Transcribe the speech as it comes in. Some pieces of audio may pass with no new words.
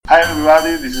Hi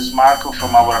everybody, this is Marco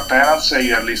from Our Penance and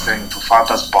you are listening to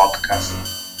Fantas Podcast.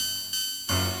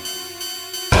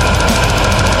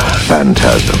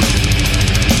 Phantasm.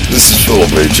 This is Philip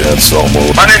H.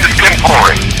 Anselmo. My name is Kim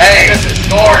Corey. Hey, this is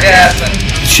Gorgasm.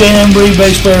 Shane Embry,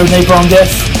 bass player of Napalm Death.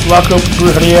 Rocco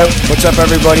Brujeria. What's up,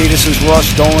 everybody? This is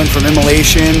Ross Dolan from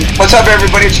Immolation. What's up,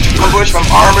 everybody? It's Jim Bush from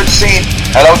Armored Scene.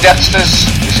 Hello, Deathsters.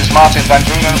 This is Martin Van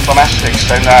Drunen from Asterix,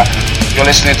 and you're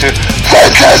listening to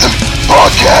Phantasm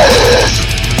Podcast.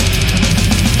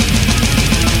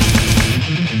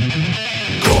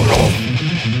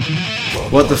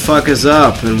 What the fuck is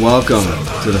up, and welcome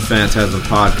to the Phantasm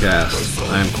Podcast.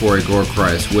 I am Corey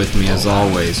Gorechrist. With me, as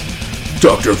always,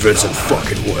 Dr. Vincent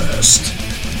fucking West.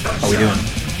 How we doing?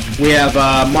 We have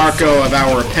Marco of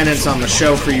Our Penance on the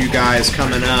show for you guys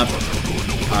coming up.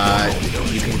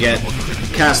 You can get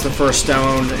Cast the First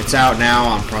Stone. It's out now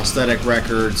on Prosthetic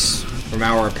Records from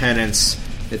Our Penance.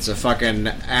 It's a fucking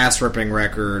ass-ripping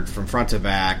record from front to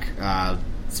back.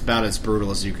 It's about as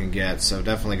brutal as you can get, so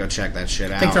definitely go check that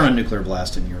shit out. I think they're on Nuclear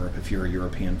Blast in Europe, if you're a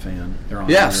European fan. They're on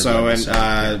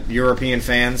European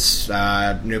fans,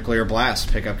 Nuclear Blast,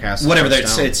 pick up Cast. Whatever,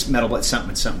 it's metal, but it's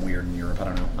something weird in Europe, I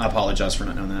don't know. I apologize for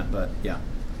not knowing that, but yeah.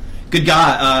 Good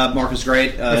guy, Marco's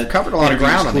great. They've covered a lot of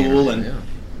ground on cool, the interview, and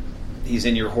he's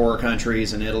in your horror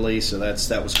countries in Italy, so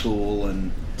that was cool.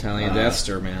 And Italian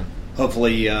Deathster, man.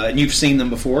 Hopefully, and you've seen them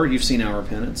before. You've seen Our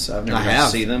Penance. I've never got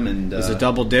to see them. And there's a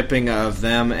double dipping of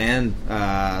them and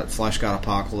Flesh God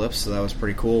Apocalypse, so that was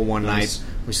pretty cool. One night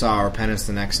we saw Our Penance,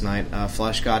 the next night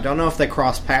Flesh God. Don't know if they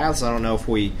crossed paths. I don't know if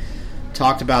we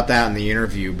talked about that in the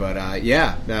interview, but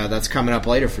that's coming up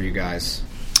later for you guys.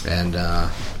 And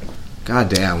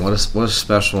goddamn, what a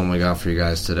special one we got for you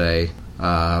guys today.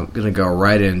 Gonna go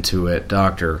right into it,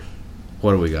 Doctor.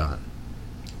 What do we got?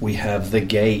 We have The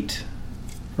Gate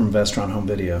from Vestron Home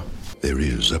Video. There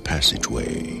is a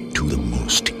passageway to the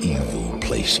most evil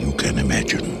place you can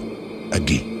imagine. A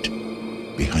gate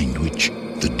behind which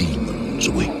the demons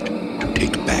wait to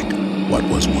take back what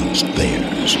was once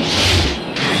theirs.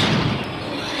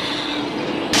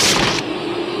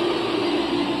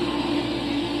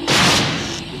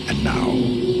 And now,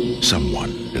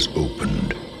 someone has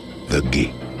opened the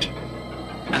gate.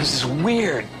 There's this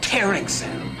weird tearing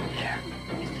sound. There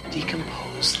is the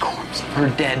decomposed corpse of her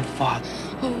dead father.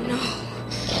 Oh no.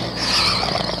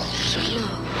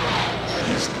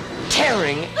 He's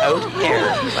tearing out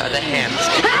hair by the hands.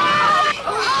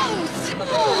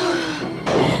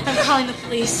 I'm calling the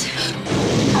police.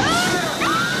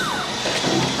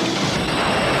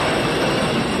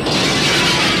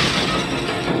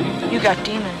 You got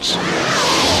demons.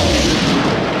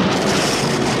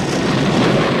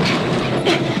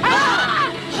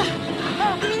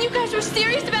 You're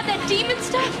serious about that demon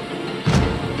stuff?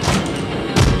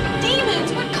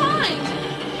 Demons? What kind?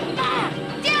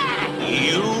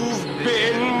 You've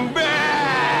been bad!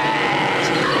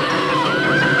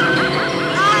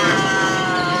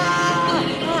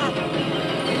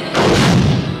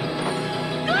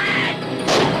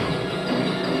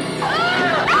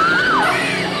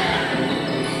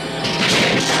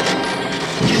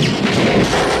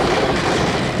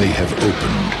 They have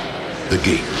opened the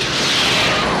gate.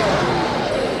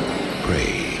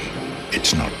 Pray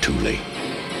it's not too late.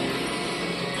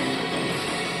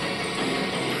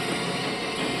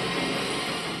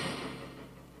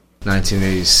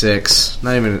 $1986.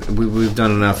 Not even we've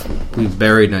done enough. We've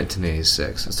buried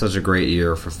 1986. It's such a great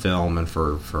year for film and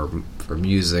for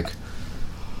music.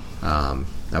 I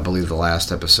believe the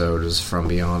last episode is From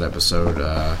Beyond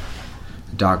episode.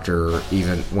 Doctor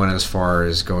even went as far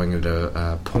as going into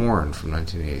porn from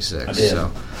 1986. I did.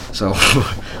 So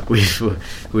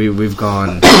we've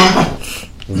gone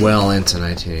well into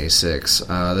 1986.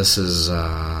 This is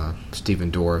Stephen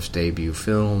Dorff's debut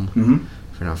film. Mm-hmm.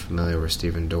 If you're not familiar with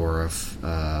Stephen Dorff,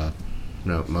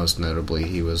 most notably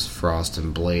he was Frost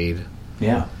in Blade.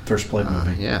 Yeah, first Blade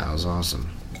movie. Yeah, it was awesome.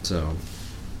 So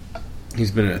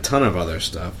he's been in a ton of other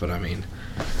stuff, but I mean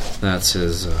that's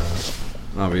his.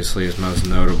 Obviously, his most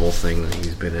notable thing that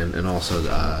he's been in, and also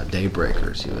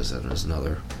Daybreakers. He was in as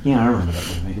another. Yeah, I remember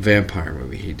that movie. Vampire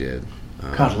movie he did.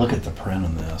 God, look at the print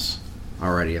on this.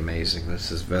 Already amazing.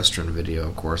 This is Vestron Video,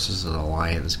 of course. This is a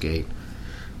Lionsgate.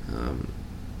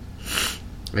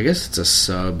 I guess it's a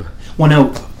sub. Well, no,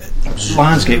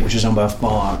 Lionsgate, which is owned by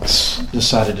Fox,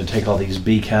 decided to take all these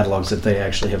B catalogs that they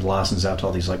actually have licensed out to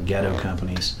all these like ghetto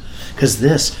companies. Because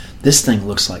this thing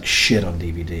looks like shit on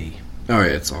DVD. Oh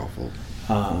yeah, it's awful.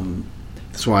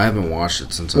 That's why I haven't watched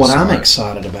it since I saw it. What I'm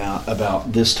excited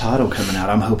about this title coming out,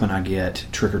 I'm hoping I get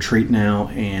Trick or Treat now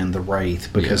and The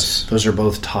Wraith, because those are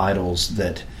both titles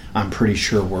that I'm pretty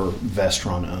sure were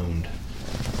Vestron owned.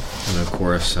 of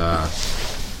course,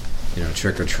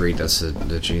 Trick or Treat. That's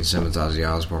the Gene Simmons Ozzy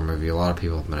Osbourne movie. A lot of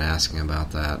people have been asking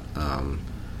about that.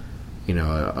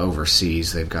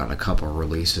 Overseas, they've gotten a couple of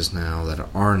releases now that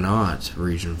are not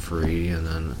region free, and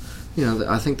then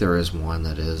I think there is one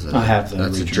that is. I have the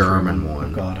that's a region German free one.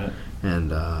 I've got it.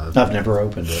 And I've never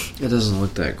opened it. It doesn't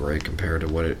look that great compared to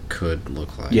what it could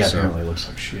look like. Yeah, apparently it looks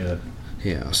like shit.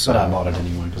 Yeah, so, but I bought it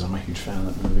anyway because I'm a huge fan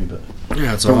of that movie. But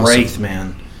yeah, it's The awesome. Wraith,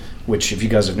 man. Which, if you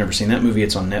guys have never seen that movie,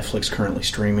 it's on Netflix currently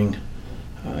streaming.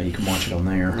 You can watch it on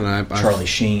there. And Charlie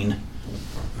Sheen.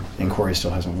 And Corey still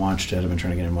hasn't watched it. I've been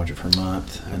trying to get him to watch it for a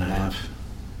month and a half.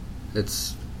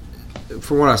 It's,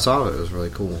 from what I saw of it, it was really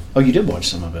cool. Oh, you did watch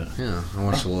some of it? Yeah, I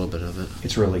watched a little bit of it.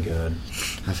 It's really good.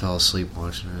 I fell asleep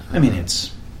watching it. I mean,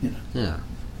 it's, Yeah.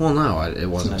 Well, no, it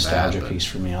wasn't it's a nostalgia bad, piece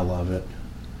for me. I love it.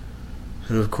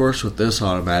 And of course, with this,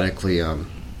 automatically, the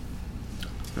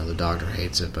doctor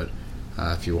hates it, but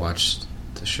if you watch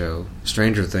the show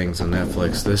Stranger Things on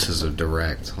Netflix, this is a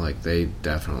direct. Like, they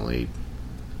definitely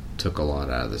took a lot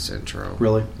out of this intro.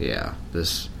 Really? Yeah.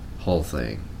 This whole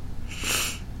thing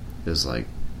is, like,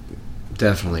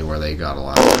 definitely where they got a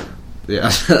lot of it.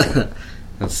 Yeah.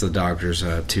 That's the doctor's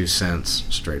 2 cents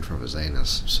straight from his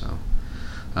anus, so.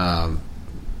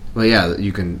 But yeah,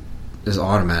 you can, this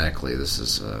automatically, this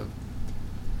is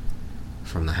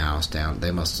from the house down.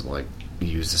 They must have, like,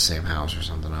 used the same house or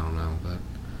something, I don't know, but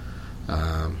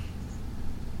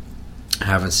I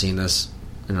haven't seen this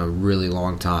in a really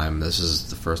long time. This is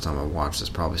the first time I've watched this,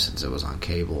 probably since it was on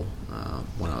cable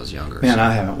when I was younger. Man,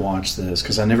 I haven't watched this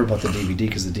because I never bought the DVD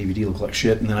because the DVD looked like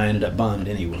shit, and then I ended up buying it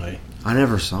anyway. I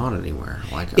never saw it anywhere.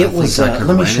 Like, it was.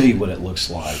 Let me show you what it looks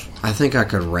like. I think I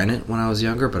could rent it when I was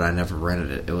younger, but I never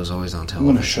rented it. It was always on television.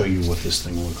 I'm going to show you what this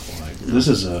thing looks like. This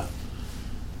is the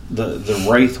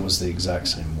Wraith was the exact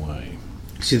same way.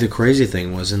 See, the crazy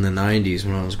thing was in the 90s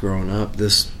when I was growing up,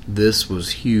 this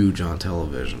was huge on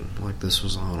television. Like, this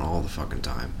was on all the fucking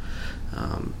time.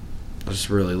 I just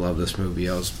really love this movie.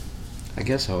 I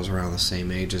guess I was around the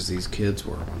same age as these kids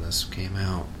were when this came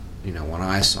out, when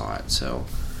I saw it. So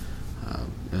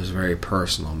it was a very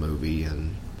personal movie,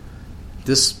 and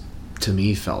this, to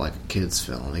me, felt like a kid's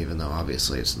film, even though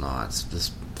obviously it's not.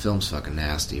 This film's fucking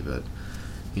nasty, but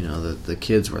the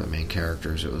kids were the main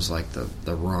characters. It was like the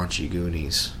raunchy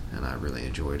Goonies, and I really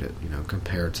enjoyed it,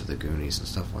 compared to the Goonies and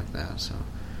stuff like that. So,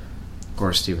 of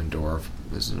course, Stephen Dorff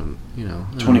is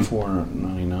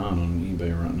 $24.99 on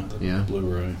eBay right now. Yeah,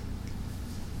 Blu-ray.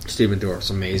 Stephen Dorff's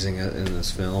amazing in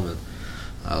this film,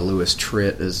 and Louis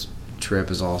Tripp is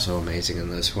also amazing in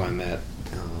this. Who I met,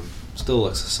 still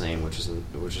looks the same, which is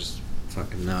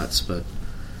fucking nuts, but.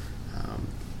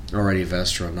 Already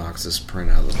Vestra knocks this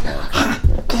print out of the park.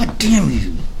 God damn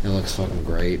you. It looks fucking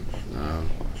great.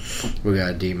 We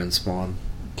got a Demon Spawn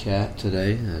cat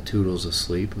today. Toodle's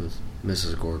asleep with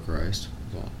Mrs. Gorechrist.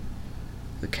 We got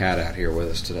the cat out here with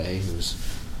us today who's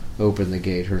opened the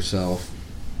gate herself.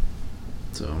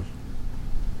 So,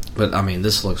 but I mean,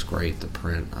 this looks great, the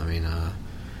print. I mean,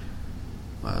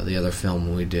 the other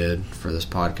film we did for this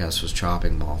podcast was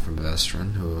Chopping Mall from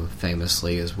Vestron, who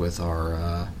famously is with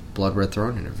our Blood Red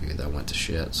Throne interview that went to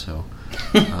shit. So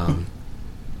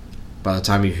by the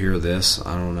time you hear this,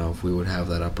 I don't know if we would have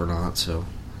that up or not, so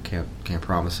I can't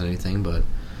promise anything, but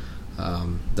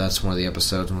that's one of the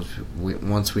episodes.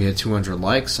 Once we hit 200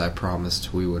 likes, I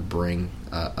promised we would bring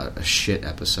a shit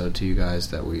episode to you guys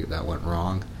that went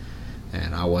wrong,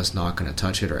 and I was not going to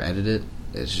touch it or edit it.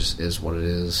 It just is what it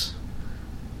is.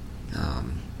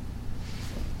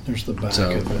 There's the back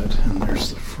of it, and there's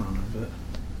the front of it.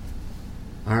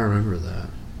 I remember that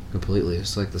completely.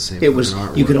 It's like the same. It was.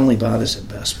 Artwork. You could only buy this at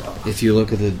Best Buy. If you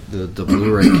look at the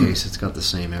Blu-ray case, it's got the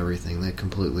same everything. They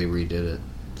completely redid it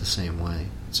the same way.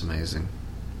 It's amazing.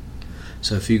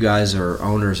 So if you guys are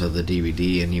owners of the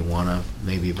DVD and you want to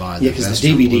maybe buy the because the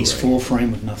DVD's full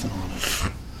frame with nothing on it.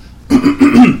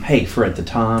 Hey, for at the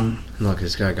time. Look,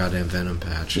 it's got a goddamn Venom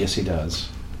patch. Yes, he does.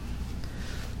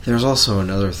 There's also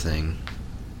another thing.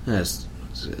 It's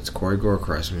Corey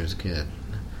Gorechrist when he was a kid.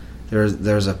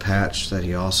 There's a patch that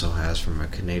he also has from a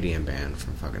Canadian band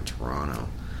from fucking Toronto.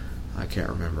 I can't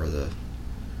remember the...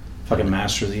 Fucking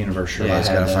Master of the Universe shirt. Yeah, he's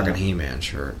got a fucking He-Man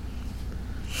shirt.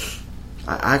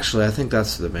 I think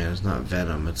that's the band. It's not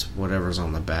Venom. It's whatever's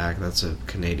on the back. That's a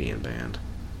Canadian band.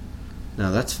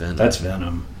 No, that's Venom. That's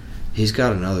Venom. He's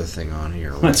got another thing on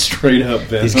here. That's straight up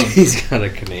Venom. He's got a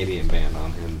Canadian band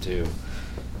on him, too.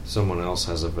 Someone else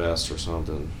has a vest or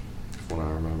something, from what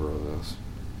I remember of this.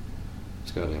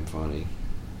 It's goddamn funny.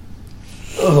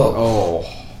 Oh.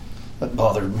 That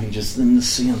bothered me just in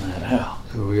seeing that. How?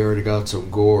 We already got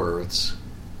some gore. It's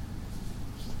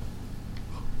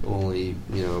only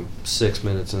 6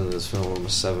 minutes into this film,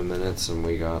 almost 7 minutes, and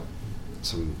we got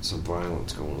some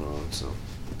violence going on. So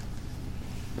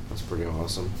that's pretty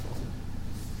awesome.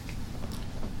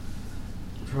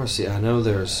 I'm trying to see. I know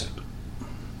there's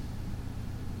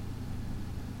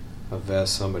a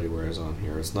vest somebody wears on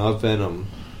here. It's not Venom.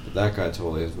 But that guy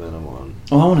totally has Venom on.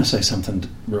 Oh, I want to say something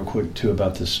real quick too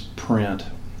about this print.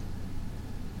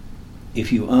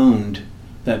 If you owned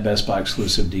that Best Buy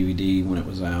exclusive DVD when it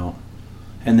was out,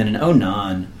 and then in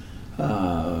 2009,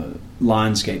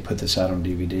 Lionsgate put this out on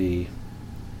DVD,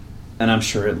 and I'm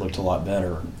sure it looked a lot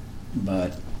better,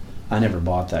 but I never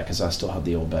bought that because I still had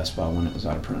the old Best Buy when it was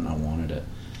out of print and I wanted it.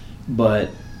 But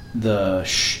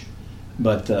this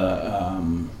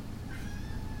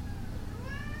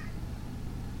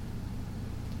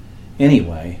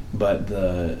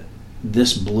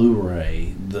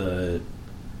Blu-ray,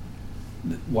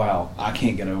 wow, I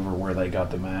can't get over where they got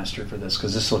the master for this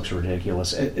because this looks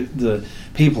ridiculous. The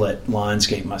people at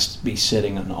Lionsgate must be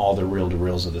sitting on all the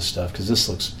reel-to-reels of this stuff because this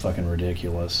looks fucking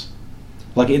ridiculous.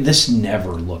 This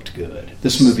never looked good.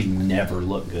 This movie never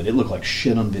looked good. It looked like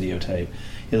shit on videotape.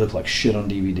 It looked like shit on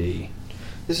DVD.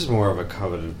 This is more of a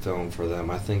coveted film for them.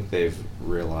 I think they've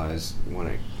realized when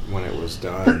it was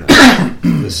done that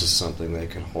this is something they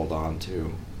can hold on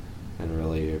to and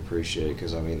really appreciate.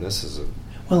 Because this is a...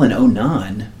 Well, in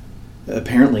 2009,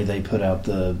 apparently they put out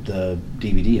the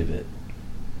DVD of it.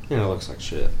 Yeah, it looks like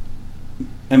shit.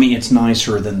 It's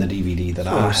nicer than the DVD that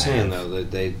I have. I'm saying, though,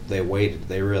 that they waited.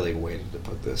 They really waited to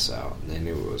put this out. And they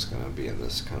knew it was going to be in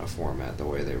this kind of format, the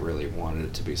way they really wanted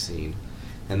it to be seen.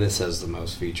 And this has the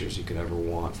most features you could ever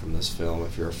want from this film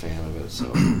if you're a fan of it. So,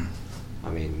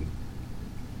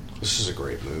 this is a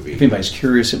great movie. If anybody's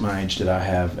curious, at my age, did I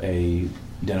have a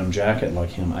denim jacket like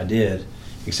him? I did,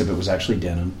 except it was actually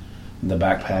denim. The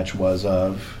back patch was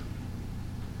of...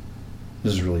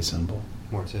 This is really simple.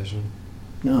 Mortician?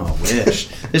 No, I wish.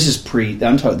 This is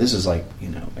this is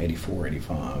 84,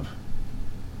 85.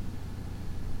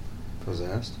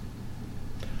 Possessed?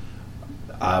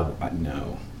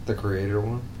 No. The Creator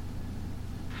one?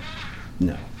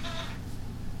 No.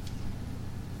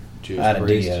 Judas I had a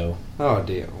Priest? Dio. Oh, a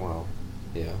Dio. Well,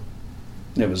 yeah.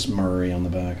 It was Murray on the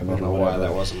back of it. I don't know why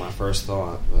that wasn't my first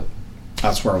thought, but...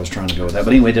 That's where I was trying to go with that.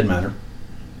 But anyway, it didn't matter.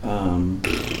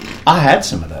 I had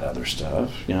some of that other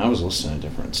stuff. I was listening to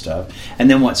different stuff. And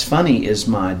then what's funny is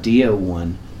my Dio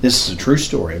one. This is a true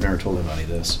story. I've never told anybody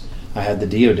this. I had the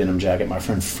Dio denim jacket. My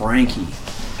friend Frankie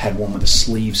had one with the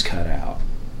sleeves cut out.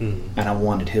 And I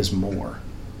wanted his more.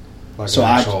 Like an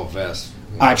actual vest.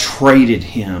 Yeah. I traded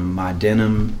him my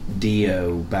denim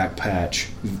Dio back patch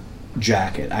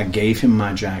jacket. I gave him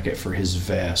my jacket for his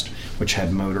vest, which had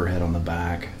Motorhead on the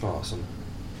back. Awesome.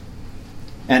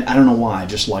 And I don't know why, I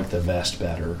just like the vest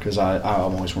better, because I'm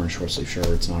always wearing short sleeve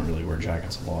shirts, and I don't really wear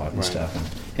jackets a lot and stuff,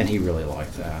 and he really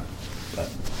liked that.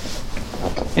 But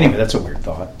anyway, that's a weird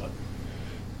thought.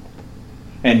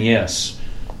 And yes,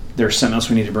 there's something else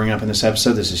we need to bring up in this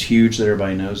episode. This is huge that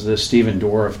everybody knows this. Stephen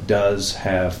Dorff does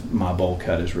have my bowl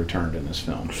cut is returned in this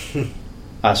film.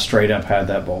 I straight up had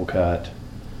that bowl cut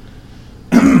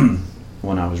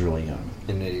when I was really young.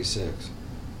 In 86?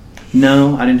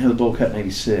 No, I didn't have the bowl cut in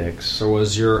 86. So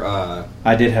was your...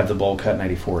 I did have the bowl cut in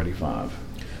 84, 85.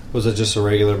 Was it just a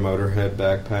regular Motorhead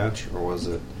back patch, or was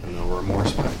it a No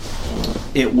Remorse patch?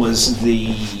 It was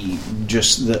the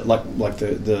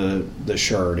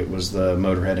shirt. It was the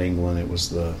Motorhead England. It was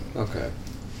the... Okay.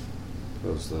 It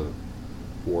was the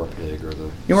War Pig or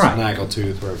the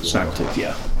Snaggletooth. Snaggletooth,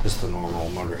 yeah. Just the normal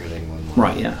Motorhead England one.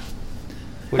 Right, yeah.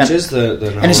 Which is the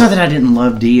and it's not that I didn't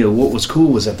love Dio. What was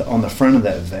cool was that on the front of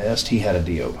that vest, he had a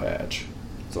Dio patch.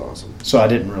 It's awesome. So I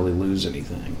didn't really lose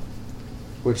anything.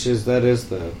 That is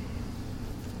the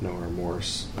No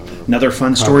Remorse. Another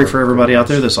fun story for everybody out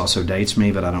there. This also dates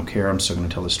me, but I don't care. I'm still going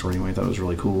to tell the story anyway. I thought it was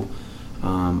really cool.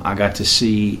 I got to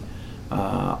see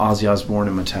Ozzy Osbourne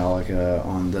and Metallica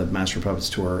on the Master of Puppets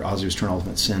tour. Ozzy was touring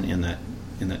Ultimate Sin in that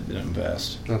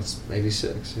vest. That's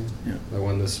 86. Yeah.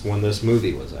 When this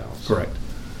movie was out. So. Correct.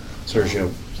 So there's your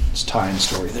tie-in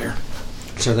story there.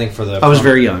 So I think I was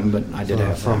very young, but I did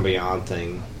have From Beyond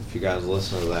thing. If you guys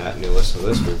listen to that and you listen to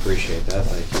this, we appreciate that.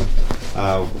 Thank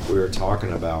you. We were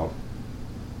talking about,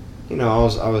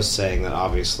 I was saying that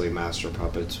obviously Master of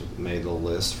Puppets made the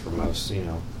list for most,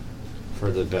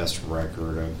 for the best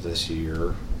record of this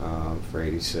year for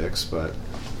 86, but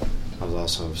I was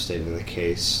also stating the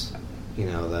case,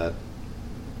 that,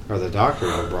 or the doctor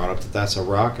had brought up that that's a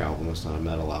rock album, it's not a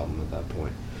metal album at that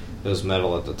point. It was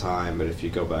metal at the time, but if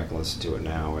you go back and listen to it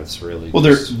now, it's really... Well,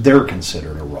 they're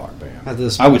considered a rock band. At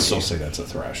this point, I would still say that's a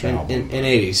thrash album. In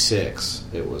 86,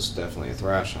 it was definitely a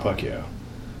thrash album. Fuck yeah.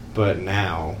 But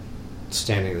now,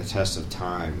 standing the test of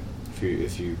time,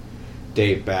 if you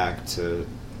date back to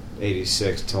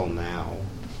 86 till now,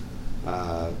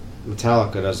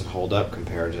 Metallica doesn't hold up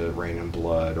compared to Rain and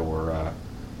Blood or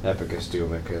Epicus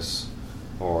Doomicus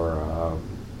or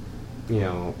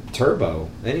Turbo,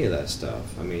 any of that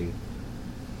stuff. I mean,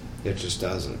 it just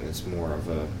doesn't. It's more of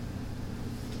a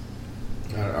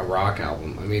rock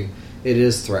album. I mean, it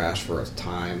is thrash for its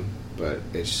time, but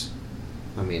it's,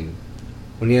 I mean,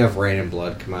 when you have Rain and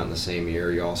Blood come out in the same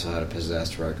year, you also had a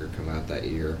Possessed record come out that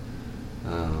year.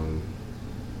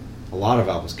 A lot of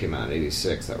albums came out in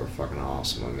 '86 that were fucking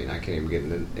awesome. I mean, I can't even get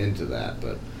into that,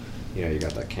 but you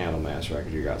got that Candlemass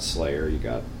record, you got Slayer, you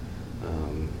got.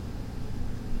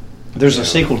 There's a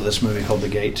sequel to this movie called The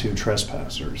Gate to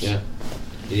Trespassers. Yeah.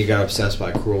 You got Obsessed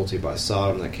by Cruelty by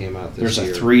Sodom that came out this year.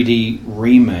 There's a 3D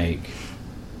remake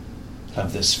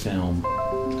of this film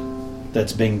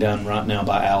that's being done right now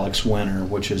by Alex Winter,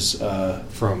 which is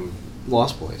from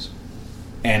Lost Boys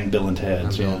and Bill and Ted.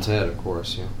 And Bill and Ted, of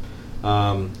course, yeah.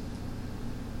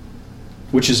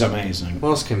 Which is amazing. What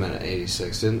else came out in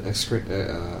 '86?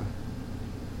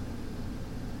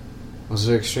 Was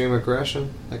it Extreme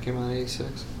Aggression that came out in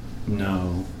 '86?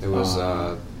 No. It was.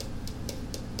 I'll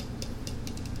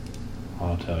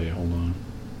tell you. Hold on.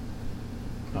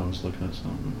 I was looking at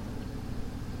something.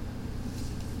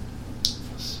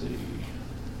 Let's see.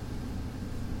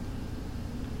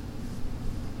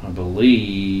 I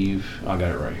believe I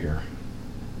got it right here.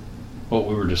 What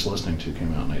we were just listening to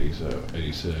came out in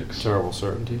 '86. Terrible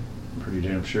Certainty. I'm pretty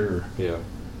damn sure. Yeah.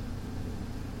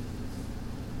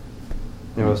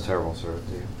 It was Terrible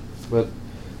Certainty. But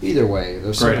either way,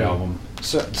 there's great album.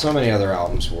 So many other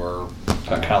albums were.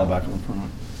 Got Calabac on the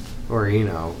front. Or,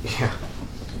 yeah.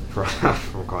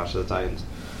 From Clash of the Titans.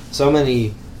 So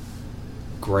many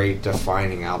great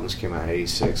defining albums came out in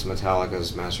 '86.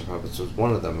 Metallica's Master of Puppets was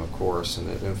one of them, of course, and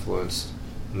it influenced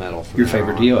metal from Your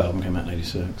favorite Dio album came out in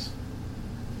 '86?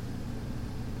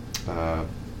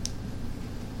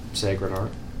 Sacred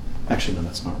Heart. Actually, no,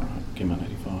 that's not right. It came out in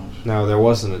 '85. No, there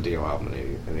wasn't a Dio album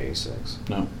in '86.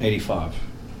 No, '85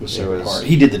 was Sacred Sacred Heart. Heart.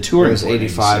 He did the touring. It was for it in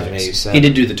 '85 and 86. '87. He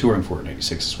did do the touring for it in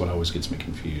 '86. Is what always gets me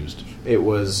confused. It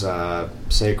was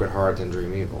Sacred Heart and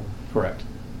Dream Evil. Correct.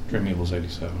 Dream Evil's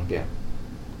 '87. Yeah.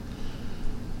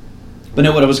 But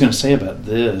no, what I was going to say about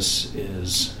this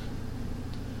is,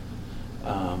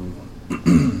 I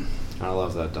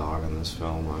love that dog in this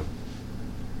film.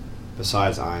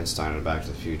 Besides Einstein and Back to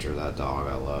the Future, that dog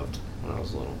I loved when I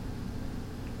was little.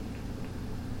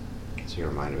 So he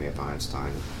reminded me of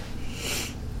Einstein.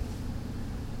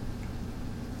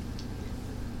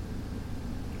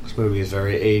 This movie is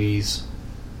very 80s.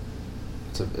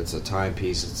 It's a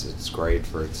timepiece. It's great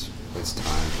for its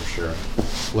time for sure.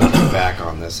 Looking back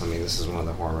on this, I mean, this is one of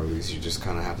the horror movies you just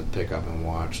kind of have to pick up and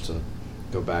watch to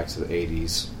go back to the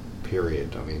 80s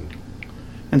period. I mean,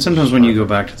 and sometimes when you go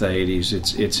back to the 80s,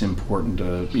 it's important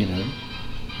to,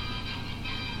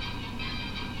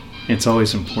 it's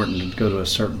always important to go to a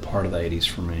certain part of the 80s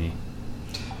for me.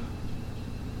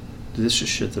 Did this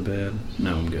just shit the bed?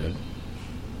 No, I'm good.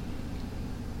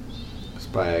 It's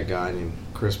by a guy named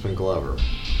Crispin Glover.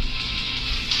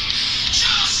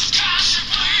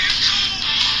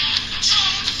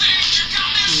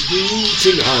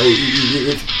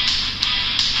 Tonight.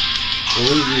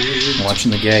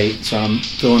 Watching The Gate, so I'm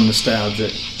feeling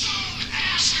nostalgic.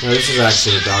 No, this is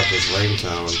actually the doctor's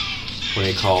ringtone when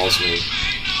he calls me.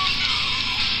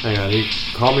 Hang on, you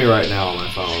call me right now on my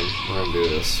phone. We're gonna do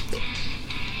this.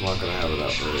 I'm not gonna have it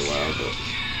up really loud, but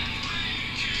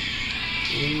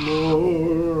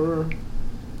more.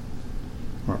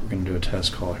 We're gonna do a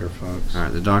test call here, folks.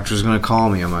 Alright, the doctor's gonna call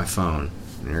me on my phone.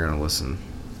 And you're gonna listen.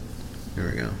 Here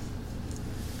we go.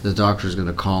 The doctor's going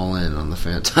to call in on the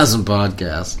Phantasm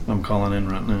podcast. I'm calling in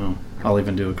right now. I'll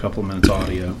even do a couple minutes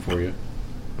audio for you.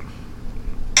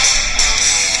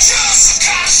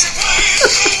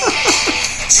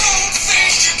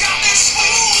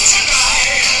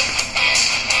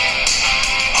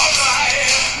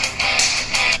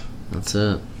 That's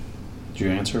it. Did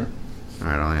you answer it?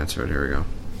 Alright, I'll answer it. Here we go.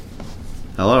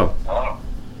 Hello.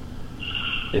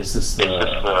 Is this the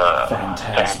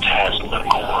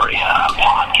Phantasmagoria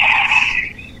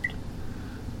podcast?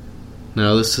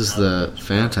 No, this is the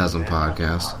Phantasm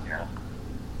podcast.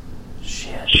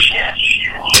 Shit.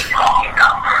 Wrong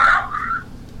number.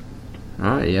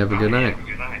 Alright, you have a good night.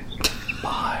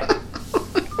 Bye.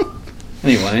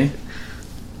 Anyway.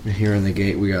 Here in the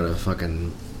gate, we got a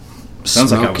fucking...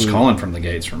 Sounds like I was calling from the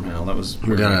gates from hell. That was...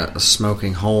 We got a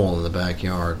smoking hole in the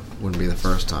backyard. Wouldn't be the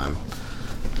first time.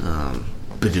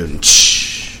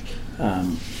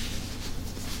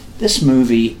 This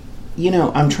movie,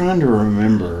 I'm trying to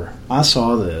remember. I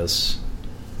saw this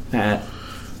at...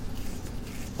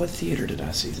 What theater did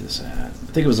I see this at? I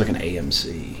think it was like an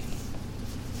AMC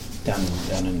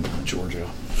down in Georgia.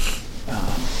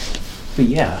 But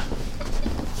yeah.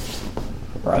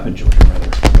 Or up in Georgia, rather.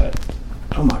 But,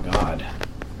 oh my God.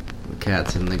 The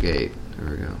cat's in the gate.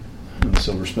 There we go. And the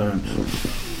silver spoon.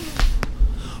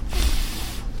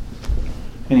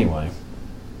 Anyway.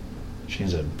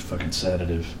 She's a fucking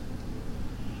sedative.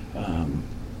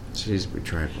 She's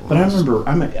betrayed. But I remember,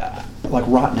 like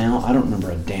right now, I don't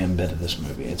remember a damn bit of this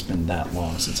movie. It's been that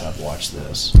long since I've watched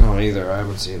this. No, either. I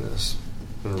haven't seen this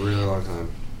in a really long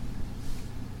time.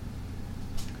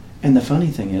 And the funny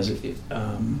thing is,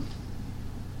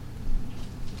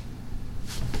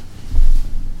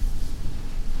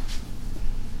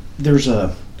 there's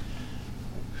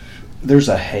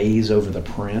a haze over the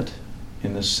print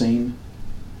in this scene.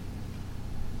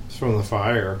 It's from the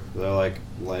fire. They're like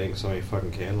lighting so many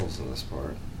fucking candles in this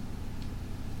part.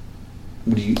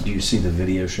 Do you see the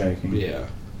video shaking? Yeah.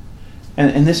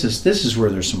 And this is where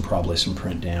there's probably some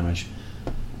print damage.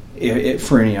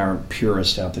 For any of our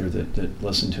purists out there that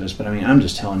listen to us, but I mean, I'm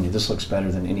just telling you, this looks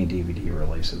better than any DVD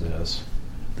release of this.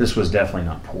 This was definitely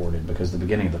not ported because the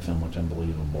beginning of the film looked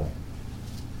unbelievable.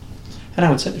 And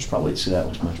I would say that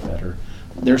looks much better.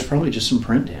 There's probably just some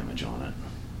print damage on it.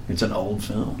 It's an old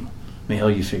film. I mean,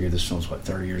 hell, you figure this film's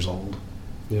 30 years old?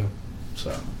 Yeah.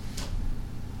 So.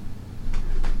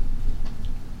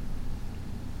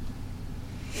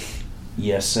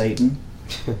 Yes, Satan.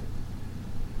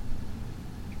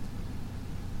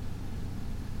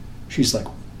 She's like,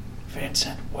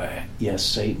 Vincent, where? Yes,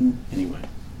 Satan. Anyway.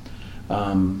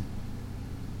 I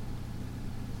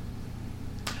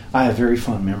have very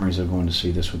fond memories of going to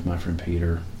see this with my friend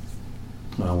Peter,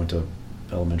 who I went to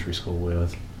elementary school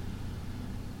with.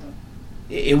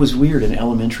 It was weird in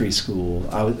elementary school.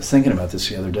 I was thinking about this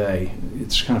the other day.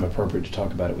 It's kind of appropriate to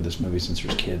talk about it with this movie since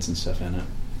there's kids and stuff in it.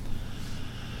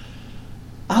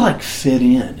 I fit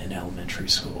in elementary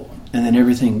school. And then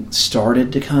everything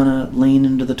started to kind of lean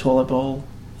into the toilet bowl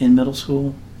in middle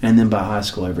school. And then by high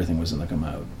school, everything was in the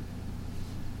commode.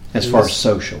 As far as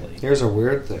socially. Here's a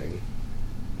weird thing.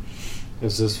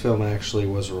 Is this film actually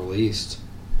was released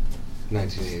in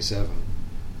 1987.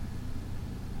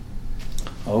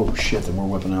 Oh shit, then we're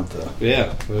whipping out the...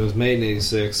 Yeah, it was made in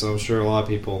 86, so I'm sure a lot of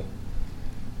people...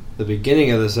 The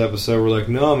beginning of this episode were like,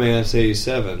 no man, it's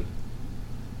 87.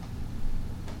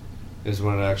 Is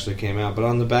when it actually came out. But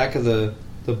on the back of the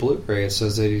Blu-ray it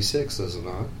says 86, does it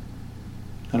not?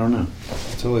 I don't know.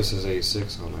 It totally says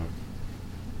 86 on there.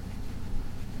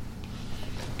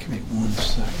 Give me 1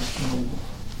 second.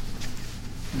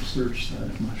 I'll search that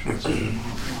if my shorts are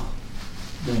off.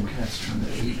 Damn cat's trying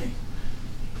to eat me.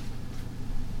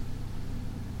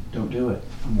 Don't do it.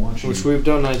 I'm watching. Which we've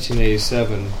done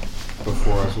 1987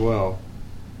 before as well.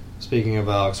 Speaking of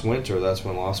Alex Winter, that's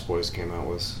when Lost Boys came out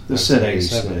with. This said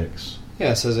 86.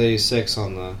 Yeah, it says 86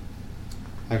 on the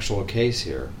actual case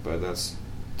here, but that's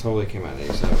totally came out in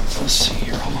 87. Let's see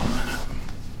here. Hold on a minute.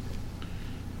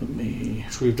 Let me...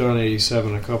 Which we've done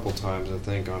 87 a couple times, I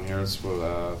think, on here. It's with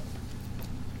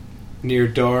Near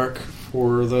Dark,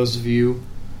 for those of you.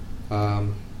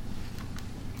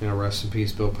 Rest in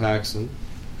peace, Bill Paxton.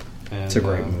 And, it's a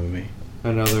great movie.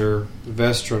 Another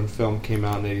Vestron film came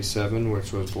out in 87,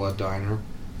 which was Blood Diner.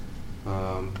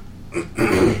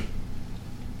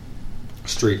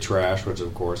 Street Trash, which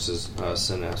of course is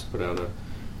Cines put out a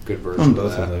good version on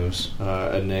both of those.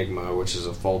 Enigma, which is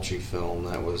a Fulci film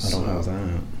that was I don't know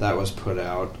that. That was put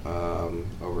out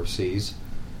overseas.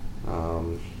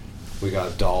 We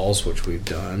got Dolls, which we've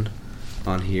done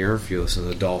on here. If you listen to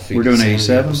the Doll Feed, we're doing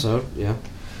 87 episode, yeah.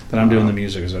 But I'm doing the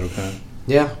music. Is that okay?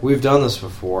 Yeah, we've done this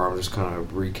before. I'm just kind of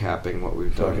recapping what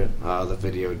we've done. Okay. The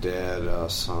Video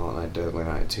Dead, Silent Night, Deadly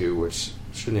Night 2, which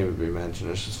shouldn't even be mentioned.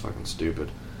 It's just fucking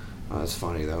stupid. It's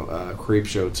funny, though.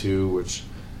 Creepshow 2, which,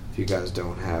 if you guys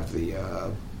don't have the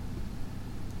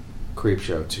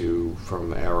Creepshow 2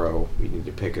 from Arrow, you need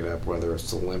to pick it up, whether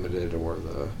it's the limited or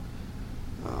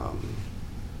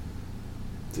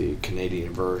the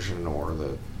Canadian version or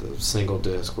the single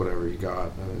disc, whatever you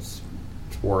got. It's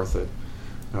worth it.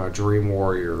 Dream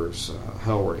Warriors,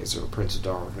 Hellraiser, Prince of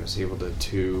Darkness, Evil Dead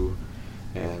 2,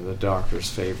 and the Doctor's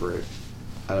favorite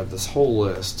out of this whole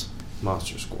list,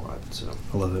 Monster Squad. So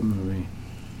I love that movie.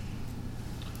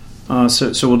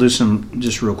 So we'll do some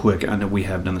just real quick. I know we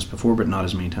have done this before, but not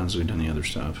as many times as we've done the other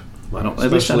stuff. Right. At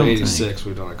least I don't 86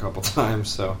 we've done a couple times.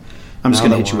 So I'm just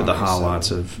going to hit you with the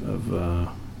highlights of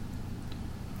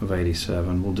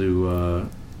 87. We'll do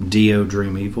Dio,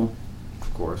 Dream Evil,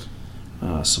 of course.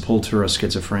 Sepultura,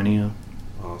 Schizophrenia.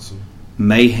 Awesome.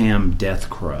 Mayhem Death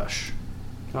Crush.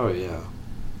 Oh, yeah.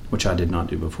 Which I did not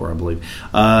do before, I believe.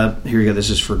 Here you go. This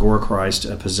is for Gore Christ,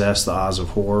 Possess the Eyes of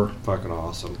Horror. Fucking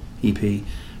awesome. EP.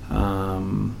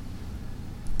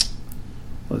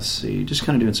 Let's see. Just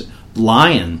kind of doing some...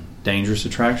 Lion, Dangerous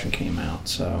Attraction came out,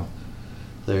 so...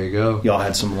 There you go. Y'all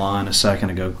had some Lion a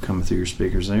second ago coming through your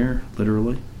speakers there,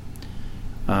 literally.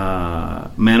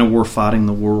 Manowar Fighting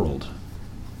the World,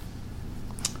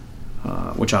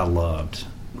 which I loved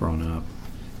growing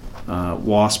up.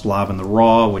 Wasp Live in the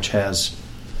Raw, which has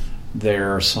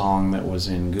their song that was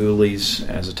in Ghoulies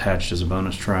as attached as a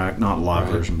bonus track, not live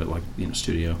version, but like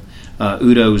studio.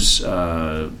 Udo's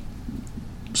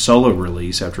solo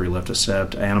release after he left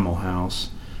Accept, Animal House,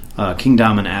 King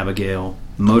Diamond Abigail,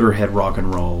 Motorhead Rock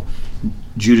and Roll,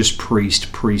 Judas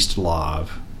Priest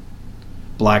Live,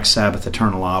 Black Sabbath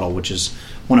Eternal Idol, which is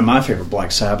one of my favorite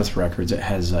Black Sabbath records. It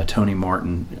has Tony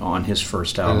Martin on his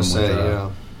first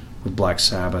album with Black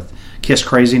Sabbath. Kiss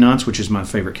Crazy Nuts, which is my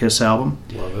favorite Kiss album.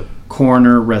 Love it.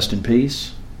 Coroner, Rest in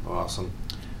Peace. Awesome.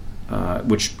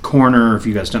 Which Coroner, if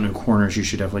you guys don't know Coroners, you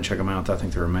should definitely check them out. I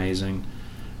think they're amazing.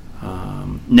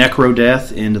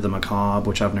 Necrodeath, Into the Macabre,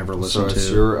 which I've never listened to.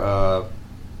 So it's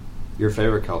your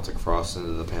favorite Celtic Frost,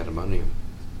 Into the Pandemonium.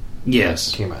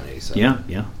 Yes. It came out in 87.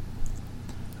 Yeah.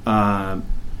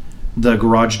 The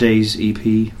Garage Days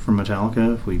EP from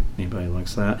Metallica, if anybody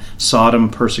likes that. Sodom,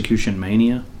 Persecution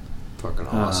Mania. Fucking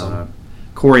awesome.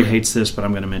 Corey hates this, but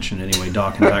I'm going to mention it anyway.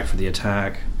 Docking Back for the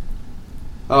Attack.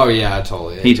 Oh, yeah, I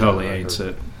totally hate it. He totally hates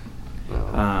it.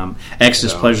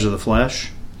 Exodus, Pleasures of the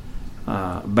Flesh.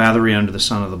 Bathory, Under the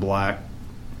Sun of the Black.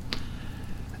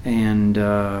 And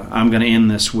I'm going to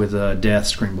end this with Death,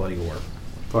 Scream Bloody Gore.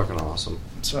 Fucking awesome.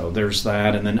 So there's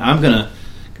that. And then I'm going to,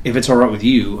 if it's all right with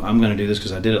you, I'm going to do this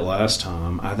because I did it last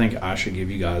time. I think I should give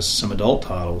you guys some adult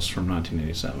titles from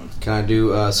 1987. Can I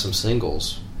do some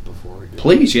singles before we do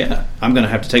Please, yeah. I'm going to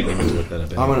have to take me to look that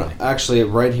up anyway. I'm going to, actually,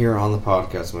 right here on the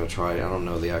podcast, I'm going to try, I don't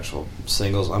know the actual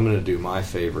singles, I'm going to do my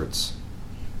favorites,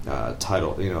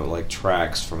 title, like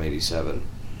tracks from 87.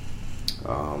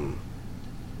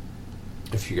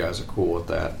 If you guys are cool with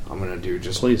that, I'm going to do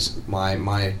just Please.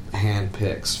 my hand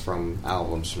picks from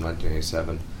albums from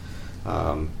 1987.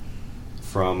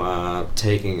 From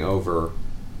Taking Over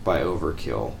by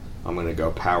Overkill, I'm going to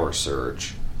go Power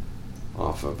Surge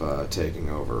off of Taking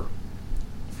Over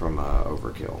from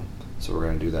Overkill. So we're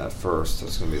going to do that first.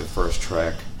 That's going to be the first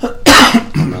track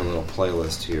on my little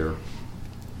playlist here.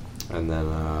 And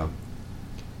then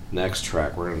next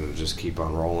track, we're going to just keep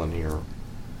on rolling here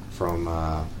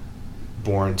from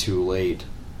Born Too Late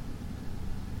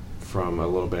from a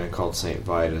little band called St.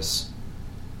 Vitus.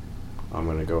 I'm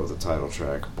going to go with the title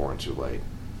track, Born Too Late.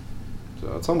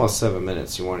 So it's almost 7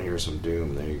 minutes. You want to hear some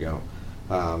Doom, there you go.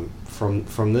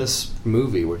 From this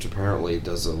movie, which apparently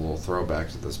does a little throwback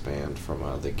to this band from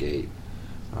The Gate.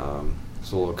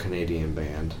 It's a little Canadian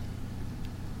band.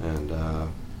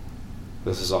 And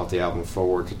this is off the album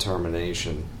Forward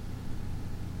Determination.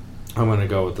 I'm going to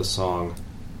go with the song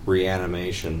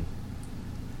Reanimation.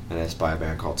 And it's by a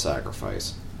band called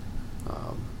Sacrifice.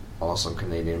 Awesome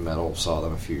Canadian metal. Saw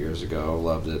them a few years ago.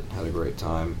 Loved it. Had a great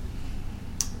time.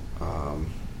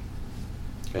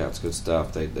 Yeah, it's good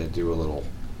stuff. They do a little...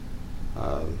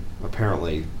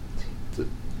 apparently,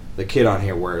 the kid on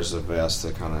here wears a vest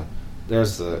that kind of...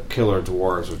 There's the Killer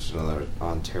Dwarves, which is another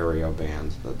Ontario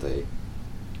band that they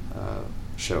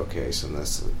showcase, and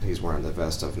this he's wearing the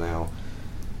vest of now.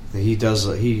 He does.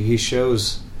 He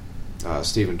shows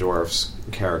Stephen Dorff's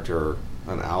character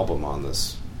an album in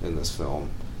this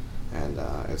film, and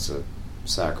it's a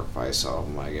Sacrifice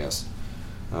album, I guess.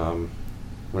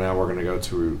 Now we're going to go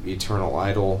to Eternal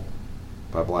Idol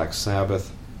by Black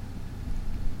Sabbath,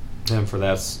 and for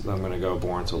that I'm going to go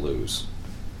Born to Lose.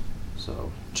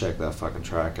 So check that fucking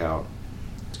track out.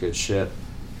 It's good shit.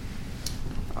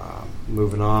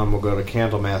 Moving on, we'll go to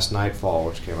Candlemass Nightfall,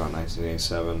 which came out in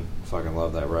 1987. Fucking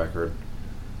love that record.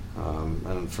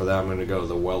 And for that I'm going to go to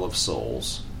The Well of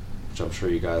Souls, which I'm sure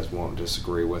you guys won't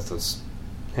disagree with. It's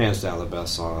hands down the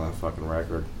best song on that fucking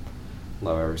record.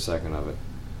 Love every second of it.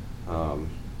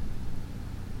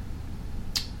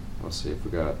 Let's see if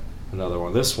we got another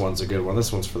one. This one's a good one.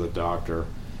 This one's for the Doctor.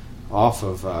 Off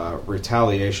of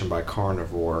Retaliation by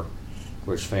Carnivore,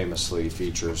 which famously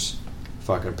features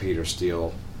fucking Peter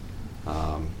Steele.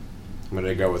 I'm going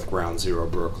to go with Ground Zero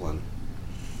Brooklyn,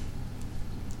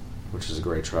 which is a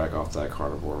great track off that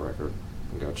Carnivore record.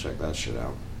 Go check that shit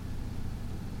out.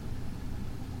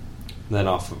 And then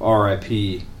off of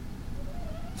R.I.P.,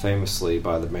 famously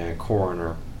by the band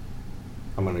Coroner,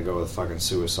 I'm going to go with fucking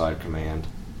Suicide Command.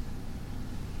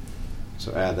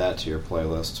 So add that to your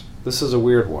playlist. this is a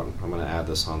weird one. I'm going to add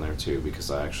this on there too because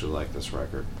I actually like this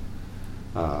record.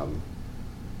 From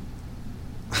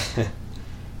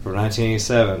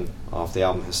 1987, off the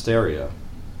album Hysteria,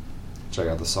 check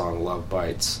out the song Love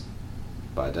Bites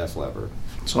by Def Leppard.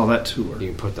 Saw that tour. You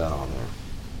can put that on there.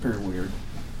 Very weird.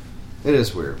 It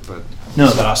is weird, but... No,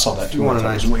 that I saw that if you want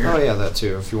was weird. Oh, yeah, that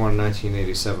too. If you want a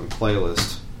 1987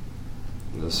 playlist,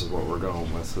 this is what we're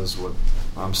going with. This is what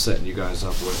I'm setting you guys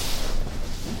up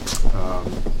with.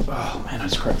 Oh, man, I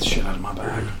just cracked the shit out of my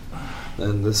bag.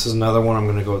 And this is another one. I'm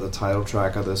going to go with the title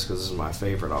track of this because this is my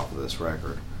favorite off of this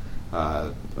record.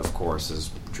 Of course,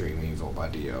 is Dream Evil by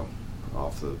Dio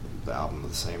off the album of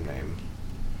the same name.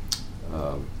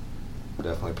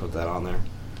 Definitely put that on there.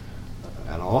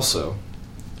 And also,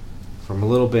 from a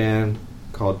little band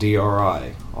called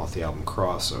DRI off the album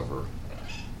Crossover,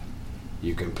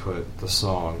 you can put the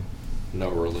song No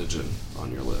Religion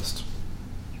on your list.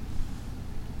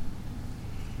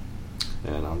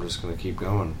 And I'm just going to keep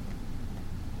going.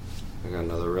 I got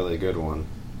another really good one.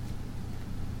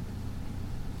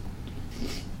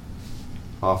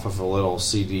 Off of a little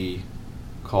CD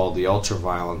called The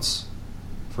Ultraviolence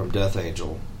from Death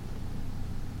Angel,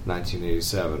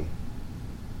 1987.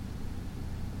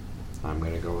 I'm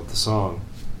going to go with the song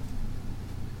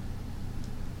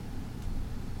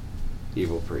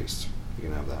Evil Priest. You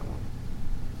can have that one.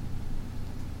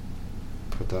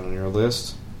 Put that on your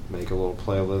list, make a little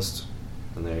playlist,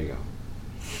 and there you go.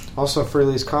 Also,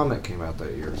 Frehley's Comet came out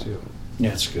that year, too.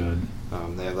 Yeah, it's good.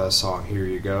 They have that song, Here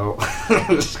You Go.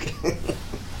 Just kidding.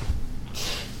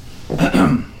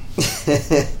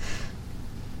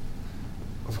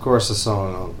 Of course, the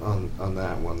song on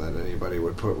that one that anybody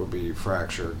would put would be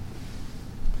Fractured.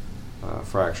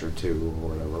 Fractured 2 or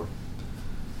whatever.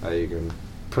 You can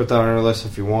put that on your list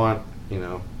if you want. You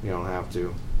know, you don't have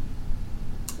to.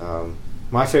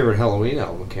 My favorite Halloween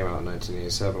album came out in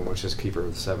 1987, which is Keeper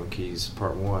of the Seven Keys,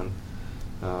 Part 1.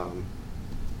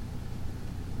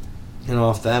 And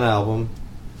off that album,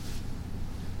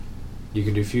 you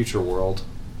can do Future World,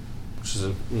 which is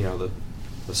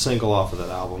the single off of that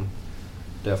album.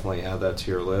 Definitely add that to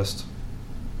your list.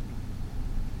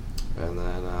 And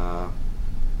then I'll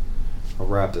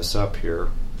wrap this up here.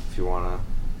 If you want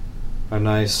a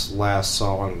nice last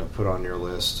song to put on your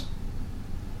list.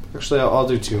 Actually, I'll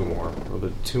do two more. I'll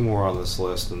do two more on this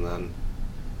list, and then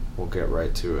we'll get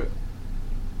right to it.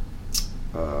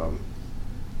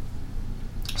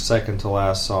 Second to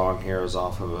last song here is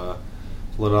off of a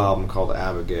little album called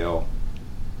Abigail,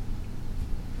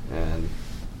 and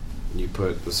you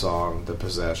put the song The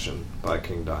Possession by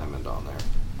King Diamond on there,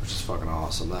 which is fucking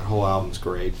awesome. That whole album's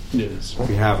great. It is. If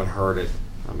you haven't heard it,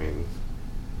 I mean,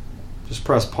 just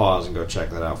press pause and go check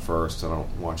that out first. I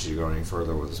don't want you to go any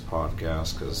further with this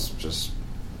podcast, because just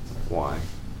why?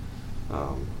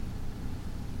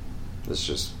 It's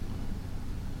just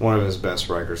one of his best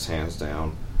records, hands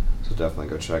down. So definitely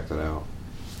go check that out.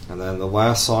 And then the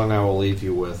last song I will leave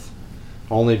you with,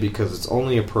 only because it's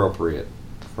only appropriate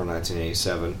for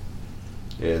 1987,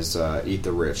 is Eat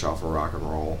the Rich off of Rock and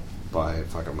Roll by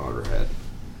fucking Motorhead.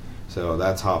 So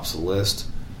that tops the list.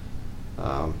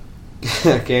 I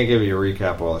can't give you a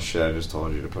recap of all the shit I just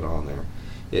told you to put on there.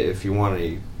 If you want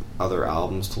any other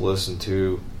albums to listen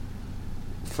to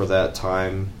for that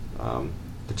time,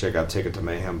 check out Ticket to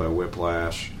Mayhem by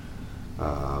Whiplash.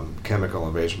 Chemical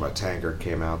Invasion by Tankard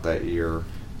came out that year.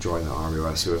 Join the Army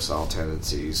by Suicidal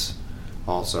Tendencies.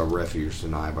 Also Refuge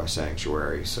Denied by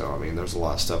Sanctuary. So, I mean, there's a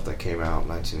lot of stuff that came out in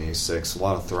 1986. A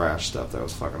lot of thrash stuff that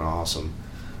was fucking awesome.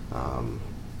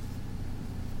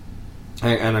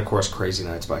 And of course, Crazy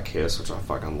Nights by Kiss, which I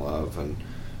fucking love, and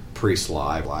Priest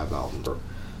live album.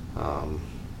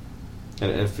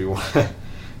 And if you want,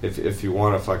 if you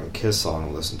want a fucking Kiss song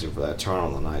to listen to for that, Turn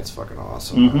on the Night's fucking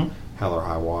awesome. Mm-hmm. Hell or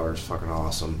High Water is fucking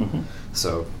awesome. Mm-hmm.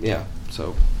 So yeah,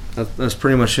 so that's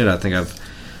pretty much it. I think I've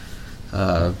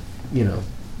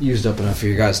used up enough of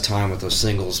your guys' time with those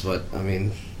singles, but I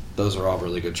mean, those are all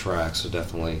really good tracks. So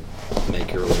definitely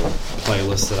make your little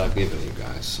playlist that I've given you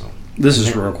guys. So. This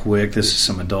is real quick. This is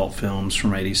some adult films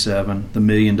from '87. The $1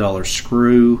 Million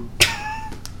Screw.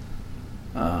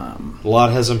 A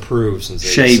lot has improved since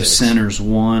 '86. Shaved Sinners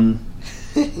 1.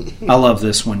 I love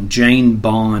this one. Jane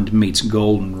Bond meets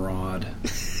Goldenrod.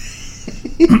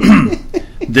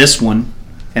 This one,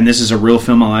 and this is a real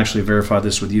film. I'll actually verify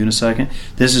this with you in a second.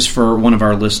 This is for one of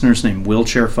our listeners named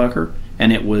Wheelchair Fucker,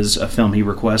 and it was a film he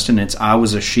requested, and it's I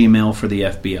Was a She-Male for the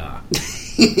FBI.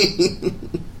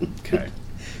 Okay.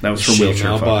 That was for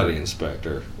Wheelchair Fucker. Body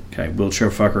Inspector. Okay, Wheelchair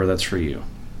Fucker, that's for you.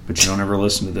 But you don't ever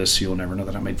listen to this, so you'll never know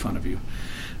that I made fun of you.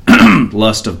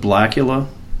 Lust of Blackula,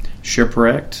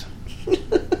 Shipwrecked,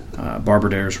 Barbara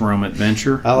Dare's Rome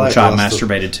Adventure, I like which I Lust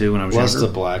masturbated to when I was Lust younger.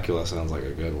 of Blackula sounds like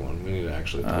a good one. We need to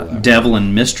actually pull that Devil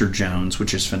and Mr. Jones,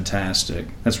 which is fantastic.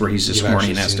 That's where he's just You've horny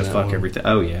and actually has seen to that fuck one? everything.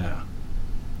 Oh, yeah.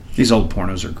 These old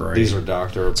pornos are great. These are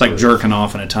doctor. It's like jerking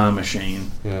off in a time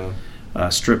machine. Yeah.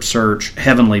 Strip Search,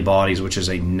 Heavenly Bodies, which is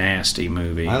a nasty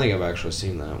movie. I think I've actually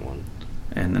seen that one.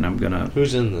 And then I'm going to...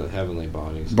 Who's in the Heavenly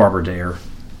Bodies? Barbara Dare.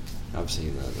 I've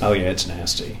seen that. Oh, yeah, it's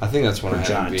nasty. I think that's when I With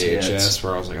had giant VHS tits.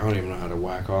 where I was like, I don't even know how to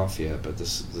whack off yet, but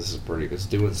this is pretty. It's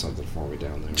doing something for me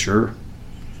down there. Sure.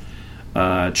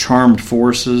 Charmed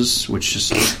Forces, which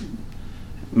is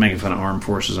making fun of armed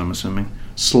forces, I'm assuming.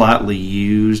 Slightly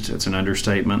Used, that's an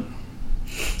understatement.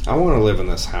 I want to live in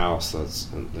this house that's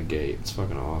in the gate. It's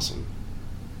fucking awesome.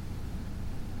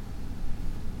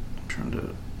 I'm trying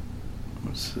to...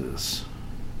 What's this?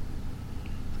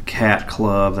 The Cat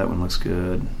Club, that one looks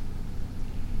good.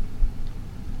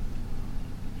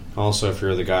 Also, if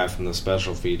you're the guy from the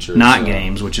special features... Night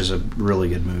Games, which is a really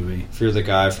good movie. If you're the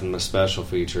guy from the special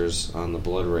features on the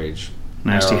Blood Rage...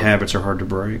 Nasty Habits Are Hard to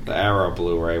Break. The Arrow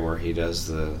Blu-ray where he does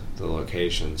the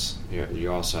locations.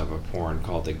 You also have a porn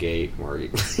called The Gate where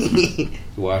he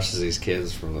watches these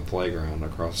kids from the playground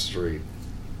across the street.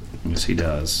 Yes, he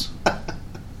does.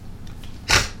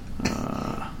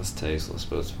 That's tasteless,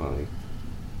 but it's funny.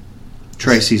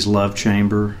 Tracy's Love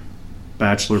Chamber.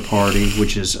 Bachelor Party,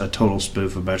 which is a total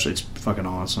spoof of Bachelor. It's fucking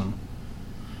awesome.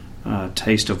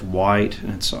 Taste of White.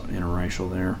 It's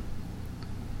interracial there.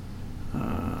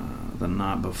 The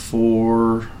Night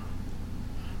Before.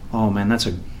 Oh man, that's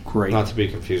a great. Not to be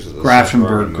confused with the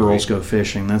Grafenberg Girls Go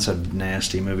Fishing. That's a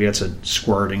nasty movie. That's a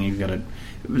squirting. You've got a.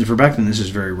 For back then, this is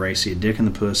very racy. A dick in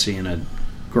the pussy and a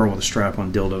girl with a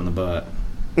strap-on dildo in the butt,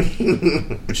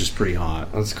 which is pretty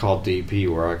hot. That's called DP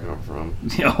where I come from.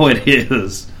 Oh, it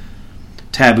is.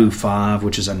 Taboo 5,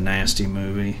 which is a nasty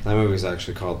movie. That movie's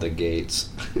actually called The Gates.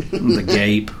 The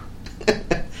Gape.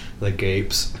 The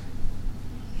Gapes.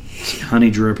 Honey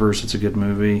Drippers, it's a good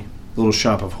movie. Little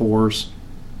Shop of Horrors.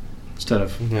 Instead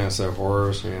of... Yeah, so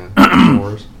horrors, yeah.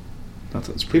 Horrors.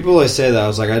 People always say that. I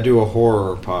was like, I do a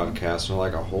horror podcast. And they're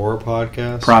like, a horror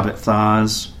podcast? Private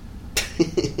Thighs.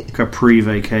 Capri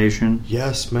Vacation.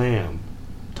 Yes, ma'am.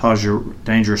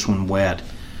 Dangerous When Wet.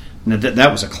 Now,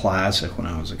 that was a classic when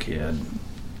I was a kid.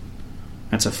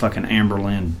 That's a fucking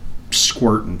Amberlin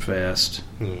squirting fest.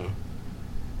 Yeah.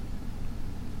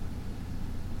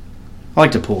 I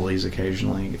like to pull these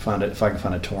occasionally. If I can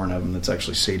find a torrent of them that's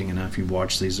actually seating enough, you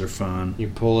watch these. They're fun. You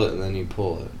pull it and then you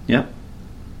pull it. Yep.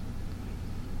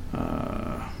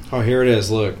 Oh, here it is.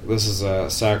 Look, this is a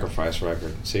Sacrifice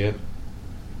record. See it?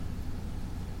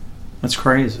 That's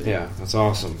crazy. Yeah, that's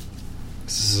awesome.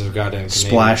 This is a goddamn Canadian.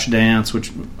 Splash Dance,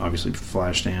 which obviously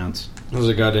Flash Dance. This was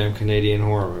a goddamn Canadian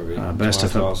horror movie. Best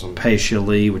of awesome. Paisha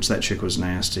Lee, which that chick was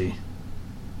nasty.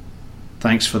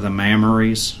 Thanks for the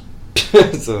Mammaries.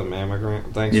 It's a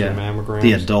mammogram. Thanks for the mammograms.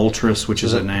 The Adulteress, which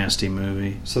is a nasty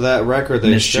movie. So that record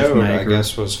they Mischief showed, Maker. I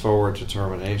guess, was Forward to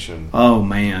Termination. Oh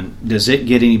man, does it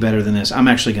get any better than this? I'm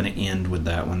actually going to end with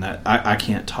that one. That I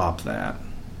can't top that.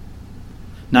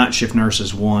 Night Shift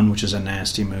Nurses 1, which is a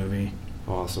nasty movie.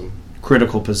 Awesome.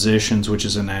 Critical Positions, which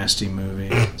is a nasty movie.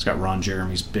 It's got Ron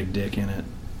Jeremy's big dick in it.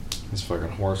 His fucking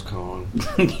horse calling.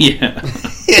 Yeah.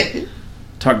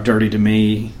 Talk Dirty to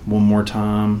Me One More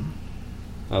Time.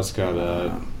 That's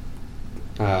got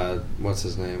what's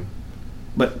his name?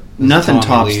 But nothing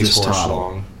tops Lee's this horse title.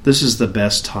 song. This is the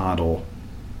best title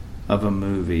of a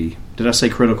movie. Did I say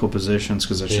Critical Positions?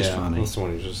 Because that's just funny. That's the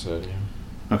one you just said.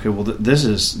 Yeah. Okay, well this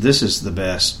is the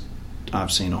best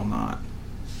I've seen all night.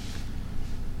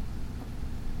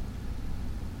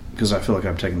 Because I feel like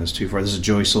I'm taking this too far. This is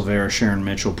Joey Silvera, Sharon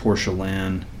Mitchell, Portia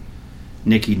Lynn,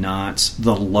 Nikki Knotts,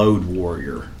 The Load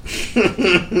Warrior.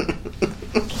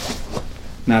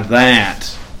 Now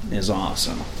that is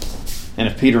awesome. And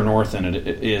if Peter North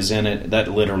is in it, that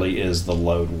literally is the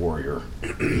Load Warrior.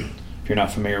 If you're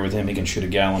not familiar with him, he can shoot a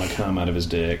gallon of cum out of his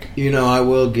dick. You know, I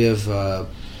will give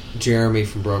Jeremy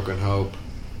from Broken Hope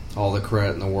all the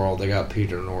credit in the world. They got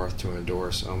Peter North to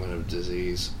endorse Omen of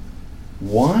Disease.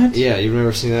 What? Yeah, you've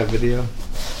never seen that video?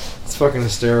 It's fucking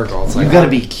hysterical. It's like, You've got to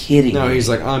be kidding No, me. he's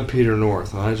like, I'm Peter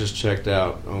North, and I just checked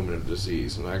out Omen of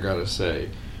Disease, and I gotta say,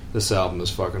 this album is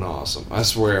fucking awesome. I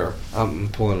swear. I'm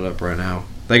pulling it up right now.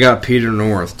 They got Peter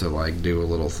North to, like, do a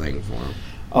little thing for him.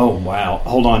 Oh, wow.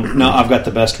 Hold on. No, I've got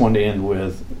the best one to end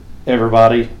with.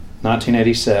 Everybody,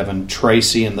 1987,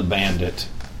 Tracy and the Bandit.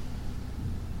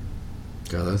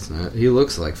 God, that's not... He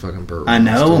looks like fucking Burt I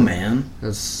know, Reynolds, too. man.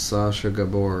 That's Sacha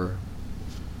Gabor.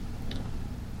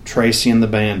 Tracy and the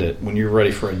Bandit, when you're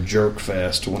ready for a jerk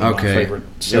fest, one of my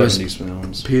favorite 70s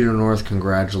films. Peter North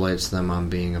congratulates them on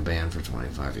being a band for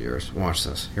 25 years. Watch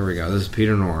this. Here we go. This is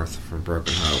Peter North from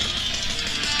Broken Hope.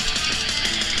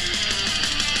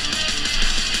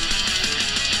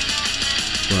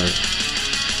 Right.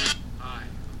 Hi,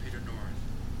 I'm Peter North,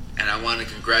 and I want to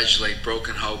congratulate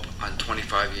Broken Hope on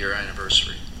 25-year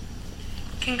anniversary.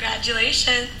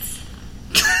 Congratulations.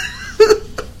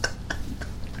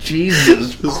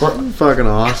 Jesus, fucking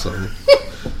awesome.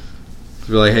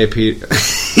 Be like, hey Pete,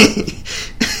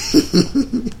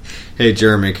 hey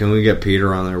Jeremy, can we get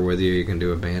Peter on there with you? You can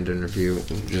do a band interview.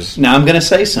 Just now, I'm going to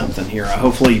say something here.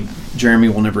 Hopefully, Jeremy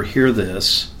will never hear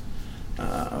this.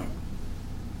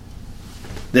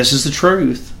 This is the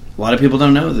truth. A lot of people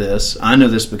don't know this. I know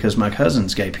this because my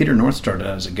cousin's gay. Peter North started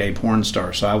out as a gay porn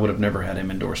star, so I would have never had him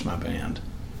endorse my band.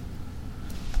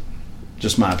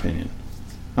 Just my opinion.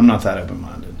 I'm not that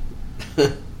open-minded.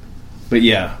 But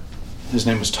yeah, his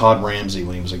name was Todd Ramsey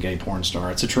when he was a gay porn star.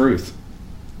 It's the truth.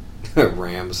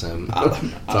 Rams him.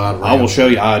 I will show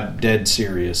you. I'm dead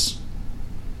serious.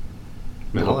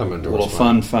 Man, I'll let him endorse little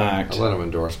fun fact. I'll let him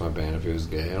endorse my band if he was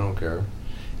gay. I don't care.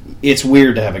 It's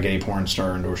weird to have a gay porn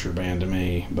star endorse your band to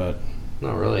me, but...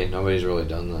 Not really. Nobody's really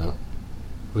done that.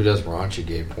 Who does raunchy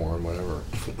gay porn? Whatever.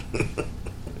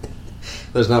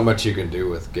 There's not much you can do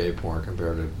with gay porn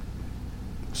compared to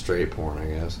straight porn, I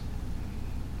guess.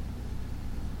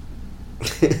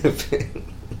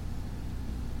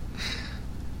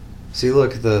 See,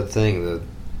 look at the thing. That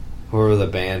whoever the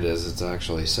band is, it's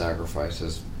actually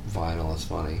sacrifices vinyl. It's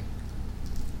funny.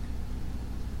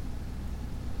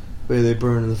 May they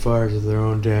burn in the fires of their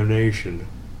own damnation.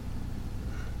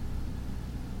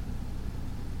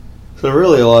 So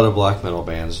really, a lot of black metal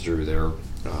bands drew their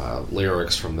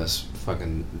lyrics from this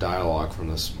fucking dialogue from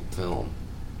this film.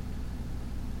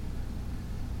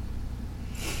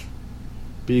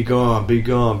 Be gone, be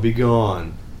gone, be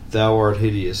gone. Thou art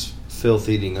hideous,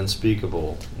 filth-eating,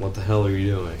 unspeakable. What the hell are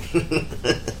you doing?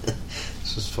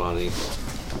 It's just funny.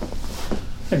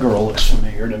 That girl looks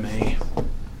familiar to me.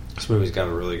 This movie's got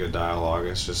a really good dialogue.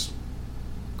 It's just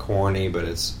corny, but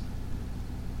it's...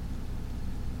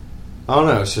 I don't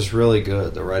know, it's just really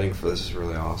good. The writing for this is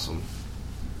really awesome.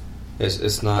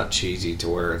 It's not cheesy to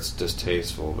where it's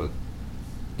distasteful, but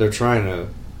they're trying to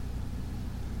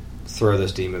throw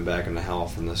this demon back into hell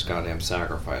from this goddamn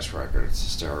sacrifice record. It's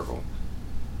hysterical.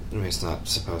 I mean, it's not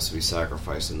supposed to be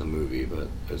sacrificed in the movie, but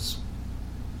it's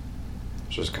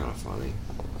just kind of funny.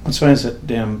 What's funny is that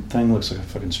damn thing looks like a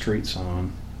fucking street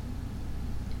song.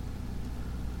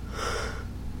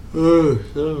 Oh,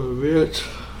 son of a bitch.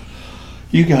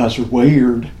 You guys are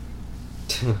weird.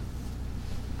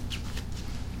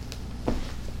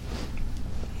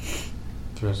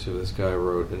 Trying to see if this guy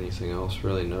wrote anything else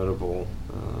really notable.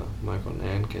 Michael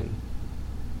Nankin.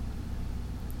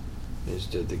 He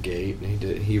just did The Gate, and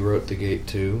he wrote The Gate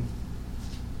too.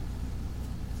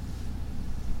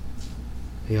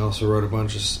 He also wrote a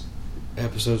bunch of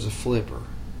episodes of Flipper.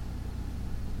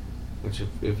 Which,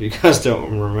 if you guys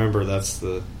don't remember, that's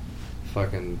the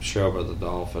fucking show about the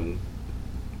dolphin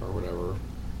or whatever.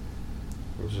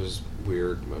 Which is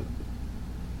weird, but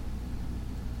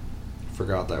I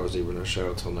forgot that was even a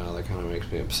show till now. That kind of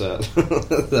makes me upset.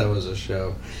 That was a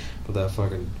show with that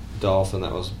fucking dolphin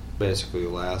that was basically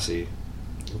Lassie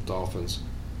with dolphins.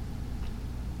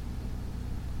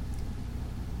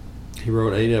 He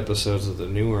wrote 8 episodes of the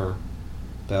newer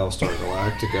Battlestar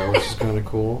Galactica, which is kind of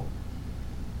cool.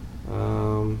 I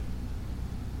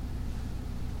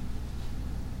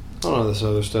don't know this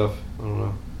other stuff. I don't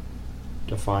know.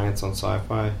 Defiance on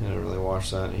Sci-Fi. I didn't really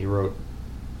watch that. He wrote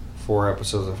 4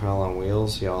 episodes of Hell on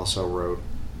Wheels. He also wrote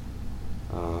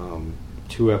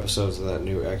 2 episodes of that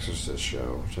new Exorcist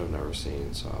show, which I've never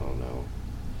seen, so I don't know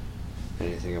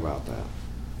anything about that.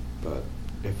 But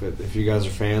if you guys are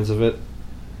fans of it,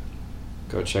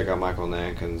 go check out Michael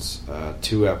Nankin's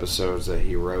 2 episodes that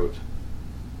he wrote.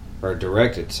 Or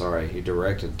directed, sorry. He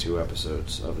directed 2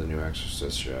 episodes of the new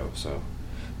Exorcist show, so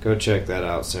go check that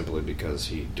out simply because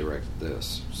he directed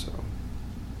this. So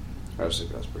I just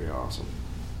think that's pretty awesome.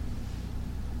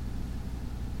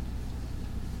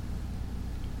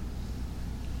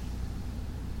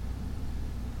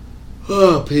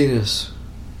 Oh, penis.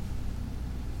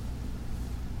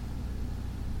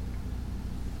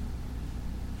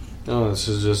 Oh, this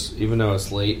is just, even though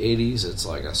it's late 80s, it's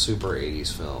like a super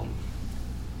 80s film.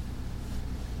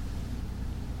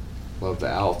 Love the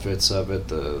outfits of it.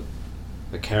 The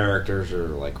characters are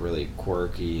like really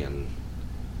quirky and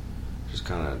just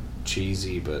kind of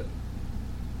cheesy, but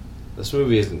this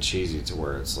movie isn't cheesy to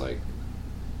where it's like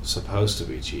supposed to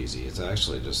be cheesy. It's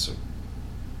actually just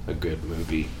a good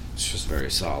movie. It's just very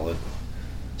solid,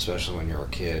 especially when you're a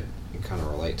kid. You kind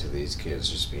of relate to these kids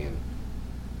just being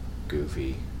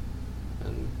goofy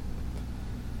and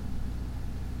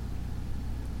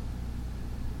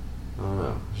I don't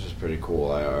know. It's just pretty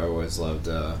cool. I always loved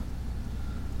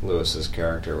Lewis's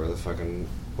character with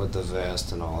the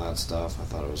vest and all that stuff. I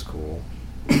thought it was cool.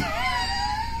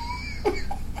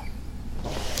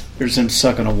 There's him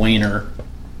sucking a wiener.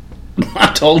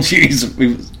 I told you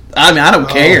I don't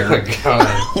care. Oh my God.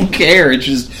 I don't care. It's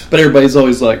just, but everybody's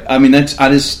always like, I mean, I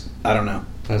don't know.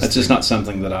 That's just not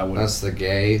something that I would. That's the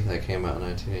gay that came out in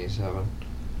 1987.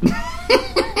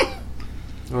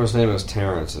 Or his name was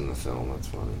Terrence in the film. That's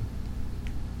funny.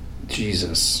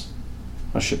 Jesus.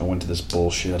 I shouldn't have went to this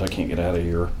bullshit. I can't get out of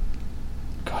here.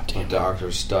 God damn. The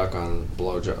doctor's stuck on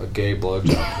a gay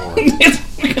blowjob porn. It's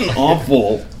fucking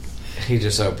awful. He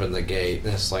just opened the gate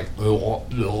and it's like, oh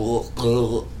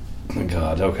my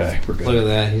God, okay, we're good. Look at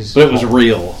that. But it was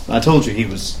real. I told you he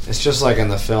was. It's just like in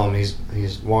the film. He's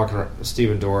walking around,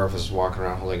 Stephen Dorff is walking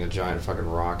around holding a giant fucking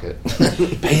rocket.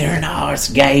 Peter North's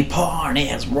gay porn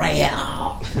is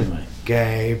real. Anyway.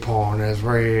 Gay porn is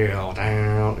real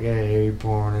down. Gay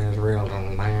porn is real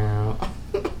down.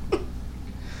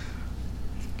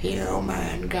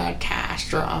 Human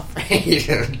catastrophe.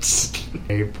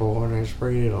 Gay porn is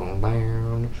real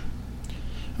down.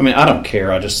 I mean, I don't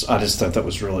care. I just thought that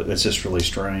was really. It's just really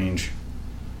strange.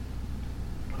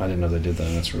 I didn't know they did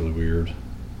that. That's really weird.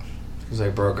 He's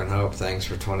like, Broken Hope, thanks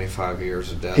for 25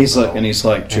 years of death. He's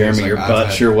like, Jeremy, your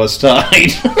butt sure was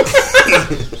tight.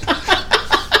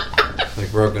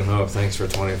 Like, Broken Hope, thanks for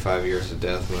 25 years of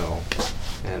death metal.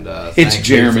 And it's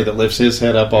Jeremy that lifts his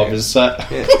head up off his side.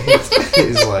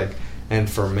 He's like, and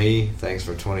for me, thanks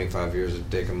for 25 years of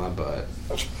dick in my butt.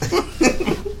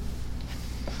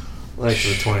 Like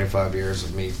for 25 years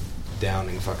of me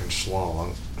downing fucking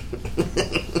schlong.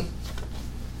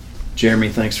 Jeremy,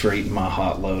 thanks for eating my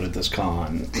hot load at this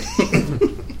con.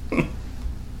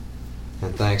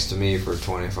 And thanks to me for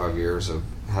 25 years of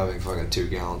having fucking 2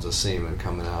 gallons of semen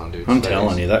coming out and dude's I'm face.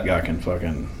 telling you, that guy can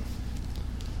fucking.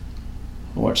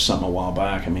 I watched something a while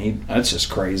back. I mean, that's just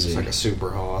crazy. It's like a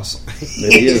super hoss.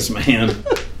 It is, man.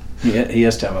 He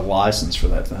has to have a license for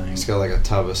that thing. He's got like a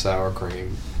tub of sour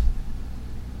cream.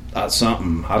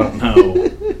 Something. I don't know.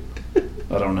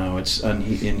 I don't know. It's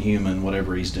inhuman,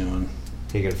 whatever he's doing.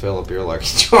 He can fill up your Lucky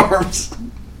Charms.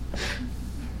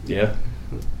 Yeah.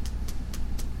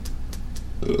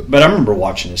 But I remember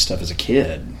watching this stuff as a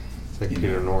kid. It's like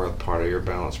Peter North, part of your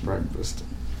balanced breakfast.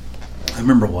 I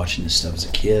remember watching this stuff as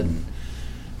a kid, and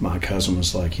my cousin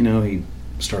was like, he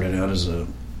started out as a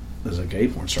gay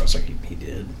porn star. I was like, he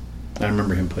did. I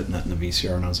remember him putting that in the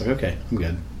VCR, and I was like, okay, I'm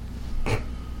good.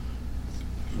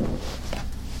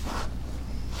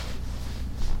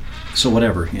 So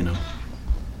whatever, I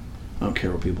don't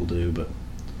care what people do, but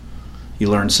you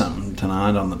learned something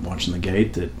tonight on watching The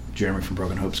Gate that Jeremy from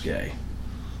Broken Hope's gay.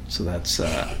 So that's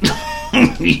and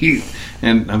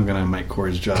I'm gonna make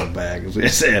Corey's job bag as we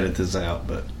have to edit this out,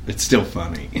 but it's still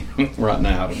funny. Right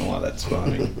now, I don't know why that's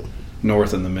funny.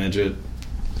 North and the midget.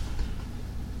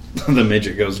 The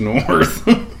midget goes north.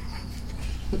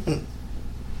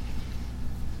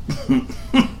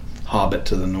 Hobbit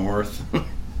to the north. The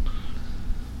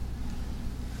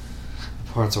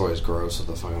part's always gross with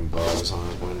the fucking bugs on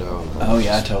his window. Oh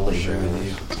yeah, I totally agree with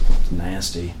you. It's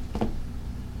nasty.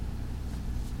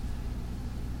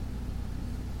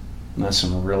 And that's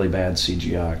some really bad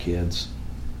CGI, kids.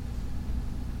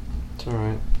 It's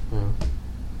alright. Yeah.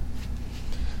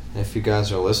 If you guys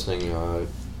are listening,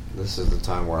 this is the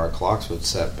time where our clocks would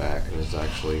set back, and it's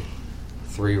actually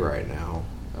 3 right now.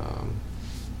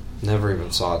 Never even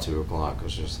saw 2 o'clock. It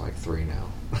was just like 3 now.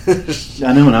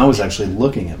 I know, and I was actually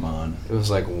looking at mine. It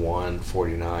was like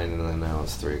 1:49, and then now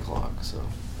it's 3 o'clock. So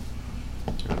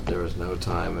there was no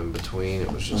time in between.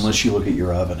 It was just unless you look at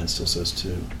your oven, it still says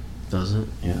 2. Does it?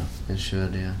 Yeah, it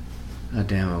should. Yeah. God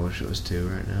damn, I wish it was 2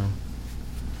 right now.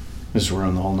 This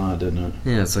run the whole night, didn't it?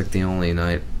 Yeah, it's like the only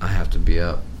night I have to be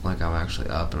up. Like I'm actually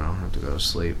up, and I don't have to go to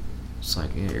sleep. It's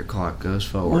like your clock goes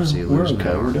forward, so you lose an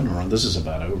hour. We're doing a run. This is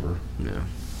about over. Yeah.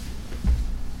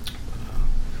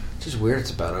 It's just weird it's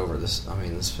about over. This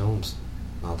film's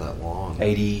not that long.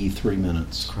 83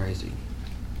 minutes. It's crazy.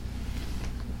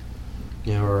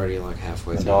 Yeah, we're already like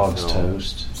halfway the through dog's the film.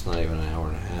 toast. It's not even an hour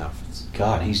and a half.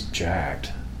 God, he's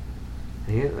jacked.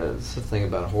 Yeah, that's the thing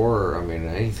about horror. I mean,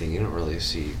 anything, you don't really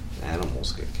see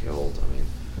animals get killed. I mean,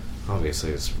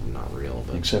 obviously it's not real,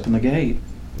 but... Except in The Gate.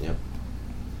 Yep.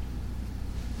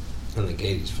 In The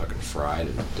Gate, he's fucking fried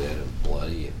and dead and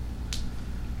bloody.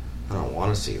 And I don't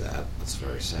want to see that. That's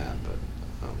very sad, but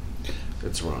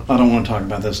it's wrong. I don't want to talk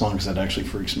about this long because that actually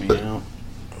freaks me out.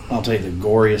 I'll tell you the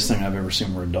goriest thing I've ever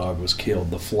seen where a dog was killed.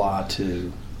 The Fly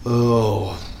 2.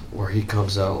 Oh, where he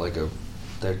comes out like a...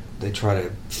 They try to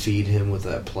feed him with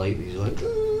that plate, and he's like...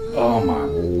 Oh my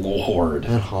Lord.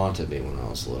 That haunted me when I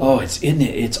was little. Oh, isn't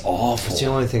it? It's awful. It's the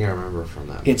only thing I remember from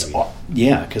that movie.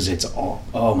 Yeah, because it's all...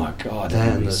 Oh my God.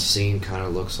 That and the scene kind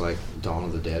of looks like Dawn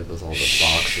of the Dead with all the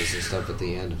boxes and stuff at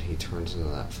the end, and he turns into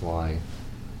that fly.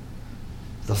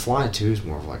 The Fly 2 is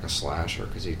more of like a slasher,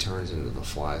 because he turns into the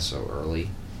Fly so early,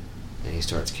 and he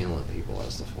starts killing people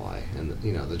as the Fly. And,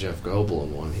 you know, the Jeff Goldblum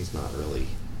one, he's not really...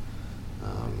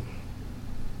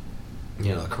 you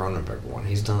know, the Cronenberg one,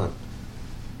 he's not...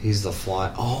 He's the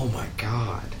Fly. Oh my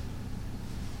God.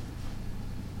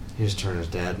 He just turned his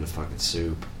dad into fucking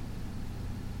soup.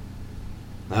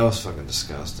 That was fucking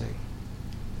disgusting.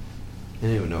 I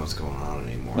didn't even know what's going on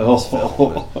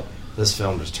anymore. This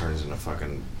film just turns into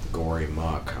fucking gory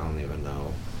muck. I don't even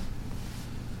know.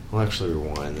 We'll actually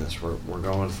rewind this. We're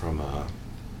going from...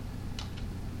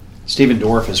 Stephen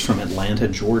Dorff is from Atlanta,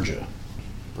 Georgia.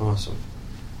 Awesome.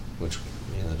 Which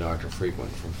me and the doctor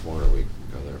frequent from Florida. We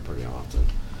go there pretty often.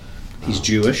 He's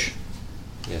Jewish.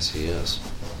 Yes, he is.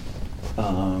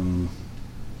 And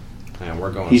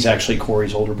we're going... He's actually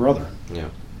Corey's older brother. Yeah.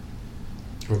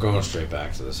 We're going straight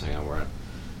back to this. Hang on, we're at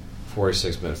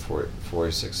 46 minutes,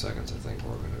 46 seconds, I think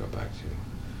we're going to go back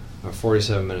to.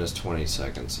 47 minutes, 20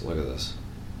 seconds. Look at this.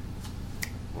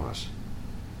 Watch.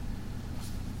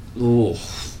 Ooh.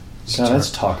 God,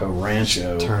 that's Taco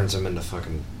Rancho. Turns him into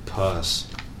fucking pus.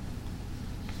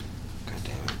 God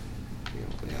damn it.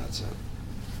 Yeah, that's it.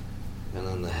 And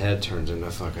then the head turns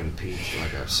into fucking pizza,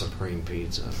 like a supreme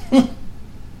pizza.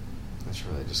 That's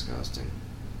really disgusting.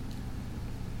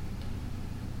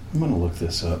 I'm going to look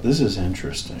this up. This is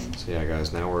interesting. So yeah,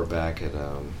 guys, now we're back at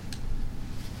our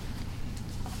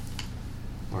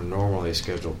normally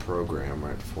scheduled program.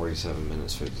 We're at 47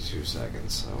 minutes, 52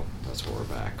 seconds. So that's where we're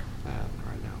back at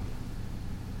right now.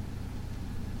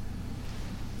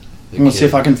 I'm going to see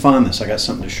if I can find this. I got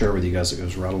something to share with you guys that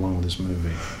goes right along with this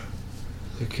movie.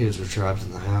 The kids were trapped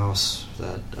in the house.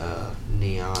 That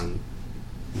neon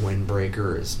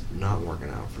windbreaker is not working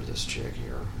out for this chick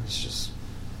here. It's just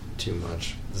too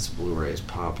much. This Blu-ray is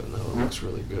popping, though. It looks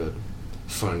really good.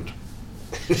 Fun.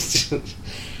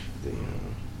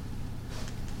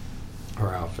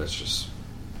 Her outfit's just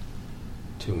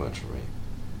too much for me.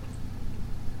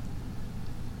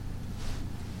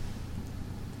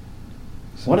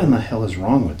 What in the hell is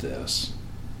wrong with this?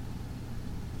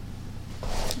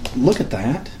 Look at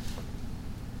that.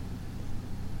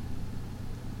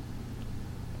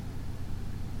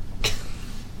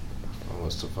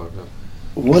 Almost a fucked up.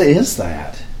 What is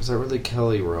that? Is that really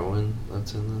Kelly Rowan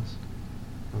that's in this?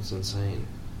 That's insane.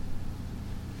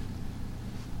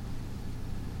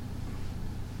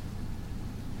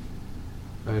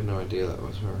 I had no idea that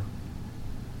was her.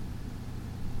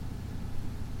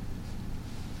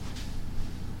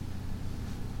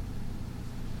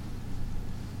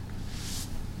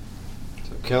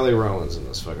 So Kelly Rowan's in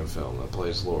this fucking film that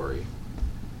plays Lori.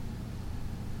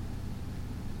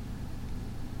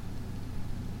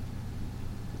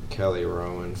 Kelly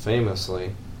Rowan,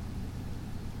 famously,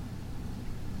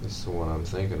 this is the one I'm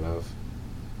thinking of.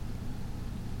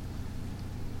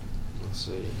 Let's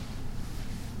see.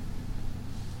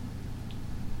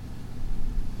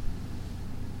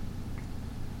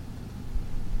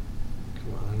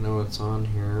 Come on, I know it's on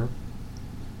here.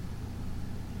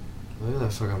 Look at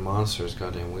that fucking monster. It's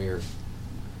goddamn weird.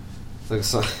 Like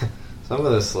some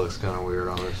of this looks kind of weird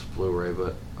on this Blu-ray,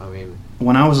 but I mean,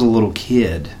 when I was a little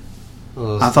kid,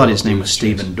 I thought his name was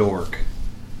Stephen Dork.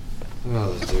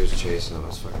 Oh, this dude's chasing him.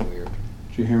 That's fucking weird.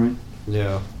 Did you hear me?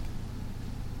 Yeah.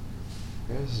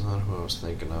 This is not who I was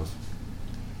thinking of.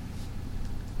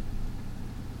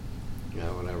 Yeah,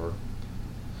 whatever.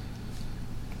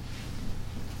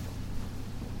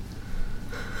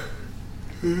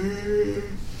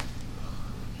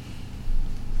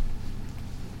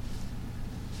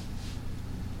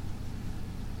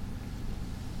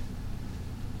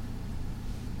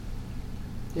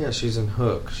 Yeah, she's in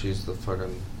Hook. She's the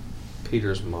fucking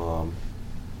Peter's mom,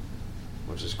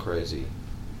 which is crazy.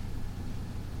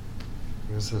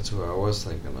 I guess that's who I was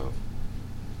thinking of.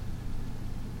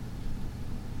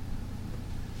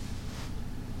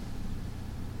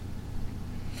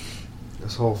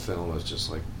 This whole film is just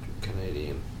like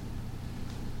Canadian.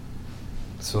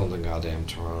 It's filmed in goddamn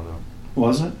Toronto.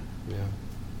 Was it? Yeah.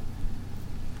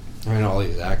 I mean, all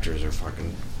these actors are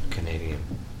fucking Canadian.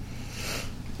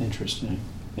 Interesting.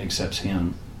 Except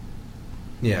him.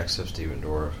 Yeah, except Stephen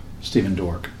Dorff. Stephen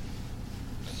Dork.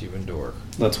 Stephen Dork.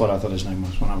 That's what I thought his name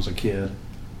was when I was a kid.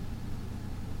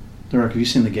 They're like, have you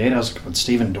seen The Gate? I was like, with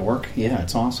Stephen Dorff? Yeah,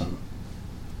 it's awesome.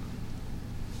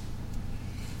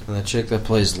 And the chick that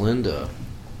plays Linda,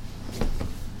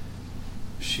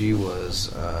 she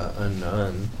was a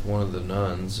nun, one of the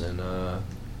nuns in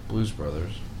Blues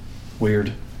Brothers. Weird.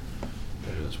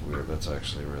 It is weird. That's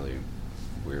actually a really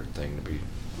weird thing to be.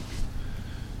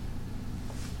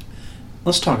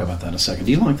 Let's talk about that a second.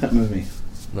 Do you like that movie?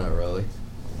 Not really.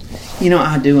 You know,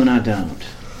 I do and I don't.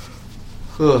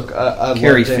 Look, I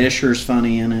Carrie love Dan- Fisher's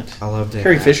funny in it. I love Dan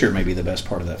Carrie Aykroyd. Fisher may be the best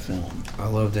part of that film. I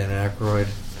love Dan Aykroyd.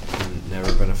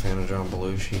 Never been a fan of John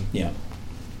Belushi. Yeah.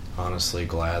 Honestly,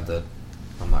 glad that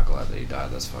I'm not glad that he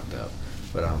died. That's fucked up.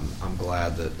 But I'm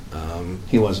glad that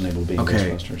he wasn't able to be in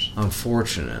Ghostbusters.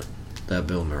 Unfortunate that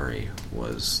Bill Murray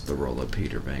was the role of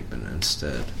Peter Venkman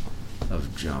instead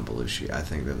of John Belushi. I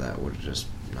think that would have just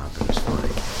not been as funny.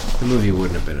 The movie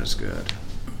wouldn't have been as good.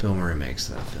 Bill Murray makes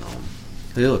that film.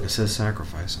 Hey, look, it says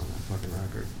Sacrifice on that fucking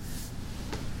record.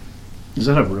 Is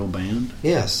that a real band?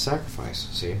 Yes, Sacrifice.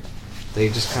 See, they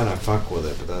just kind of fuck with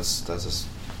it, but that's just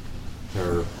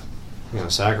they're.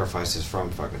 Sacrifice is from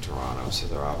fucking Toronto, so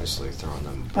they're obviously throwing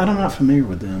them. I'm not familiar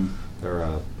with them. They're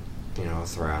a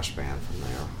thrash band from there.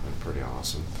 They're pretty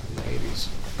awesome from the 80s.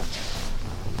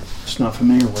 Just not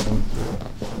familiar with them.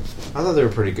 I thought they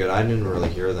were pretty good. I didn't really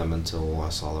hear them until I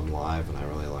saw them live, and I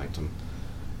really liked them.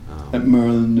 At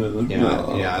Merlin.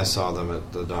 Yeah, I saw them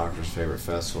at the Doctor's Favorite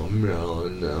Festival.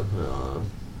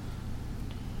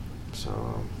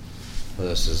 So,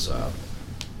 this is.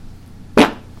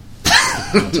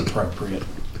 That's appropriate.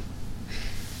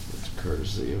 It's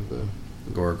courtesy of the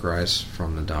Gore Grice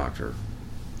from the Doctor,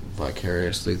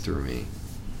 vicariously through me.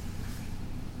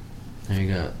 Now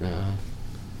you got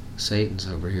Satan's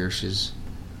over here. She's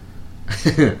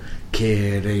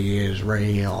Kitty is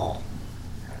real.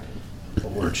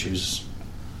 Lord, she's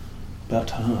about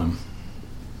time.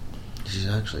 She's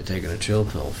actually taking a chill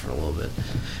pill for a little bit.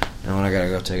 Now when I gotta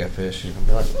go take a piss, she's gonna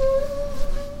be like.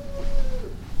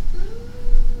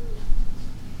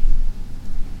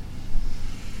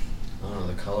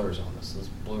 The colors on this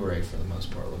Blu-ray for the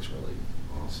most part looks really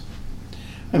awesome.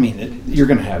 I mean, you're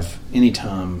going to have,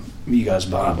 anytime you guys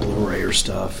buy Blu-ray or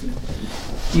stuff,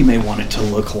 you may want it to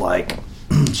look like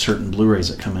certain Blu-rays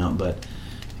that come out, but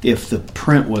if the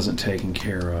print wasn't taken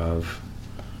care of,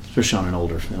 especially on an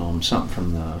older film, something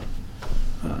from the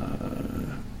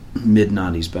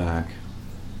mid-90s back,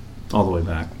 all the way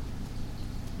back,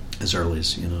 as early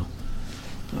as, the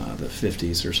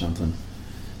 50s or something,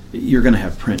 you're going to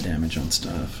have print damage on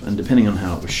stuff. And depending on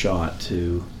how it was shot,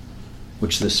 too,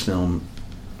 which this film,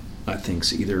 I think,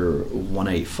 is either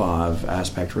 1:8.5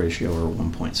 aspect ratio or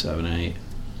 1.78.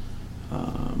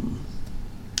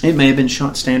 It may have been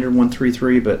shot standard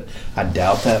 1:3.3, but I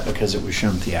doubt that because it was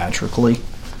shown theatrically.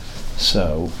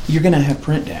 So you're going to have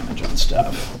print damage on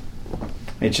stuff.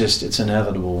 It's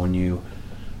inevitable when you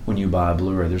buy a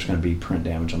Blu-ray. There's going to be print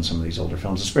damage on some of these older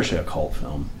films, especially a cult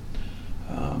film.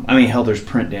 Hell, there's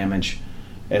print damage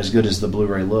as good as the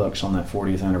Blu-ray looks on that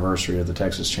 40th anniversary of the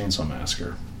Texas Chainsaw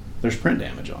Massacre. There's print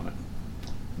damage on it.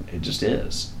 It just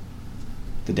is.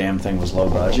 The damn thing was low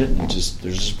budget, and there's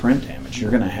just print damage.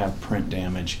 You're going to have print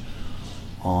damage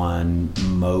on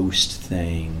most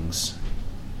things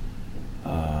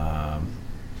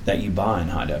that you buy in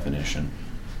high definition.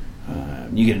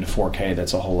 You get into 4K,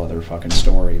 that's a whole other fucking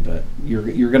story, but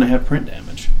you're going to have print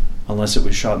damage. Unless it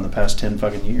was shot in the past 10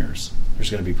 fucking years. There's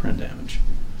going to be print damage.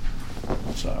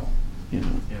 So, Yeah,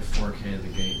 4K of The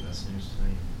Gate, that's news to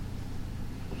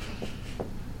me.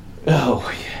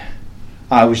 Oh, yeah.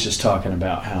 I was just talking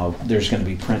about how there's going to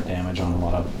be print damage on a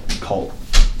lot of cult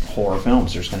horror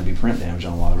films. There's going to be print damage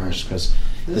on a lot of those because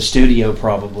the studio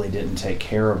probably didn't take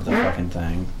care of the fucking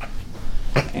thing.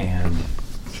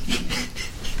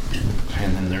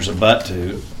 And then there's a butt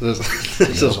to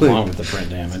goes along with the print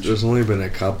damage. There's only been a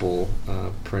couple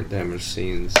print damage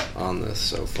scenes on this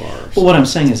so far. Well, what I'm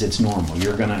saying is it's normal.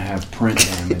 You're going to have print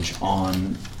damage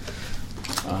on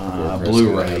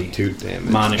Blu-ray, tooth damage.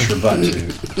 minus your butt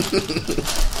tooth.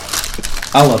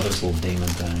 I love those little demon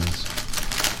things.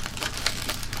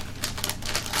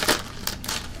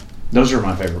 Those are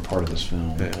my favorite part of this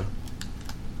film. Yeah.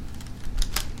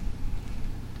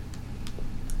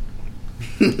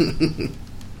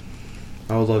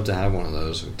 I would love to have one of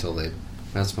those until they.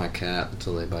 That's my cat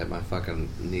until they bite my fucking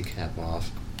kneecap off.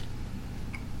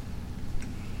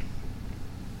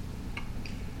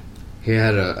 He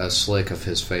had a slick of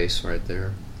his face right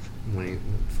there when he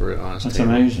for on his That's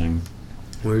table. amazing.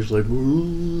 Where he's like,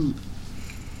 ooh.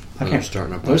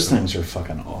 Those things are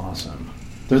fucking awesome.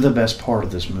 They're the best part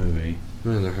of this movie.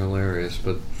 Man, they're hilarious,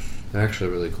 but they're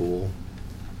actually really cool.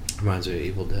 Reminds me of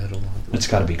Evil Dead a lot. It's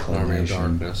got to be Army of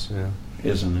claymation, Darkness, yeah.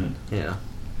 isn't it? Yeah.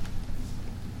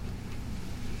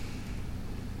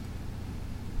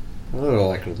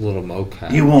 Like a little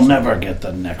mocap. You will never get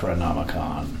the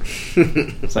Necronomicon.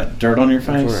 Is that dirt on your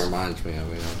face? That's what it reminds me of,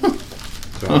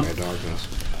 yeah. Army of Darkness.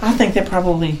 I think he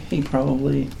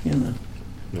probably, you know.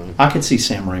 No. I could see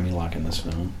Sam Raimi liking this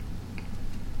film.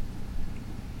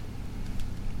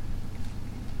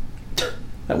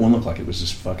 That one looked like it was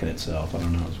just fucking itself. I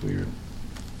don't know, it was weird.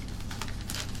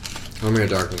 Army of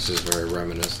Darkness is very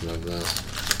reminiscent of this.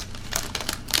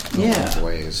 In Yeah. a lot of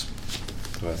ways.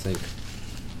 So I think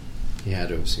he had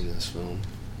to have seen this film.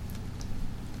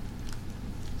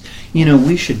 You know,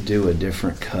 we should do a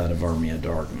different cut of Army of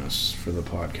Darkness for the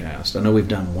podcast. I know we've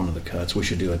done one of the cuts. We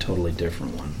should do a totally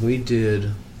different one. We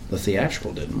did the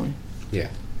theatrical, didn't we? Yeah.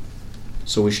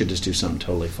 So we should just do something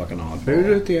totally fucking odd. Maybe we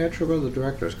did the theatrical or the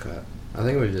director's cut. I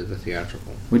think we did the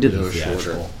theatrical. We did It the was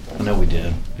theatrical. shorter. I know we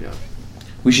did. Yeah.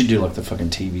 We should do like the fucking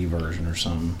TV version or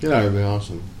something. Yeah, that would be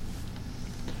awesome.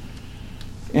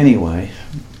 Anyway,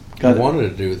 I wanted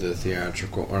to do the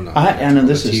theatrical or not. I know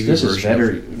this the is TV this is version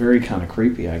very very kind of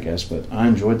creepy, I guess, but I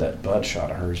enjoyed that butt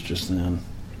shot of hers just then.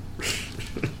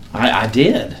 I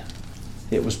did.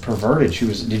 It was perverted. She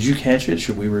was. Did you catch it?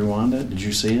 Should we rewind it? Did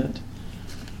you see it?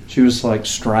 She was like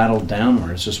straddled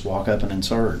downwards. Just walk up and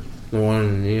insert. The one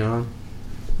in neon.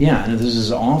 Yeah, I know this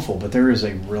is awful, but there is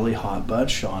a really hot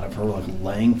butt shot of her like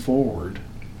laying forward,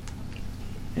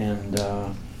 and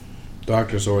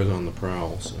Doctor's always on the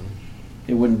prowl, so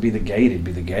it wouldn't be the gate; it'd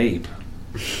be the gape.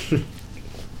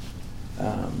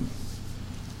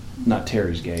 Not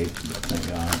Terry's gate, but thank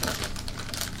God.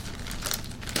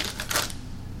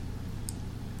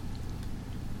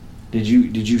 Did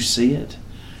you see it?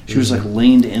 She was like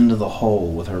leaned into the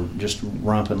hole with her just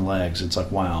rump and legs. It's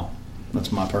like, wow,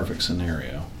 that's my perfect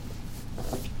scenario.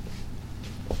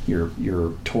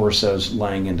 Your torso's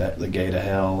laying into the gate of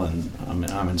hell, and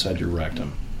I'm inside your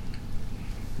rectum.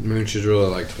 I mean, she's really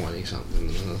like 20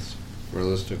 something.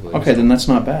 Realistically. Okay, then that's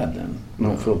not bad. Then I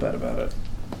don't feel bad about it.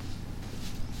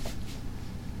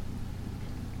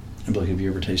 I'm like, have you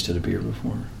ever tasted a beer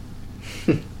before?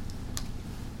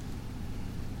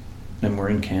 And we're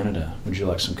in Canada. Would you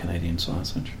like some Canadian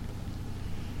sausage?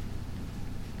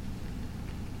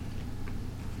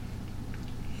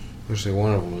 Actually,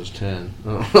 one of them was 10.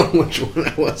 I don't know which one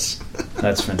it was.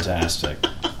 That's fantastic.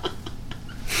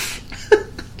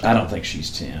 I don't think she's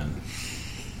 10.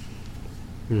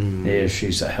 Yeah,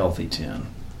 she's a healthy 10.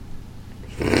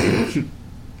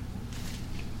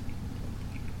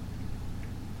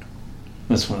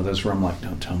 That's one of those where I'm like,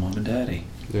 don't tell mom and daddy.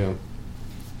 Yeah.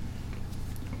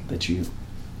 That you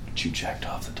jacked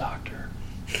off the doctor.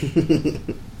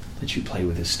 That you play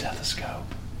with his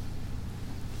stethoscope.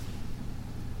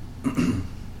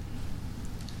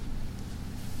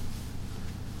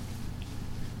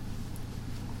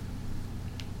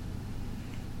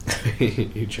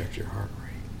 You checked your heart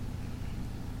rate.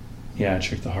 Yeah, I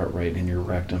checked the heart rate in your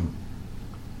rectum.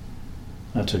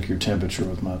 I took your temperature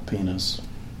with my penis.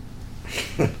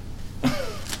 I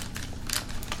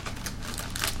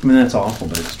mean, that's awful,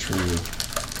 but it's true.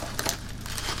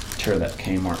 Tear that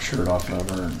Kmart shirt off of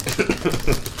her.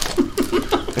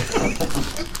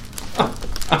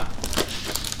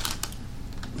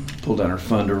 And pull down her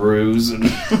fundaroos and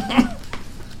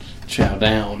chow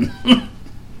down.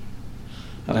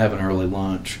 I'd have an early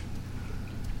lunch.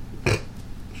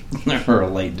 Or a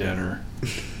late dinner.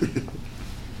 And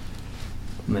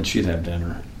then she'd have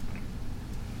dinner.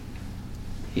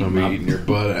 I'm eating your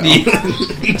butt out.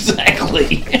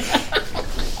 Exactly.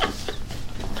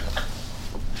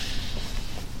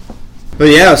 But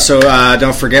yeah, so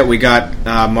don't forget we got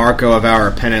Marco of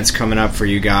Our Penance coming up for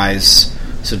you guys.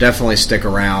 So definitely stick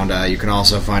around. You can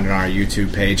also find it on our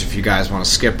YouTube page if you guys want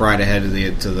to skip right ahead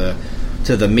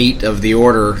to the meat of the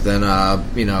order. Then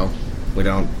we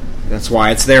don't. That's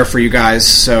why it's there for you guys.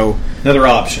 So another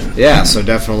option. Yeah, so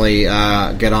definitely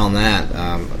get on that.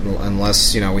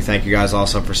 Unless we thank you guys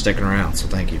also for sticking around. So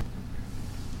thank you.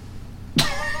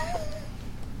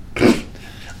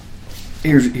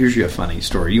 Here's you a funny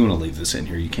story. You want to leave this in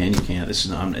here? You can. You can't. It's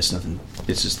nothing.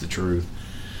 It's just the truth.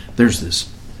 There's this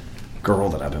girl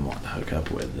that I've been wanting to hook up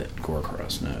with that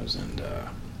Gorkros knows, and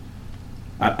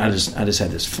I just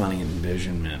had this funny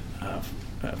envisionment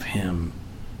of him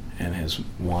and his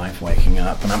wife waking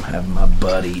up, and I'm having my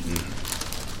butt eaten,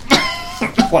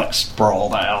 like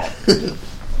sprawled out.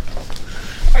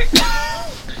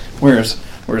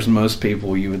 Whereas most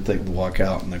people you would think would walk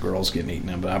out and the girl's getting eaten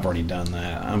up, but I've already done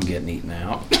that. I'm getting eaten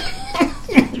out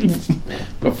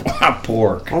before I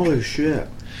pork. Holy shit!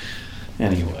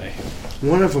 Anyway,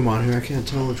 one of them on here, I can't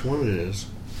tell which one it is.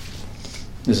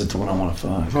 Is it the one I want to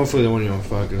fuck? Hopefully the one you want to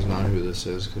fuck is not who this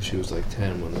is, because she was like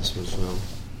 10 when this was filmed.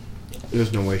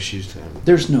 There's no way she's 10.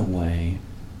 There's no way.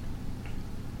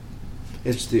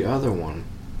 It's the other one.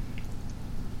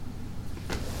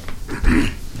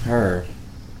 Her.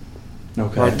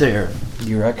 Okay. Right there.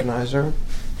 You recognize her?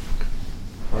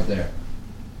 Right there.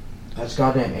 That's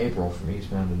goddamn April from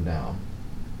Eastbound and Down.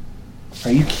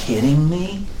 Are you kidding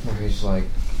me? Where he's like...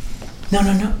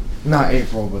 No. Not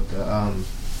April, but the,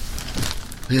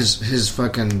 his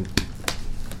fucking...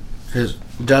 His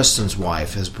Dustin's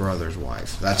wife, his brother's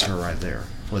wife. That's her right there,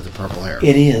 with the purple hair.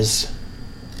 It is.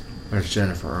 There's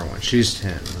Jennifer Irwin. She's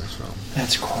 10 in this film.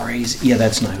 That's crazy. Yeah,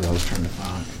 that's not who I was trying to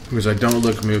find. He was like, "Don't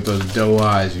look at me with those doe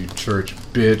eyes, you church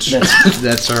bitch."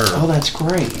 That's her. Oh, that's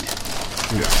great.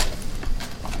 Yeah.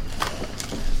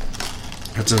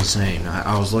 That's insane.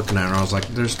 I was looking at her and I was like,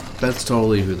 that's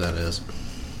totally who that is.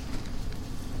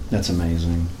 That's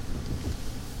amazing.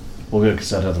 Well, good,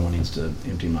 because that other one needs to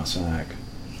empty my sack.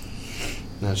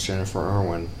 That's Jennifer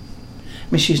Irwin.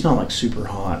 I mean, she's not like super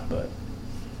hot, but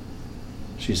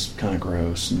she's kind of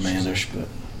gross and mannish, but...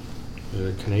 She's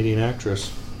a Canadian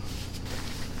actress.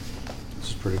 This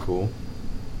is pretty cool.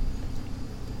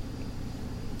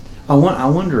 I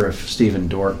wonder if Stephen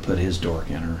Dorff put his dork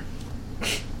in her.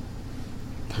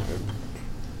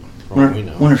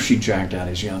 Wonder if she jacked out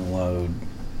his young load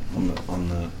on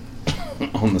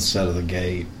the set of the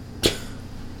gate.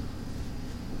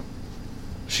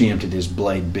 She emptied his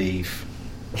blade beef.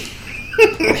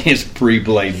 His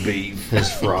pre-blade beef.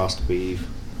 His frost beef.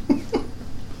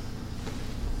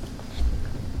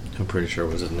 I'm pretty sure it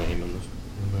was his name in the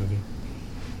movie.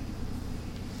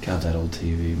 God, that old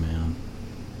TV, man.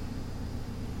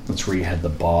 That's where you had the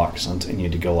box and you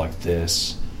had to go like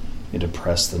this. You had to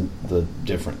press the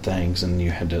different things and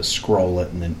you had to scroll it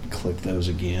and then click those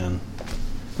again.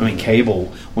 I mean,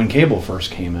 when cable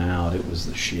first came out, it was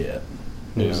the shit.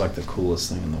 It was like the coolest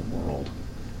thing in the world.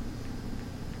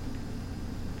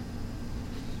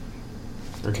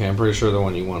 Okay, I'm pretty sure the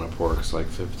one you want to pork is like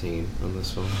 15 in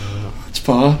this film. It's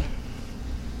fine.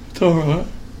 It's alright.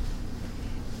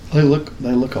 They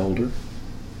look older.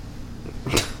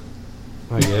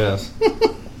 I guess.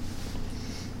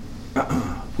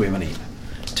 We have any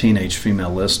teenage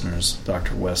female listeners,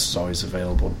 Dr. West is always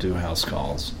available to do house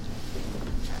calls.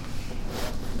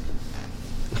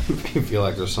 If you feel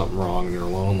like there's something wrong and you're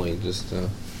lonely, just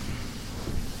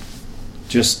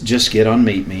get on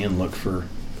Meet Me and look for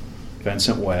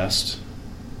Vincent West,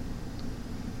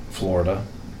 Florida,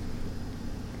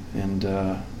 and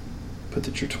put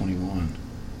that you're 21,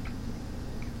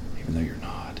 even though you're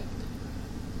not.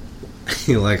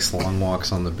 He likes long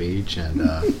walks on the beach and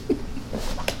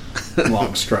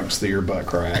long strokes through your butt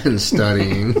crack and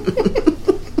studying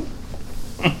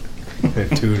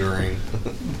and tutoring.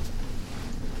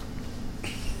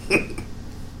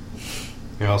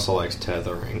 He also likes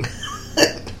tethering.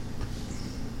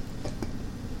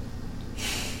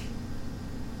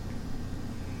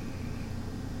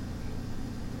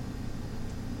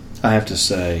 I have to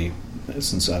say,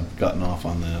 since I've gotten off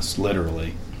on this,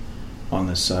 literally, on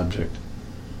this subject,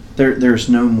 there's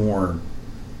no more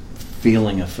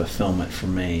feeling of fulfillment for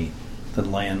me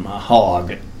than laying my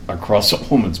hog across a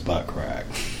woman's butt crack.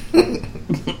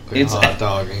 It's hot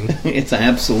dogging. It's an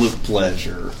absolute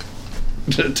pleasure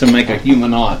to make a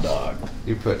human hot dog.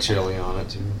 You put chili on it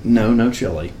too? No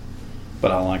chili,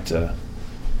 but I like to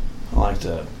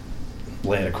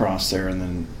lay it across there and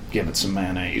then give it some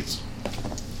mayonnaise.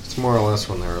 It's more or less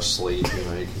when they're asleep. You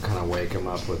know, you can kind of wake them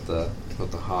up with the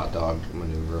hot dog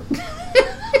maneuver.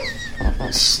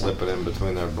 Slip it in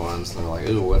between their buns, and they're like,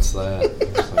 "Ooh, what's that?"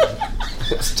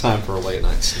 It's time for a late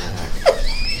night snack.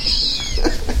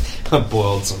 I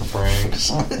boiled some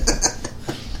Franks.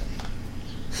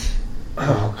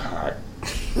 Oh God.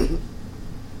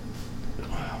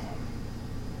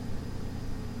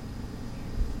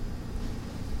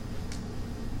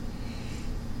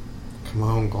 Come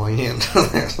on, Glenn.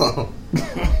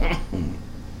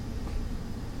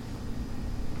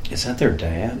 Is that their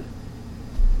dad?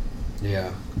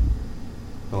 Yeah.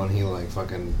 When he like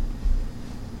fucking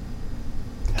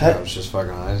was just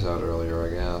fucking eyes out earlier, I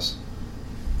guess.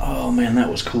 Oh man, that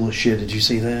was cool as shit. Did you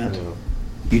see that? Yeah.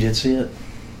 You did see it?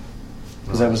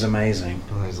 Because that was amazing.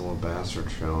 Oh, these little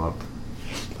bastards show up.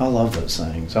 I love those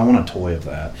things. I want a toy of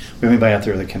that. If you have anybody out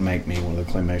there that can make me one of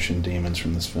the claymation demons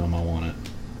from this film, I want it.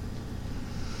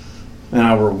 And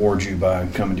I'll reward you by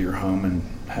coming to your home and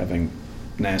having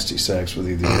nasty sex with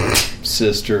either your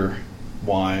sister,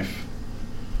 wife,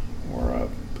 or a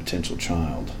potential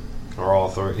child. Or all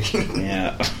three.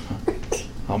 Yeah.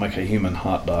 I'll make a human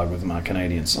hot dog with my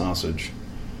Canadian sausage.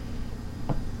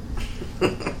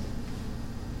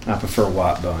 I prefer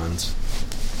white buns.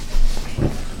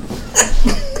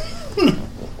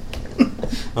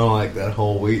 I don't like that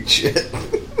whole wheat shit.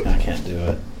 I can't do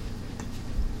it.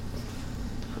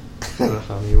 The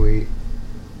honey wheat.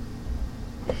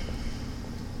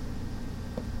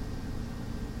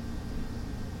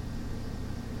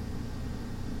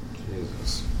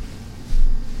 Jesus.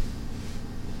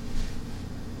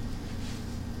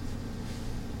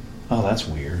 Oh, that's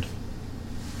weird.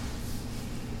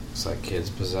 It's like kids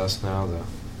possessed now, the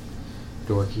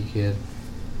dorky kid.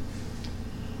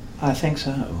 I think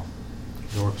so.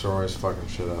 Dorks are always fucking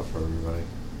shit up for everybody.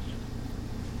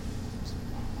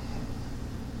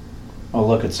 Oh,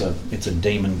 look, it's a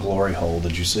demon glory hole.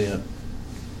 Did you see it?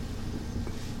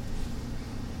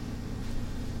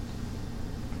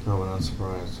 Oh, I'm not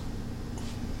surprised.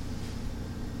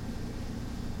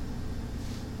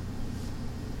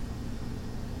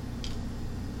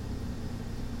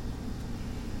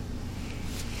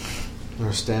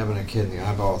 They're stabbing a kid in the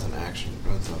eyeball with an action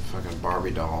with a fucking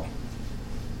Barbie doll.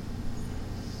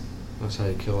 That's how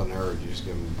you kill a nerd. You just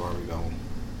give him a Barbie doll,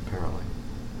 apparently.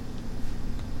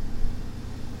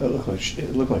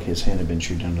 It looked like his hand had been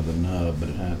chewed under the nub, but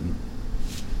it hadn't.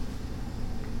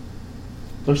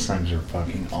 Those things are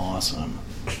fucking awesome.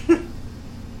 Do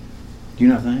you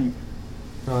not think?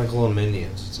 I like little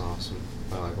minions. It's awesome.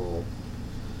 I like little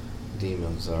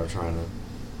demons that are trying to...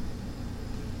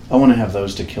 I want to have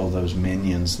those to kill those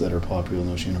minions that are popular in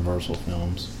those Universal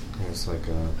films. Yeah, it's like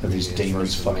have these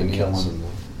demons fucking kill them.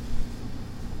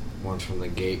 Ones from the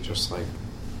gate just like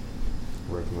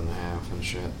rip them in half and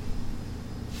shit.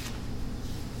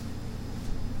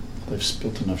 They've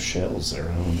spilt enough shells there,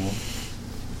 I don't know.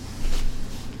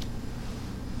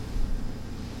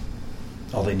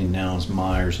 All they need now is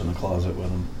Myers in the closet with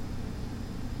them.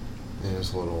 And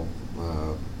his little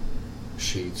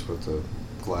sheets with the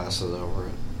glasses over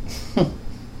it.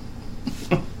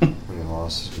 When he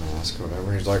lost his mask or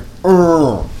whatever, he's like,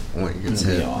 "Urgh!" When he gets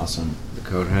hit. That'd be awesome. The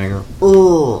coat hanger.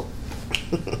 "Urgh!"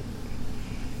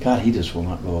 God, he just will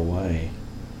not go away.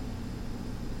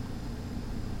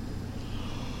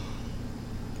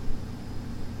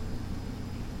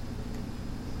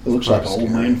 It looks like old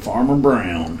man Farmer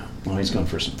Brown. Well, he's going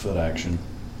for some foot action.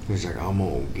 He's like, "I'm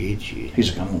gonna get you."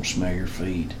 He's like, "I'm gonna smell your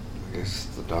feet." I guess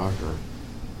it's the doctor.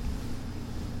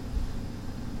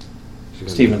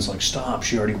 Steven's like, "Stop,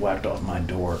 she already whacked off my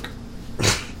dork."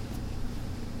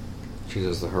 She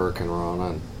does the Hurricane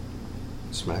Rana and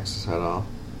smacks his head off.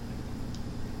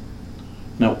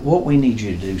 Now, what we need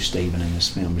you to do, Steven, in this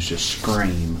film is just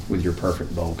scream with your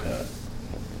perfect bowl cut.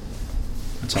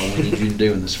 That's all we need you to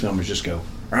do in this film is just go,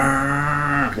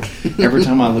 "Arr!" Every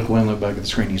time I look away and look back at the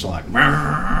screen, he's like,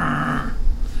 "Arr!"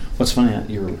 What's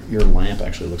funny, your lamp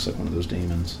actually looks like one of those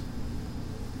demons.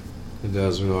 It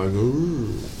does. We're like,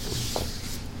 "Ooh."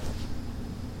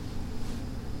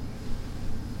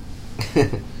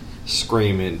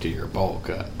 Scream into your bowl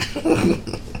cut.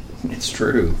 It's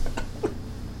true.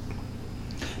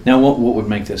 Now, what would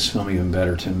make this film even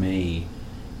better to me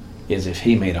is if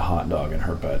he made a hot dog in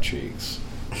her butt cheeks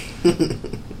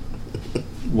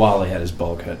while he had his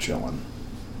bowl cut chilling.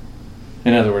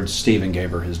 In other words, Steven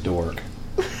gave her his dork.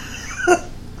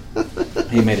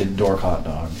 He made a dork hot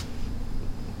dog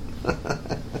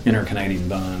in her Canadian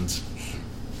buns.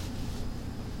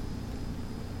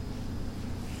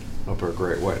 Up her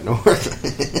Great White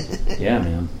North. Yeah,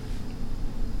 man.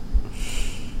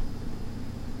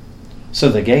 So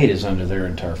the gate is under their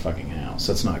entire fucking house.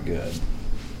 That's not good.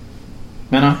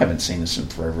 Man, I haven't seen this in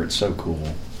forever. It's so cool.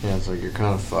 Yeah, it's like you're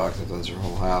kind of fucked if that's your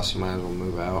whole house. You might as well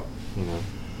move out, you know.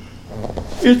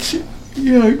 It's,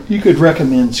 you know, you could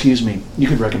recommend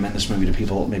this movie to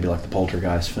people, maybe like the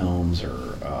Poltergeist films,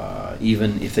 or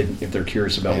even if they're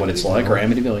curious about what it's like, or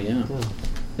Amityville, yeah.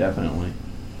 Definitely.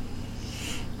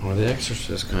 Or The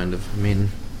Exorcist, kind of. I mean,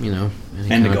 you know.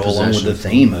 And to go along with the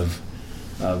theme of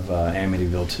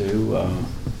Amityville 2,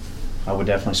 I would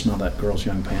definitely smell that girl's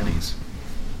young panties.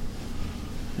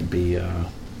 It'd be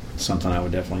something I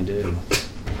would definitely do.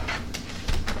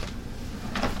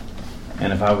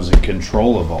 And if I was in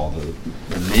control of all the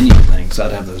minion things,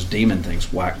 I'd have those demon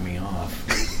things whack me off.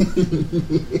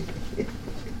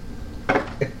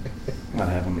 I'd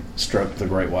have them stroke the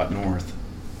Great White North.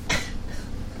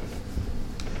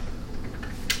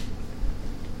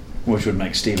 Which would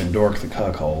make Steven Dork the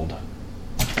cuckold.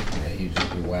 Yeah, he'd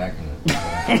just be whacking it.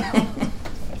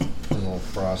 A little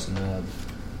frost nub.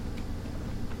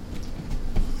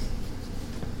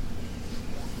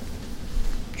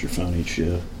 Did your phone eat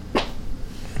shit?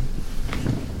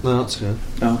 No, it's good.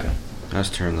 Oh, okay. I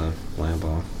just turned the lamp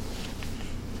off.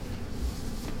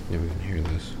 Yeah, we can hear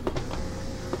this.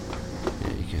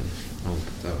 Yeah, you can. I'll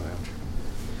put that after.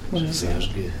 What is Sounds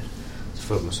that? good. It's a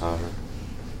foot massager.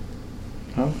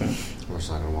 Okay. We're just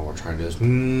not going to what we're trying to do is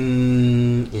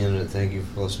in it. Thank you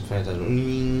for listening,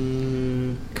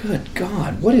 Phantasm. Good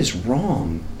God, what is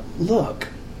wrong? Look.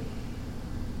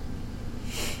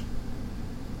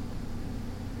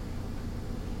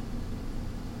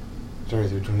 I don't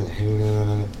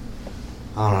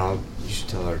know. You should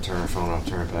tell her to turn her phone off,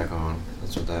 turn it back on.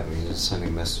 That's what that means. It's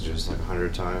sending messages like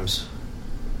 100 times.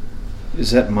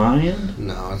 Is that my end?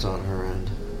 No, it's on her end.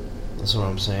 That's what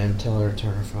I'm saying. Tell her to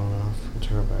turn her phone off and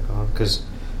turn it back on. Because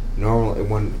normally,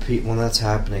 when that's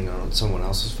happening on someone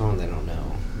else's phone, they don't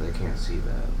know. They can't see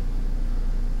that.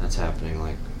 That's happening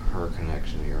like her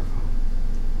connection to your phone.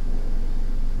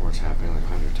 Or it's happening like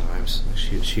 100 times.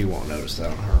 She won't notice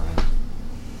that on her end.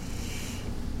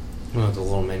 Well, the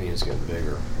little minion's getting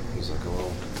bigger. He's a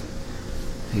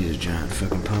giant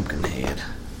fucking pumpkin head.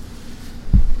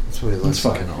 That's what he looks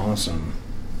like. That's fucking awesome.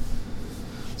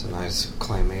 It's a nice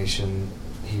claymation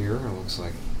here. It looks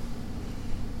like...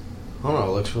 I don't know,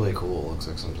 it looks really cool. It looks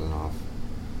like something off,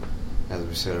 as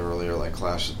we said earlier, like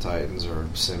Clash of Titans or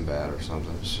Sinbad or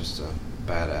something. It's just a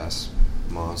badass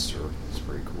monster. It's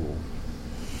pretty cool.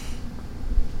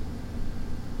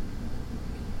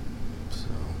 So,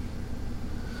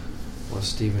 what's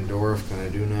Stephen Dorff gonna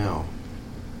do now?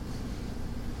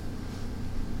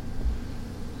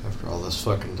 After all this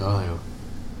fucking time.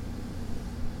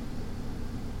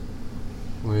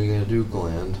 What are you gonna do,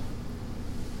 Glenn?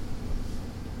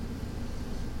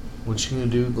 What you gonna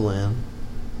do, Glenn?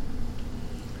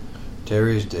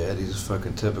 Terry's dead. He's a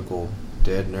fucking typical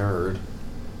dead nerd.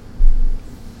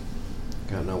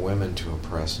 Got no women to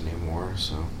impress anymore,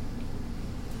 so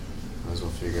might as well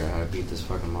figure out how to beat this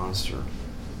fucking monster.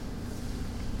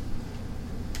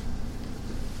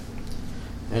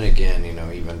 And again,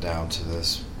 even down to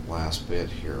this last bit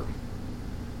here,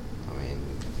 I mean,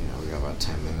 we got about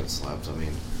 10 minutes left. I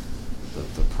mean,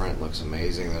 the print looks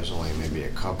amazing. There's only maybe a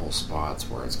couple spots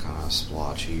where it's kind of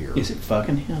splotchy. Or... Is it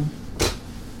fucking him?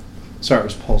 Sorry, it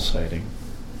was pulsating.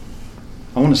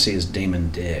 I want to see his demon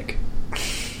dick.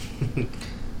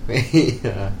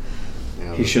 Yeah.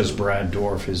 He shows Brad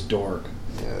Dorff his dork.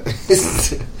 Yeah.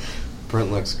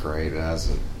 Print looks great. It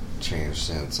hasn't changed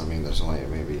since. I mean, there's only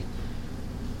maybe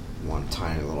one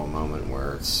tiny little moment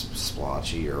where it's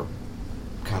splotchy or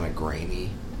kind of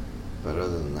grainy. But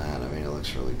other than that, I mean, it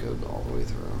looks really good all the way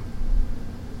through.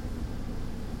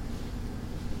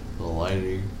 The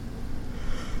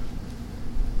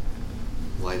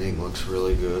lighting looks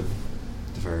really good.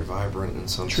 It's very vibrant in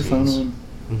some scenes. Your phone on?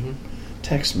 Mm-hmm.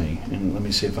 Text me, and let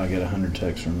me see if I get 100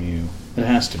 texts from you. It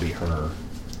has to be her.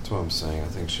 That's what I'm saying. I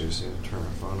think she just needs to turn her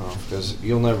phone off. Because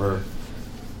you'll never...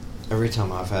 Every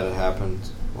time I've had it happen,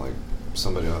 like,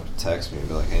 somebody will have to text me and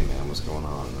be like, hey, man, what's going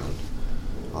on? And then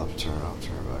I'll have to turn it off,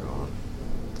 turn it back on.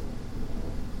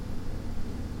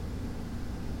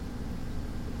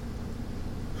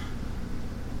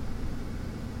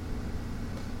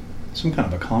 Some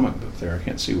kind of a comic book there. I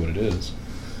can't see what it is.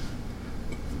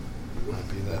 Might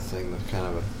be that thing that's kind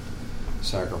of a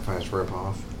Sacrifice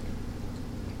ripoff.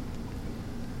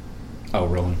 Oh,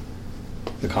 really?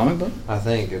 The comic book? I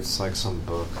think it's like some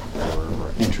book that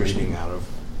we're reading out of.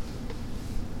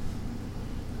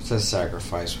 It says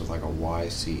Sacrifice with like a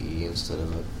YCE instead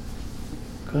of it.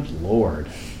 Good Lord.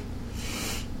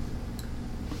 It's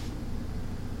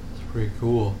pretty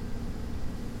cool.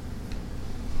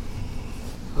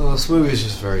 Well, this movie is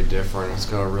just very different. It's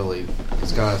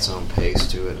got its own pace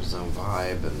to it, its own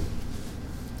vibe, and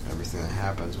everything that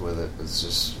happens with it. It's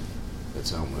just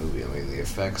its own movie. I mean, the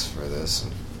effects for this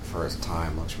and for its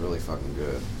time looks really fucking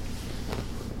good.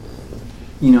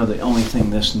 The only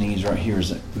thing this needs right here is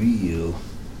that wheel.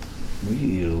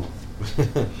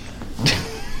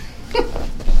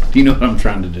 Do you know what I'm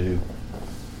trying to do?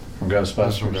 From Ghostbusters?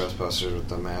 That's from Ghostbusters with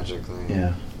the magic thing.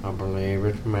 Yeah. I believe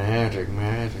it's magic.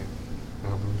 I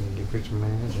believe it's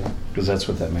magic. Because that's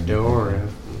what that made me Dora.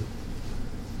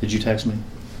 Did you text me?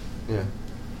 Yeah.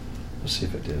 Let's see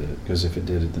if it did it. Because if it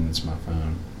did it, then it's my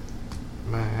phone.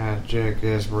 Magic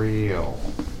is real.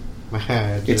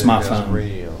 Magic It's my is phone.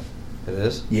 real. It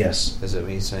is? Yes. Is it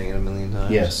me saying it a million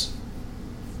times? Yes.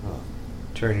 Oh.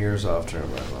 Turn yours off, turn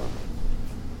it back on.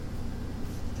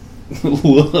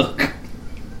 Look.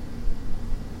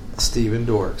 Steven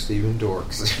Dorks. Do you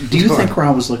think where I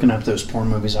was looking up those porn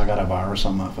movies, I got a virus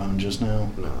on my phone just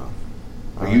now? No.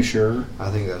 Are you sure?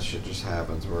 I think that shit just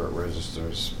happens where it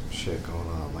registers shit going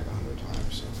on like 100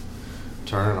 times. So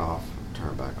turn it off, turn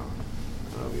it back on.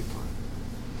 That'll be fine.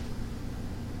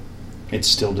 It's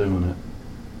still doing it.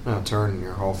 No, turn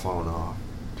your whole phone off,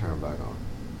 turn it back on.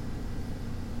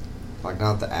 Like,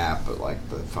 not the app, but like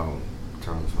the phone.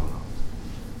 Turn the phone off.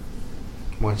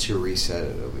 Once you reset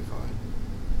it, it'll be fine.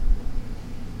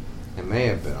 It may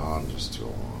have been on just too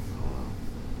long. I don't know.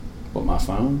 What, my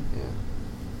phone? Yeah.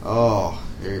 Oh,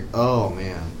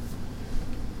 man.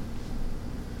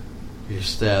 You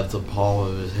stabbed the palm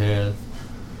of his hand.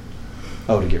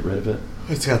 Oh, to get rid of it?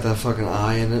 It's got that fucking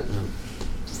eye in it, and it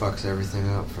fucks everything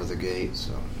up for the gate,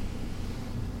 so.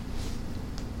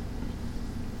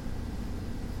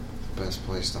 Best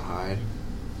place to hide.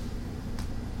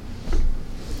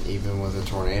 Even with a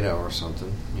tornado or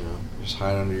something, you know. Just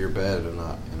hide under your bed and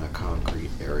not in a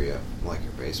concrete area like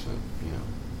your basement, you know.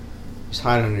 Just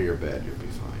hide under your bed, you'll be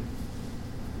fine.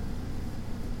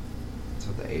 That's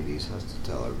what the 80s has to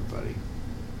tell everybody.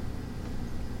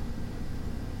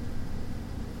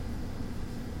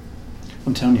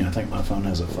 I'm telling you, I think my phone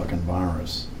has a fucking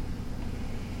virus.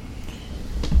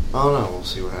 Oh no, we'll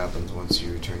see what happens once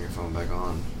you turn your phone back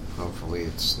on. Hopefully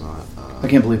it's not... I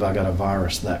can't believe I got a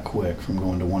virus that quick from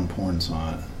going to one porn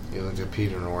site. You looked at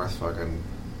Peter North fucking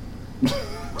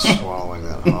swallowing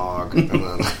that hog, and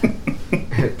then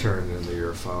it turned into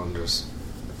your phone just...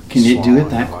 Can you do it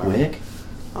that quick?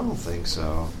 I don't think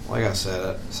so. Like I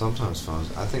said, sometimes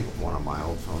phones... I think one of my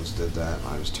old phones did that, and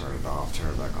I just turned it off,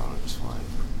 turned it back on, it was fine.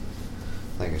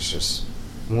 I think it's just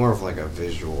more of like a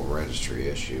visual registry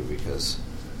issue, because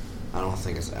I don't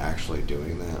think it's actually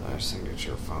doing that. I just think it's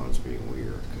your phone's being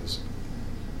weird, because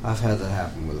I've had that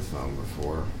happen with a phone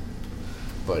before,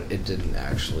 but it didn't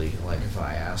actually, like if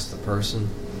I asked the person,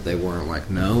 they weren't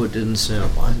like, no, it didn't say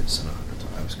on mine, it said 100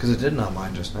 times, because it didn't on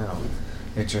mine just now.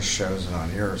 It just shows it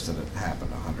on yours that it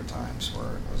happened 100 times,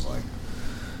 where it was like,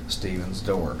 Steven's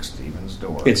dork, Steven's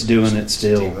dork. It's doing it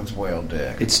still. Steven's whale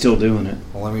dick. It's still doing it.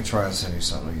 Well, let me try to send you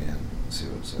something again. See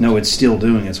what it says. No, it's still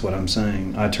doing it's what I'm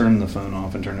saying. I turned the phone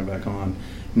off and turned it back on.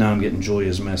 Now I'm getting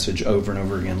Julia's message over and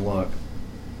over again. Look.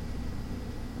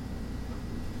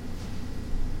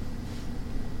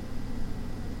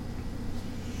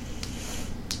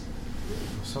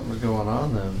 Something's going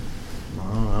on then. I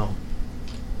don't know.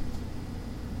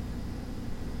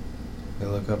 You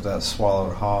look up that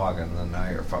swallowed hog and then now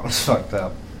your phone's fucked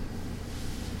up.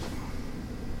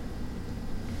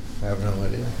 I have no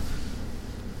idea.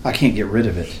 I can't get rid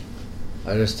of it.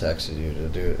 I just texted you to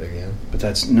do it again. But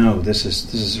that's no. This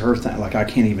is her thing. Like I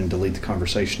can't even delete the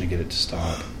conversation to get it to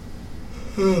stop.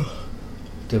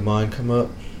 Did mine come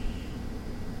up?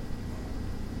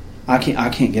 I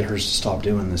can't get hers to stop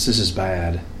doing this. This is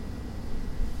bad.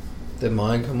 Did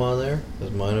mine come on there?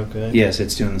 Is mine okay? Yes,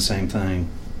 it's doing the same thing.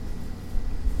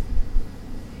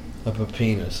 I put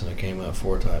penis and it came out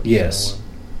 4 times. Yes.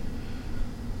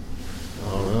 I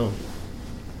don't know.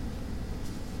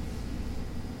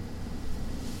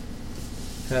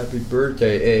 Happy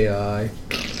birthday, AI.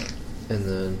 And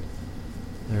then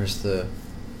there's the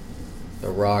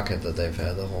rocket that they've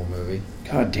had the whole movie.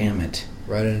 God damn it.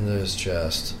 Right into his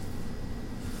chest.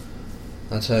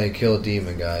 That's how you kill a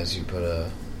demon, guys. You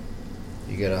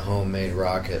get a homemade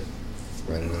rocket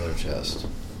right into their chest.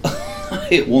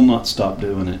 It will not stop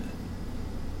doing it.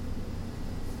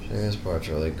 This part's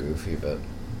really goofy, but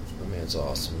I mean, it's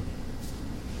awesome.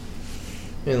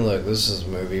 I mean, look, this is a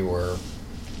movie where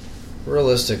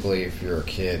realistically, if you're a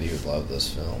kid, you'd love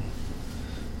this film.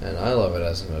 And I love it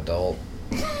as an adult.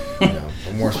 You know,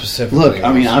 but more specifically... Look,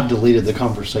 I mean, I've deleted the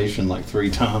conversation like 3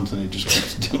 times and it just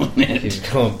keeps doing it. He's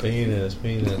going penis.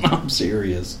 I'm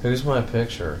serious. Who's my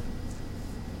picture?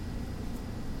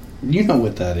 You know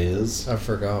what that is. I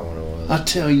forgot what it was. I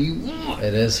tell you what.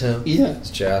 It is him? Yeah. It's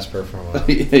Jasper from...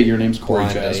 Yeah, your name's Corey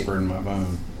Blind Jasper Date. in my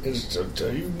phone. It's to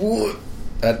tell you what.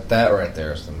 That right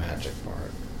there is the magic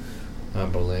part. I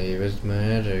believe it's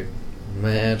magic.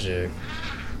 Magic.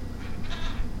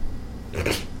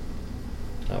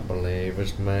 I believe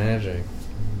it's magic.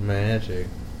 Magic.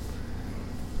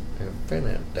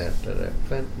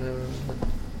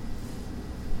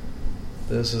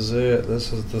 This is it.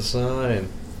 This is the sign.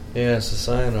 Yeah, it's the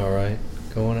sign, alright.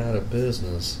 Going out of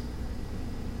business.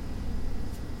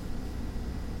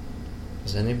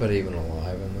 Is anybody even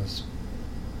alive in this?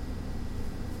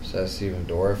 Is that Stephen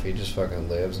Dorff? He just fucking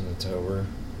lives and it's over.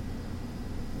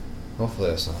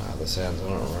 Hopefully that's not how this ends. I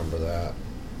don't remember that.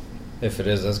 If it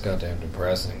is, that's goddamn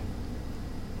depressing.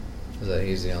 Is that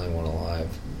he's the only one alive?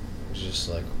 It's just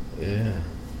like, yeah.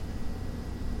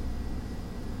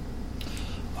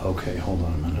 Okay, hold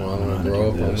on a minute. Well, I'm gonna grow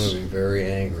up, I'm gonna be very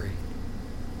angry.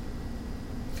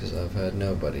 Because I've had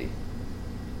nobody.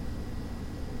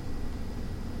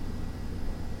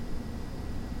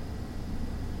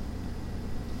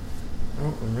 I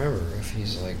don't remember if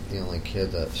he's like the only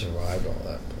kid that survived all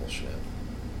that bullshit.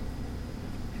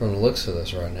 From the looks of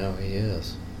this right now, he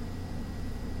is.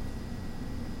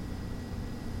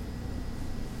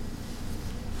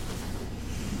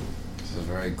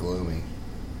 very gloomy.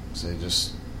 So they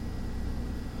just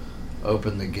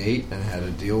opened the gate and had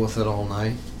to deal with it all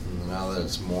night. And now that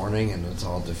it's morning and it's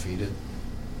all defeated,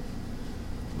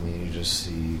 I mean, you just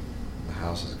see the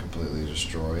house is completely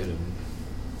destroyed, and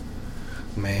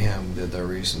Mayhem did their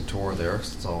recent tour there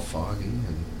because it's all foggy.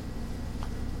 And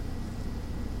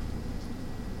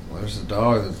well, there's a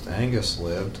dog that Angus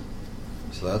lived,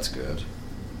 so that's good.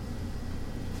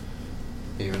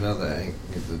 Even though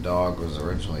the dog was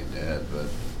originally dead, but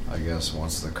I guess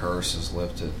once the curse is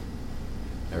lifted,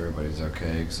 everybody's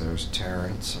okay, because there's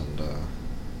Terrence and,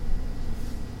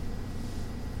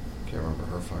 can't remember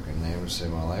her fucking name to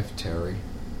save my life, Terry.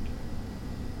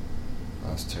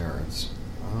 That's Terrence.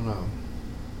 I don't know.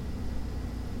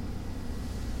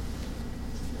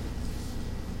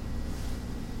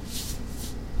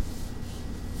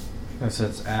 I guess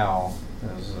it's Al,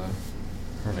 is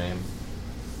her name.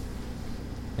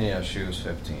 Yeah, she was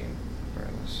 15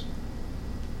 during this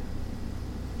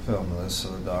film of this,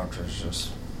 so the doctor's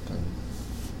just been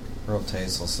real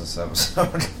tasteless this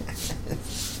episode.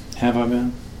 Have I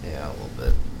been? Yeah, a little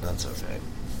bit. That's okay.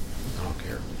 I don't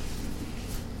care.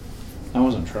 I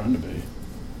wasn't trying to be.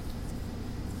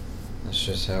 That's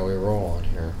just how we roll on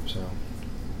here, so.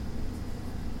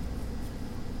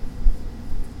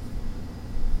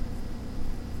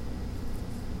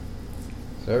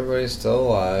 So everybody's still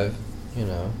alive, you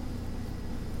know,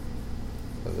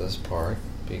 for this part,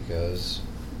 because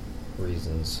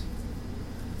reasons.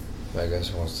 I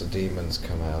guess once the demons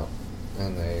come out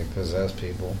and they possess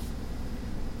people,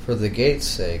 for the gate's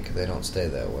sake, they don't stay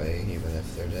that way, even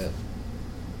if they're dead.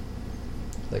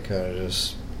 They kind of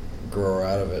just grow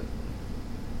out of it.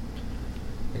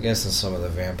 I guess in some of the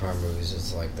vampire movies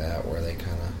it's like that, where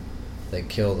they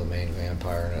kill the main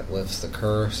vampire and it lifts the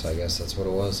curse. I guess that's what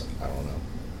it was. I don't know.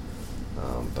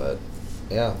 But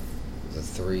yeah,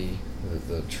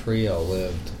 the trio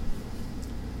lived,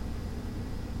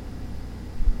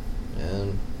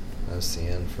 and that's the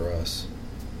end for us.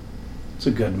 It's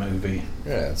a good movie.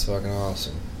 Yeah, it's fucking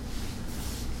awesome.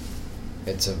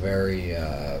 It's a very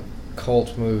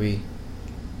cult movie.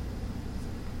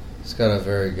 It's got a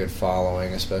very good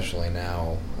following, especially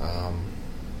now.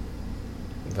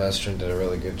 Vestron did a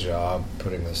really good job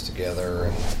putting this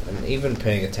together, and even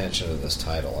paying attention to this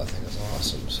title, I think, is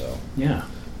awesome. So yeah,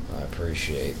 I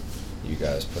appreciate you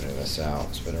guys putting this out.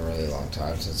 It's been a really long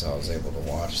time since I was able to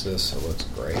watch this. It looks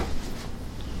great.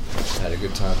 Had a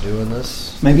good time doing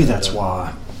this. Maybe that's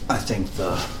why I think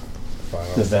the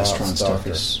Vestron stuff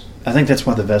is. I think that's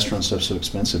why the Vestron stuff's so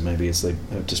expensive. Maybe it's they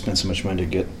have to spend so much money to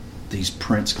get these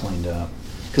prints cleaned up.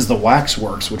 Because the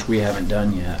Waxworks, which we haven't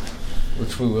done yet,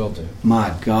 which we will do.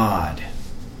 My God,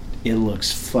 it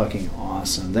looks fucking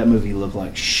awesome. That movie looked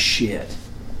like shit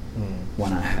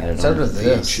when I had it on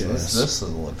VHS. This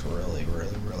looked really,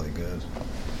 really, really good.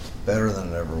 Better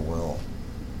than it ever will.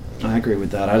 I agree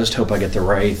with that. I just hope I get the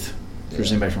Wraith. If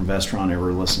there's anybody from Vestron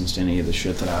ever listens to any of the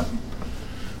shit that I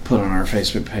put on our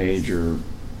Facebook page or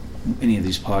any of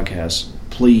these podcasts,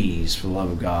 please, for the love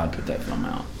of God, put that film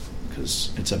out.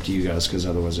 Because it's up to you guys, because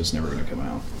otherwise it's never going to come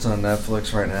out. It's on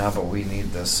Netflix right now, but we need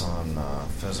this on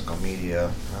physical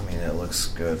media. I mean, it looks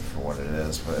good for what it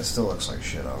is, but it still looks like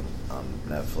shit on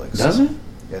Netflix. Does it?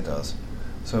 It does.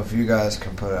 So if you guys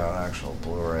can put out an actual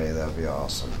Blu-ray, that'd be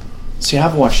awesome. See,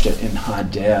 I've watched it in high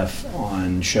def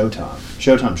on Showtime.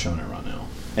 Showtime's showing it right now,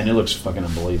 and it looks fucking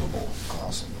unbelievable.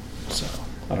 Awesome. So,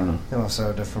 I don't know. They must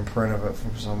have a different print of it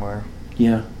from somewhere.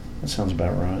 Yeah, that sounds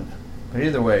about right. But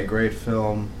either way, great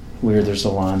film. Weird, there's the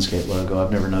Lionsgate logo.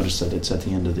 I've never noticed that it's at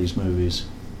the end of these movies.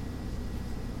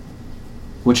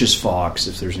 Which is Fox,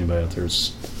 if there's anybody out there.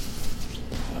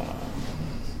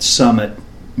 Summit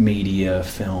Media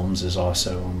Films is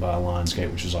also owned by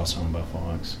Lionsgate, which is also owned by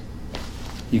Fox.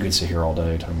 You could sit here all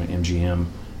day talking about MGM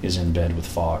is in bed with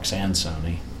Fox and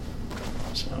Sony.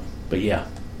 So, but yeah,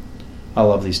 I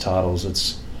love these titles.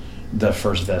 It's the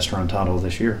first Vestron title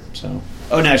this year. So,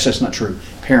 oh, no, actually, that's not true.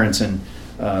 Parents and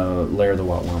Lair of the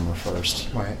White Worm were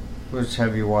first. Right. Which,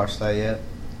 have you watched that yet?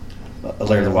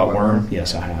 Lair of the White Worm?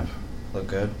 Yes, I have. Look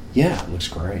good? Yeah, it looks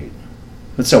great.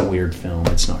 It's a weird film.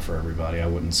 It's not for everybody. I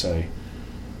wouldn't say,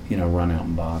 run out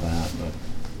and buy that, but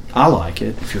I like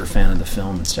it. If you're a fan of the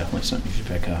film, it's definitely something you should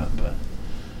pick up. But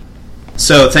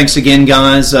so, thanks again,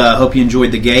 guys. Hope you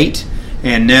enjoyed The Gate.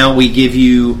 And now we give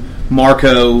you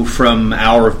Marco from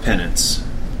Hour of Penance.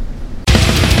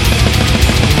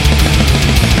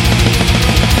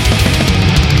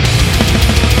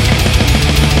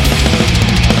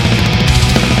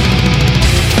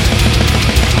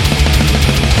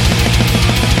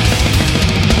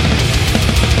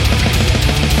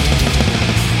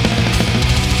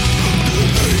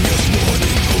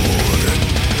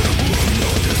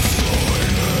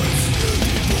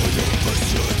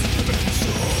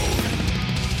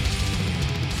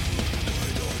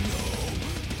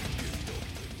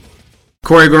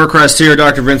 Corey Gorecrest here,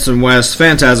 Dr. Vincent West,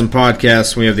 Phantasm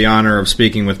Podcast. We have the honor of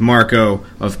speaking with Marco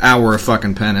of Hour of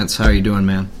Fucking Penance. How you doing,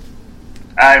 man?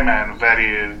 Hi, man.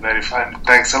 Very, very fine.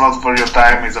 Thanks a lot for your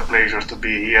time. It's a pleasure to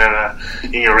be here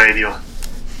in your radio.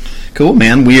 Cool,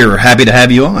 man. We are happy to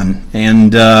have you on.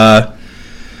 And I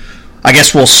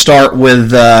guess we'll start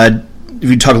with, if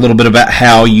you talk a little bit about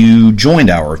how you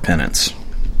joined Hour of Penance.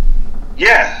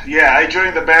 Yeah. I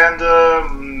joined the band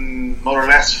more or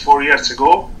less 4 years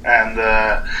ago. And,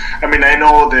 I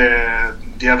know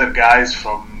the other guys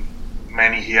from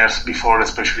many years before,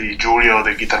 especially Giulio,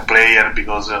 the guitar player,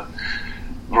 because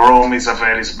Rome is a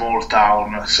very small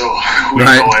town, so we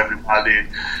know everybody,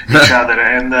 each other.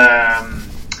 And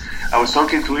I was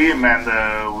talking to him, and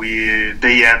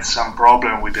they had some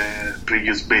problem with the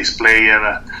previous bass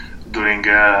player during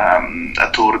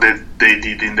a tour that they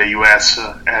did in the US,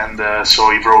 and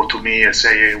so he wrote to me and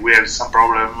say, hey, we have some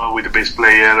problem with the bass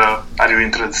player, are you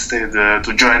interested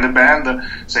to join the band?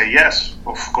 Say yes,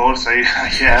 of course I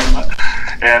am,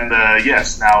 and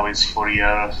yes, now it's 4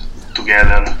 years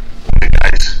together with the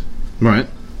guys. Right,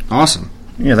 awesome.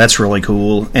 Yeah, that's really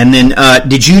cool. And then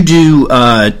did you do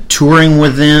touring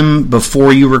with them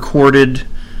before you recorded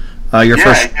your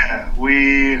first? Yeah,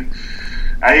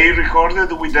 I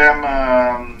recorded with them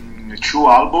 2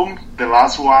 albums, the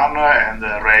last one and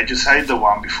Regicide, the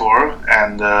one before,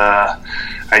 and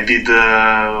I did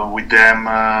with them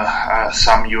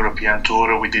some European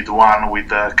tour. We did one with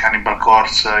Cannibal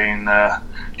Corpse in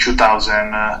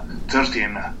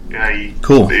 2013.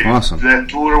 Cool, awesome. The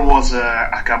tour was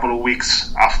a couple of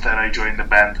weeks after I joined the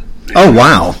band. Oh,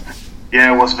 wow.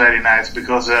 Yeah, it was very nice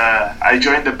because I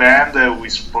joined the band. We were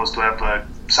supposed to have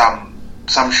some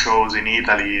shows in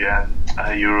Italy and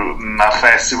a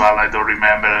festival, I don't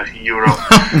remember, in Europe.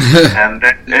 and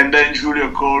then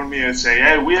Giulio called me and say,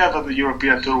 hey, we have a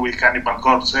European tour with Cannibal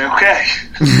Corpse. I say, okay.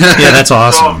 Yeah, that's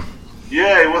awesome. So,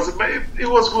 yeah, it was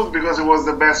good because it was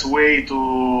the best way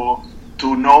to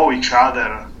know each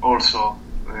other also.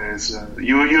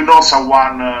 You know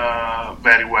someone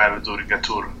very well during a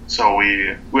tour. So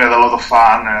we had a lot of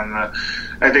fun, and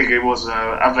I think it was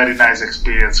a very nice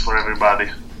experience for everybody.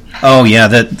 Oh yeah,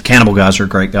 the Cannibal guys are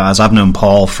great guys. I've known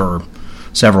Paul for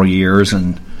several years,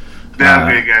 and they are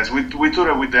great guys. We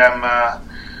toured with them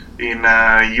in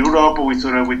Europe. We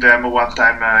toured with them one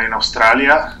time in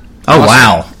Australia. Oh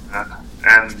wow!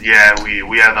 And yeah,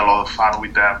 we had a lot of fun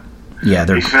with them. Yeah,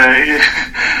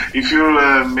 if you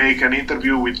make an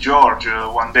interview with George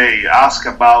one day, ask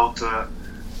about a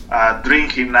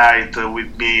drinking night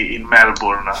with me in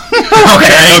Melbourne.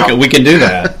 Okay, we can do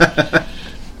that.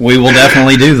 We will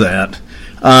definitely do that.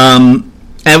 And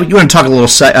you want to talk a little?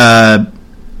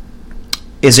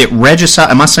 Is it Regicide?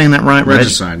 Am I saying that right?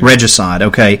 Regicide. Regicide.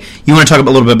 Okay. You want to talk a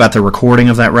little bit about the recording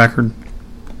of that record?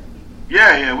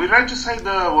 Yeah. With Regicide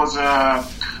was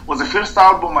the first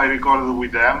album I recorded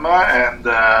with them, and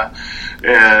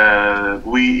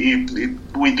we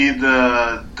did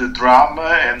the drum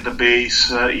and the bass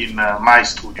in my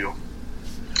studio.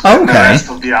 Okay. And the rest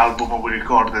of the album we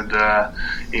recorded at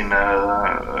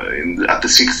the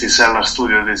 60 Cellar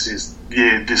Studio. This is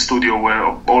the studio where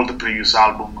all the previous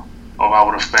album of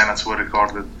Hour of Penance were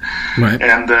recorded. Right.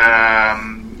 And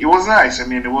it was nice. I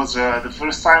mean, it was the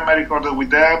first time I recorded with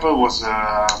them.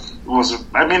 I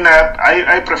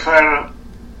prefer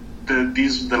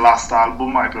the last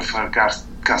album. I prefer Cast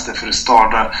the First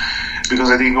Stone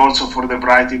because I think also for the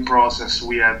writing process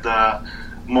we had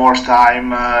more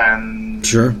time and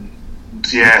sure.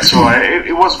 Yeah, so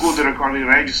it was good recording.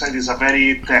 Regicide is a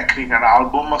very technical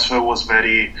album, so it was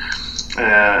very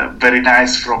very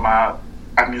nice from a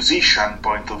musician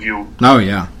point of view. Oh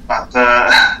yeah. But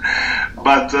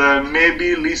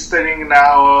maybe listening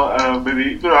now,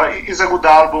 maybe it's a good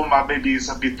album. Maybe it's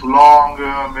a bit too long.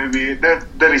 Maybe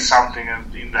there is something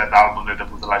in that album that I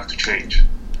would like to change.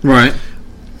 Right.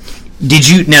 Did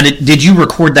you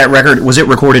record that record? Was it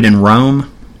recorded in Rome?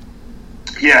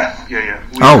 Yeah.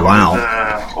 Oh wow!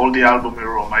 All the album in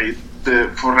Rome.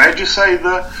 For Regicide,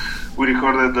 we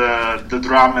recorded the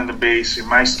drum and the bass in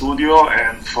my studio,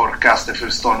 and for Cast the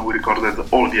First Stone, we recorded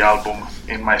all the album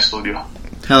in my studio.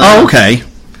 Oh, okay.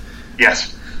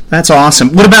 Yes. That's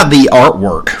awesome. What about the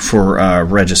artwork for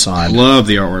Regicide? Love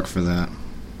the artwork for that.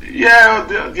 Yeah,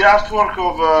 the artwork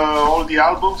of all the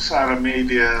albums are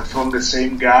made from the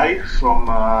same guy. From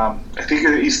I think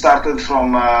he started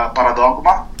from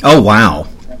Paradogma. Oh wow!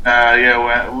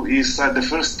 Well, the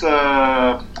first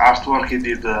artwork he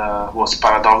did was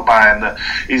Paradogma, and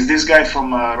is this guy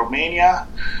from Romania,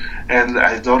 and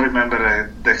I don't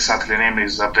remember the exact name.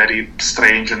 It's a very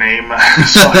strange name,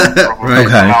 so I probably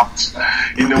pronounce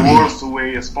in the worst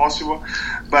way as possible.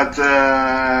 But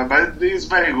it's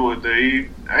very good.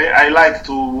 I like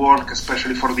to work,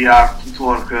 especially for the art, to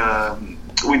work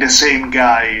with the same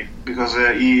guy, because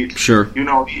he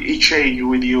change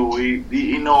with you.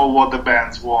 He know what the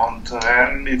bands want,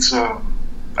 and it's.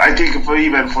 I think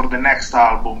even for the next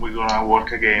album, we're gonna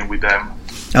work again with them.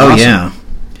 Oh, awesome. Yeah.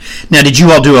 Now, did you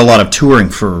all do a lot of touring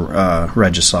for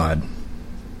Regicide?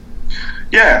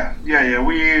 Yeah.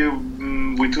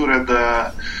 We toured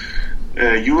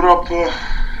Europe,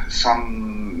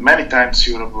 many times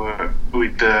Europe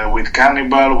with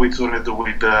Cannibal. We toured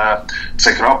with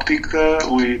Psychroptic.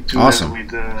 We toured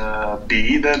with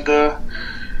Beheaded.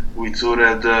 We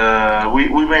toured.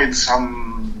 We made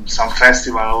some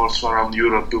festival also around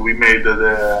Europe. We made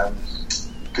the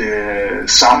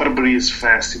Summer Breeze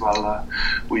Festival.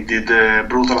 We did the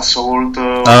Brutal Assault.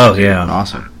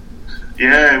 Awesome.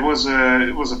 Yeah, it was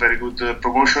a very good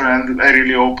promotion, and I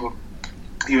really hope,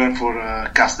 even for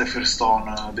Cast the First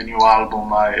Stone, the new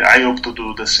album, I hope to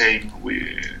do the same.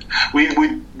 We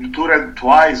toured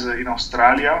twice in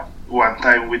Australia. One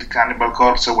time with Cannibal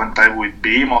Corpse, one time with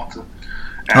Behemoth.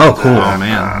 And, cool! Man,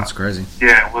 that's crazy.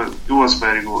 Yeah, it was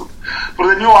very good. For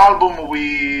the new album,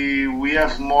 we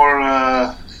have more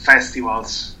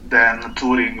festivals than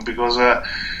touring, because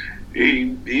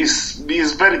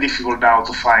it's very difficult now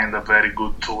to find a very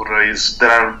good tour. There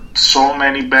are so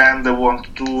many bands that want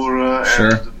to tour,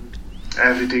 and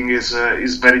everything is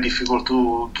very difficult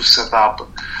to set up.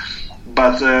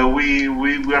 But we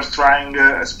are trying,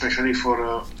 especially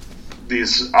for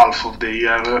this half of the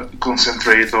year,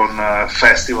 concentrate on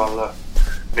festival,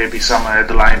 maybe some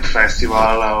headline festival,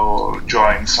 or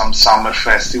join some summer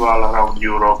festival around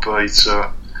Europe.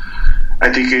 I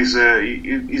think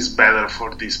is better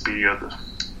for this period.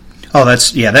 Oh,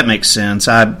 that makes sense.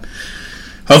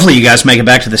 Hopefully you guys make it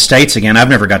back to the States again. I've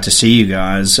never got to see you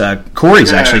guys.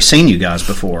 Corey's actually seen you guys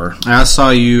before. I saw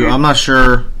you. I'm not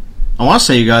sure. I want to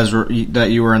say that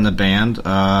you were in the band.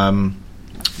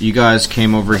 You guys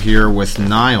came over here with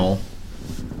Nile.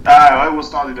 I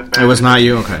was not in the band. It was not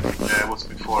you? Okay. Yeah, it was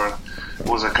before. It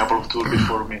was a couple of tours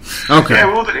before me. Okay. Yeah,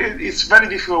 well, it's very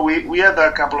difficult. We had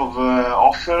a couple of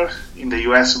offers in the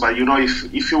US, but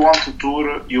if you want to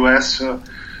tour US, you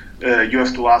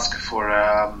have to ask for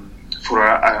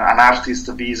an artist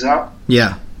visa.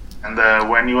 Yeah. And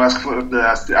when you ask for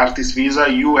the artist visa,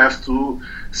 you have to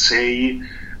say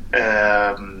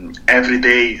every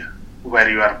day where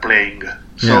you are playing.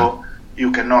 So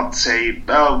you cannot say,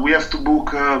 we have to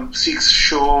book 6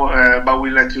 shows, but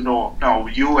we'll let you know. No,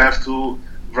 you have to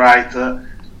write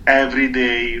every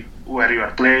day where you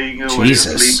are playing, where you're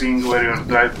sleeping, where you're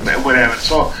driving, wherever.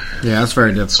 So that's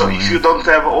very difficult. So if you don't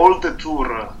have all the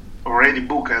tour already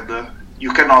booked,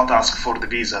 you cannot ask for the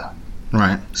visa.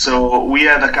 Right. So we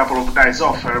had a couple of nice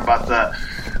offers, but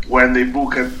when they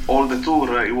booked all the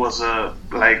tour, it was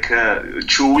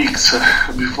 2 weeks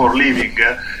before leaving.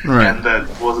 Right. And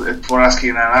for asking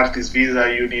an artist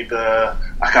visa, you need a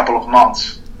couple of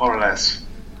months, more or less.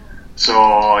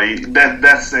 So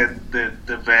that's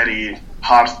the very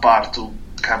hard part to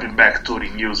coming back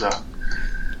touring USA,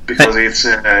 because it's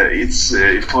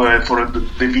for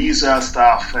the visa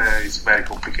stuff, it's very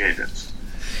complicated.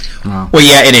 Wow. Well,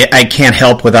 yeah, I can't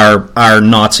help with our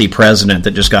Nazi president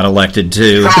that just got elected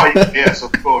too. Oh, yes,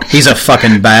 of course. He's a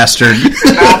fucking bastard.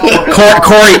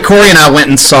 Corey and I went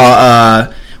and saw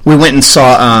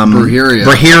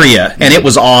Braheria, and it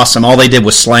was awesome. All they did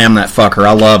was slam that fucker.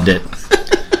 I loved it.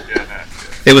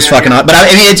 It was fucking awesome. But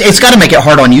I mean, it's got to make it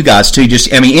hard on you guys too.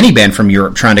 Just, I mean, any band from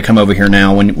Europe trying to come over here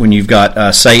now when you've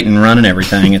got Satan running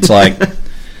everything, it's like.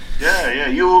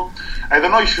 Yeah. I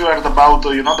don't know if you heard about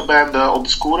the band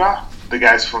Obscura, the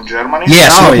guys from Germany.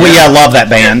 Yes, I love that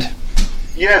band.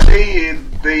 Yeah,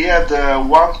 they had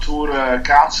one tour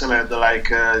cancelled,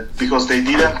 because they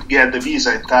didn't get the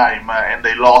visa in time, and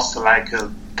they lost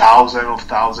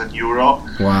 €1,000 euro.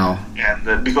 Wow!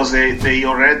 And because they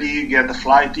already get the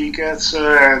flight tickets,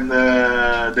 and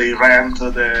they rent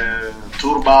the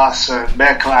tour bus and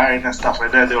backline and stuff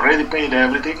like that. They already paid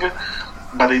everything.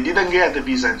 But they didn't get the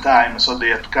visa in time, so they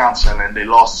had to cancel, and they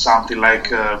lost something like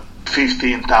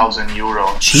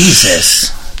 €15,000.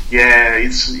 Jesus. Yeah,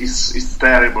 it's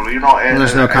terrible, And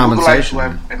there's no compensation. I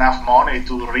would like to have enough money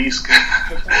to risk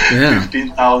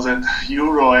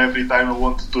 €15,000 every time I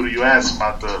want to tour US,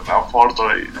 but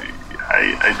unfortunately,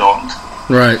 I don't.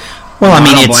 Right. Well, I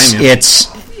mean,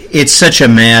 it's such a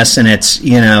mess, and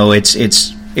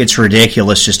it's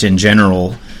ridiculous just in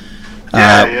general.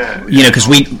 Yeah. Because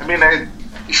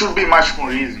it should be much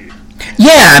more easy.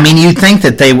 Yeah, I mean, you'd think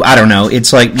that they. I don't know.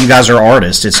 It's like you guys are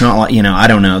artists. It's not like I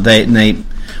don't know. They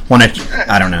want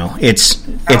to. I don't know. It's.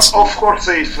 Of course,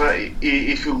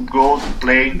 if you go to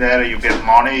play there, you get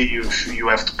money. You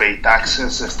have to pay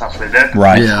taxes and stuff like that.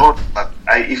 Right. Yeah. But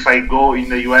if I go in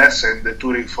the US and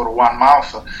touring for 1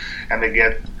 month, and I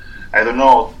get, I don't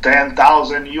know,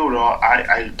 €10,000,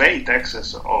 I'll pay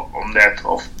taxes on that.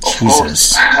 Of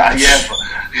course,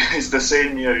 it's the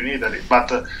same here in Italy,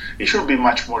 but it should be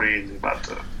much more easy. But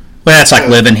well, that's like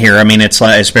living here. I mean, it's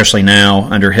like, especially now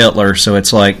under Hitler. So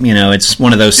it's like it's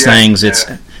one of those things. It's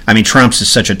I mean, Trump's is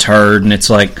such a turd, and it's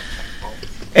like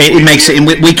it makes it. And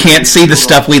we can't see the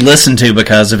stuff we listen to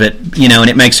because of it, and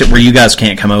it makes it where you guys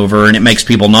can't come over, and it makes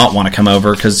people not want to come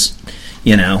over because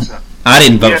I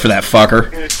didn't vote for that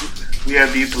fucker. We had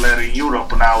Hitler in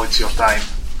Europe. Now it's your time.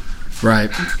 Right.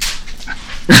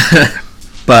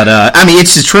 But I mean,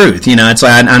 it's the truth. It's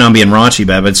like I know I'm being raunchy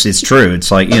about it, but it's true.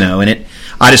 It's like and it.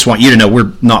 I just want you to know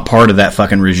we're not part of that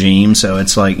fucking regime. So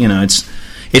it's like it's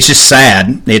just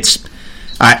sad.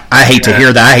 I hate to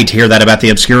hear that. I hate to hear that about the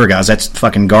Obscura guys. That's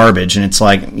fucking garbage. And it's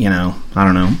like I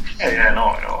don't know. Yeah,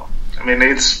 no. I mean,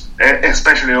 it's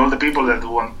especially all the people that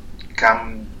want to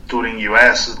come touring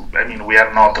US. I mean, we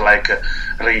are not like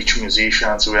rich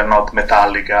musicians. We are not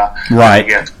Metallica. Right.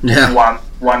 We get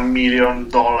 $1 million.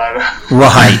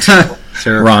 Right.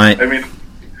 Sure. Right. I mean,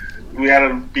 we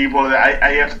are people that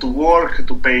I have to work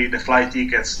to pay the flight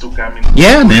tickets to come in.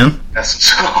 Yeah, man.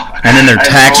 So, and then they're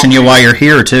taxing you while you're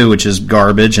here too, which is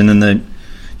garbage. And then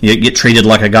you get treated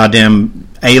like a goddamn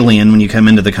alien when you come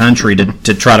into the country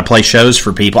to try to play shows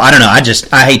for people. I don't know.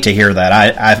 I hate to hear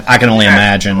that. I can only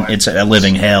imagine it's a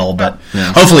living hell. But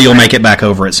hopefully you'll make it back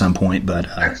over at some point. But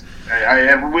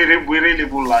we really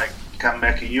would like come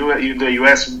back in the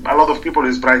US. A lot of people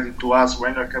is writing to us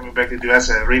when you're coming back to the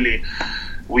US. Really.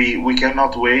 We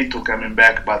cannot wait to coming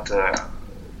back, but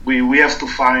we have to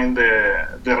find the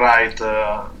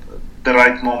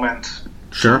right moment.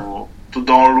 Sure. To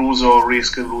don't lose or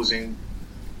risk losing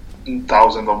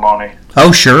thousands of money.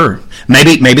 Oh sure,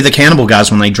 maybe the Cannibal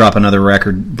guys when they drop another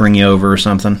record bring you over or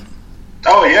something.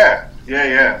 Oh yeah.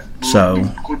 So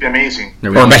it could be amazing.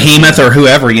 Or Behemoth or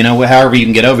whoever, however you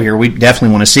can get over here. We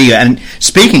definitely want to see you. And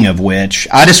speaking of which,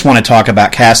 I just want to talk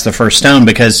about Cast the First Stone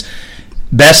because.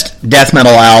 Best death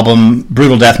metal album,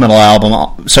 brutal death metal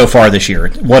album so far this year.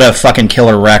 What a fucking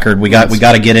killer record! We got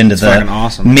to get into the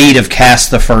awesome. Meat of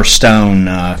Cast the First Stone.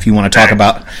 If you want to talk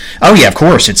about, oh yeah, of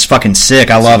course, it's fucking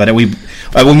sick. I love it.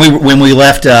 When we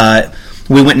left,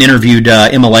 we went and interviewed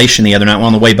Immolation the other night.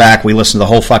 On the way back, we listened to the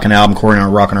whole fucking album, Corey and I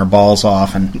were rocking our balls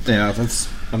off. And yeah, that's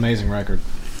amazing record.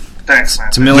 Thanks,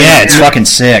 man. It's fucking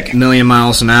sick. 1,000,000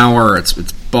 miles an hour. It's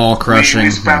ball crushing. We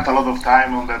spent a lot of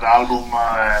time on that album,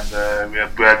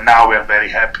 and now we are very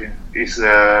happy. It's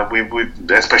we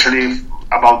especially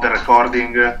about the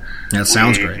recording. That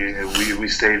sounds great.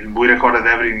 We recorded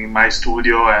everything in my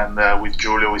studio, and with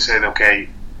Giulio we said, okay,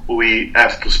 we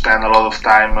have to spend a lot of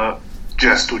time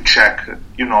just to check,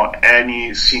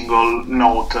 any single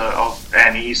note of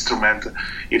any instrument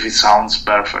if it sounds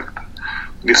perfect.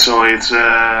 So it's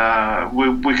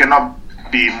we cannot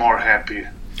be more happy.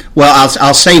 Well,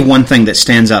 I'll say one thing that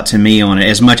stands out to me on it.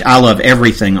 As much I love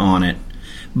everything on it,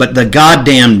 but the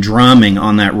goddamn drumming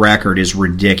on that record is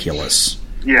ridiculous.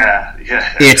 Yeah.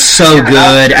 It's so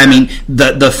good. I mean,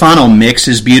 the final mix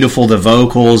is beautiful. The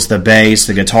vocals, the bass,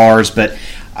 the guitars. But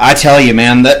I tell you,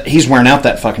 man, that he's wearing out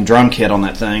that fucking drum kit on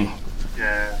that thing.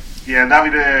 Yeah.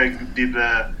 David did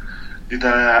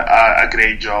a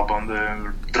great job on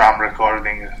the drum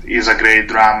recording. He's a great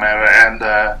drummer,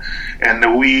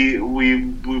 and we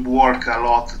work a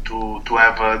lot to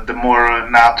have the more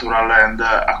natural and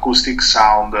acoustic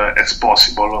sound as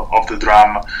possible of the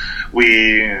drum.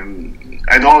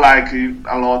 I don't like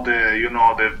a lot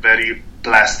the very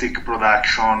plastic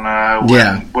production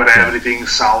where everything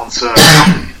sounds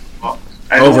overproduced.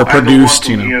 I don't want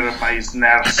to hear my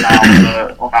snare sound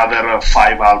on other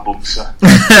 5 albums.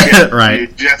 Right.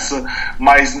 Just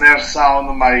my snare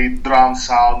sound, my drum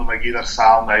sound, my guitar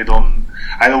sound. I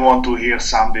don't want to hear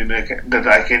something that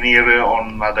I can hear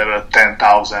on other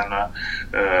 10,000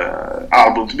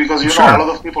 albums, because a lot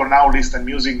of people now listen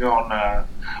music on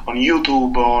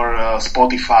YouTube or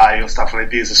Spotify or stuff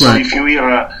like this. So if you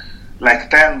hear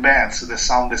like 10 bands that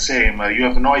sound the same, you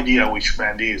have no idea which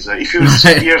band is. If you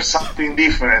hear something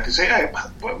different, you say, hey,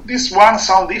 but this one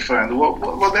sounds different.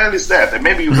 What the hell is that? And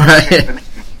maybe you don't change the name.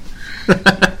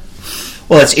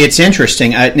 Well, it's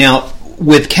interesting. Now,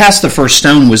 with Cast the First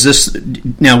Stone,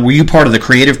 were you part of the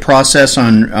creative process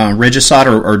on Regicide,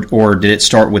 or did it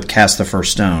start with Cast the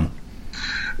First Stone?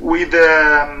 With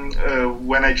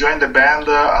when I joined the band,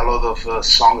 a lot of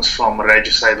songs from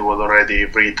Regicide was already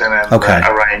written and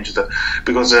arranged,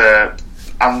 because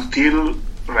until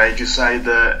Regicide,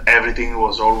 everything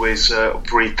was always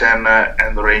written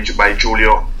and arranged by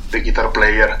Giulio, the guitar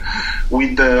player.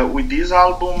 With this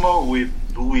album,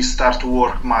 we start to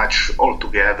work much all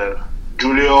together.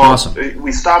 Julio, awesome.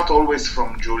 We start always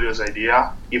from Giulio's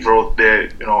idea. He wrote the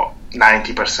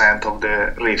 90% of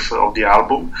the riff of the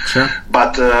album, sure.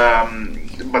 But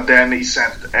then he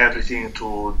sent everything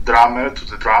to the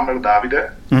drummer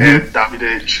Davide, and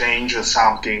Davide changed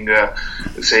something,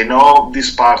 say no,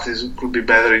 this part could be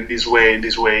better in this way,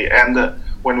 and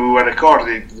when we were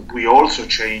recording, we also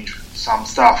changed some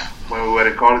stuff. When we were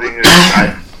recording,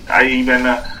 I even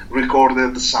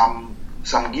recorded some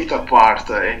guitar part,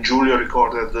 and Giulio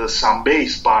recorded some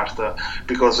bass part,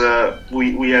 because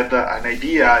we had an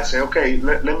idea. I say, okay,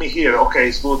 let me hear. Okay,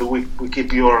 it's good. We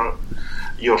keep your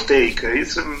take.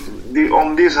 It's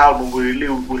on this album we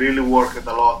really worked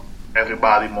a lot.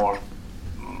 Everybody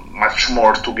much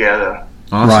more together.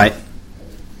 Awesome. Right.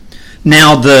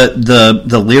 Now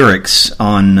the lyrics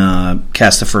on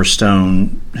Cast the First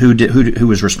Stone. Who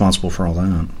was responsible for all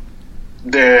that?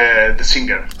 The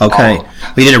singer. Okay,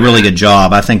 he did a really good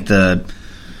job. I think I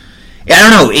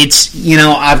don't know. It's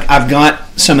I've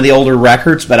got some of the older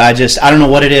records, but I don't know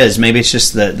what it is. Maybe it's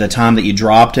just the time that you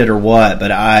dropped it or what.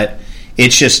 But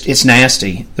it's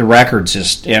nasty. The record's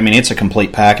just. I mean, it's a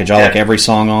complete package. I like every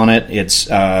song on it. It's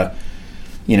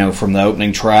from the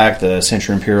opening track, the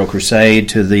Century Imperial Crusade,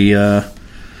 to the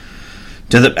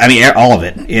all of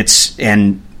it. It's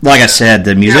like I said,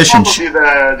 the musicians did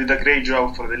a great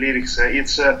job for the lyrics.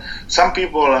 It's some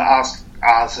people ask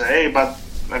us, hey, but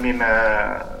I mean,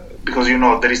 because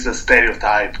there is the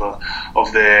stereotype of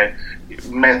the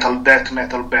death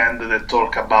metal band that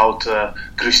talk about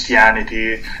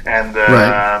Christianity and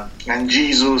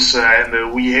Jesus,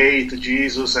 and we hate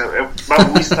Jesus, but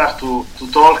we start to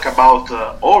talk about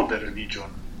all the religion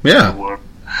in the world.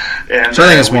 And so I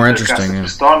think it's more interesting.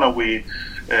 Stone, we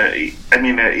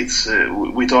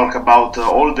talk about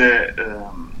all the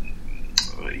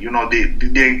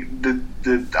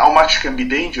the how much can be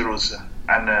dangerous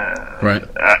and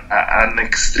an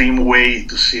extreme way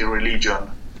to see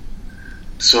religion.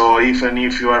 So even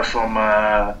if you are from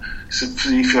if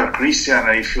you are Christian,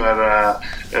 if you are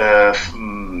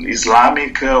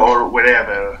Islamic or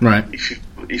whatever,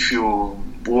 if you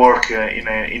work in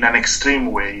an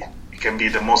extreme way, it can be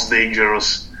the most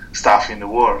dangerous stuff in the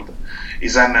world.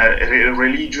 Is a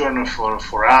religion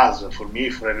for us, for me,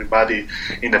 for everybody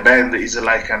in the band, is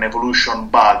like an evolution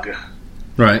bug.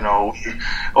 Right.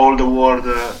 All the world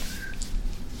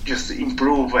just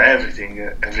improve everything,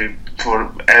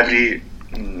 for every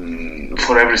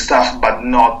stuff, but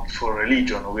not for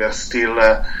religion. We are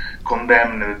still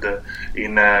condemned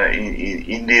in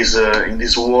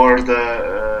this world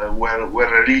where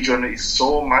religion is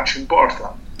so much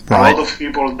important. Right. A lot of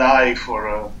people die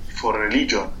for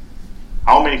religion.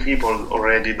 How many people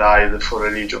already died for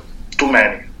religion? Too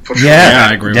many, for sure. Yeah,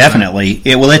 I agree. Definitely.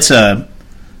 It's a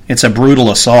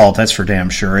brutal assault. That's for damn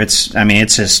sure. It's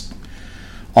just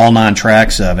all 9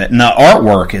 tracks of it, and the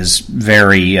artwork is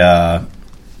very,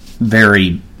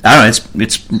 very. I don't know.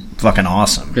 It's fucking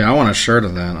awesome. Yeah, I want a shirt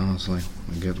of that. Honestly,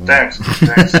 a good one. Thanks.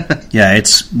 Yeah,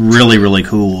 it's really, really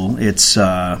cool. It's.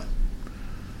 I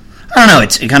don't know.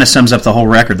 It kind of sums up the whole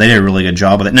record. They did a really good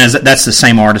job with it. Now, that's the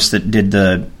same artist that did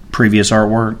the previous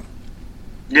artwork?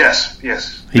 Yes.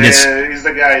 He's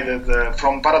the guy that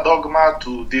from Paradogma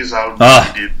to this album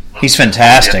he did. He's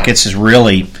fantastic. It's just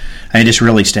really, it just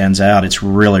really stands out. It's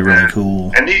really, really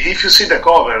cool. And if you see the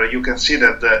cover, you can see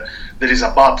that there is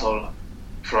a battle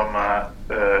from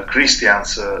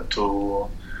Christians to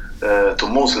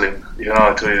Muslim.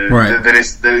 There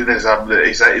is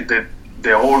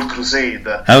the whole crusade.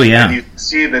 Oh yeah. And you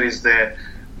see there is the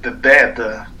dead,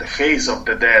 the face of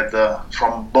the dead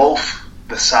from both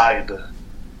the side.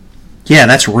 Yeah,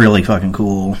 that's really fucking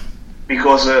cool.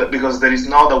 Because there is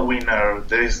not a winner,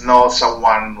 there is not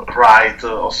someone right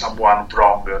or someone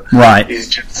wrong. Right. It's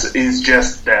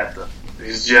just dead.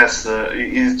 It's just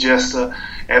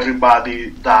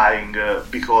everybody dying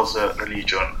because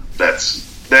religion.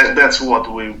 That's what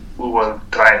we were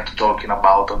trying to talking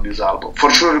about on this album. For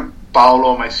sure,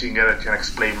 Paolo, my singer, can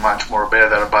explain much more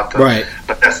better, but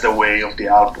that's the way of the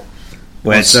album.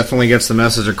 Well, it definitely gets the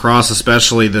message across,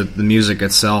 especially the music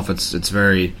itself. It's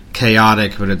very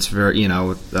chaotic, but it's very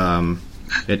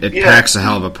it packs a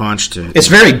hell of a punch to it. It's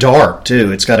very dark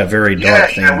too. It's got a very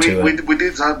dark thing to it. With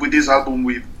this album,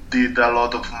 we did a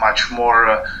lot of much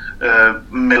more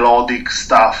melodic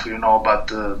stuff,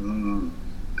 but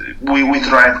we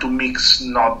tried to mix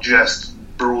not just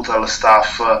brutal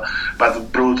stuff,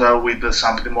 but brutal with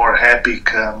something more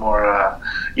epic, more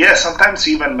sometimes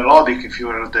even melodic. If you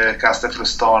heard the Cast the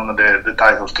First Stone, the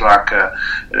title track,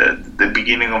 the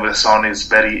beginning of the song is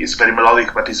very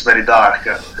melodic, but it's very dark.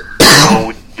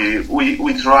 So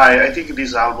we try. I think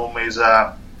this album is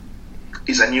a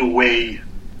new way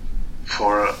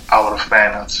for our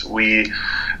fans. We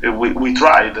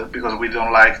tried, because we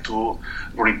don't like to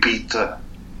repeat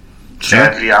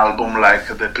every album like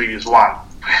the previous one.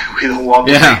 We don't want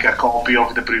to make a copy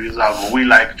of the previous album. We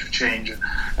like to change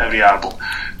every album.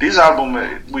 This album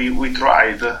we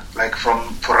tried, like for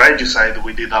Regicide,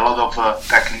 we did a lot of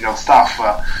technical stuff,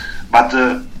 but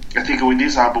I think with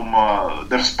this album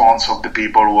the response of the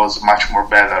people was much more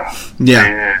better.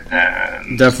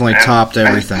 Definitely topped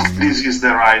everything. This is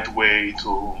the right way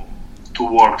to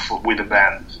work with the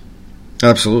band.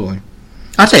 Absolutely.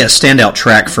 I'll tell you, a standout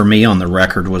track for me on the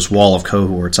record was Wall of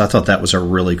Cohorts. I thought that was a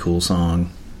really cool song.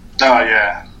 Oh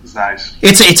yeah, it's nice.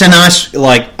 It's a nice,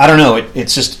 like, I don't know,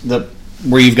 it's just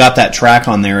where you've got that track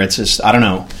on there, it's just, I don't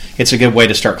know, it's a good way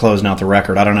to start closing out the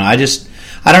record. I don't know, I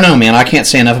don't know, man, I can't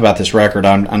say enough about this record,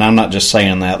 and I'm not just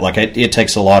saying that, like, it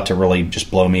takes a lot to really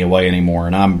just blow me away anymore,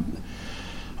 and I'm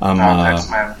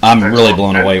really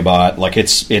blown away by it. Like,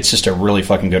 it's just a really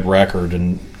fucking good record,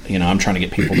 and you know, I'm trying to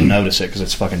get people to notice it because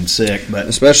it's fucking sick. But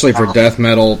especially for death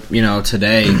metal, you know,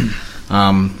 today,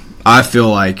 I feel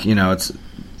like, you know, it's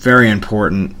very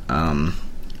important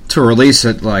to release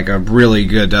it like a really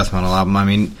good death metal album. I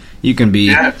mean, you can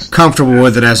be comfortable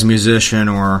with it as a musician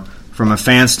or from a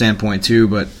fan standpoint too,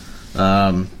 but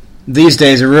these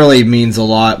days it really means a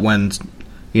lot when,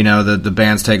 you know, the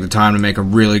bands take the time to make a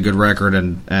really good record,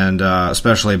 and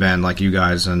especially a band like you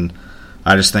guys. And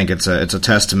I just think it's a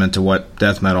testament to what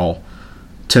death metal,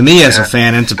 to me as a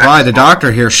fan, and to probably the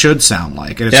Doctor here, should sound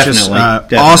like. It's just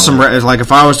awesome. Like,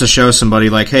 if I was to show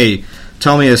somebody, like, hey,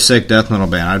 tell me a sick death metal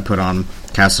band, I'd put on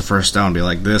Cast the First Stone and be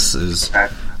like, this is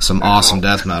some awesome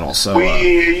death metal. So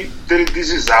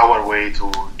this is our way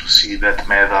to see death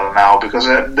metal now, because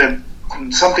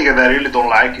something that I really don't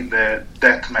like in the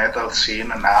death metal scene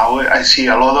now, I see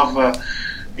a lot of,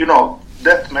 you know,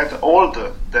 death metal, all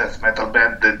the death metal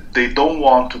band, that they don't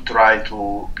want to try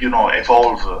to, you know,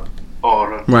 evolve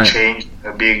or change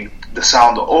being the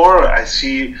sound. Or I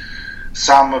see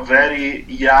some very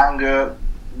young,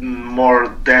 more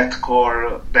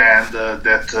deathcore band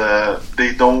that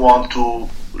they don't want to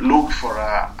look for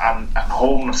an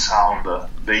home sound.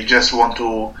 They just want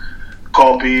to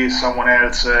copy someone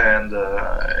else and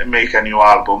make a new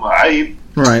album. I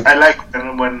like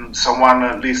when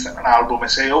someone listens an album and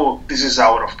say, oh, this is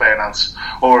Hour of Penance,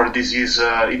 or this is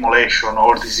Immolation,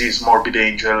 or this is Morbid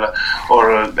Angel,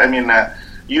 or, I mean,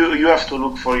 you have to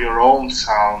look for your own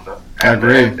sound. I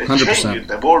agree, 100%. Change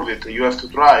it, evolve it. You have to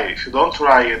try. If you don't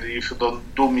try it, if you don't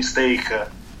do mistake,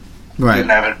 you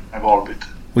never evolve it.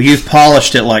 Well, you've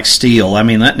polished it like steel. I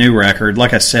mean, that new record,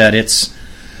 like I said, it's,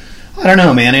 I don't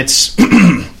know, man, it's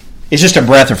it's just a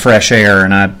breath of fresh air,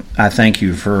 and I thank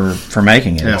you for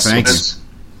making it. Yeah, thanks.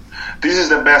 This is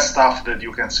the best stuff that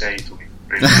you can say to me.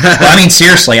 Really. Well, I mean,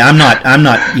 seriously, I'm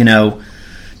not, you know,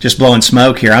 just blowing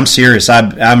smoke here. I'm serious.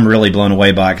 I'm really blown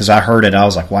away by it, because I heard it. I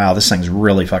was like, wow, this thing's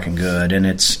really fucking good. And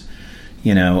it's,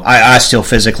 you know, I still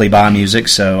physically buy music,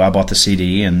 so I bought the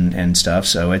CD and stuff.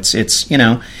 So it's you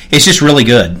know, it's just really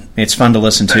good. It's fun to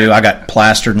listen to. I got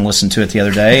plastered and listened to it the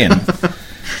other day,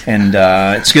 and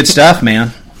it's good stuff,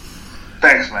 man.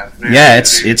 Thanks, man. Really, yeah,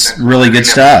 it's really good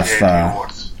stuff.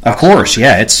 Of course,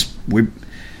 yeah.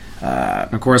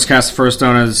 Of course, Cast the First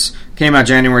Stone came out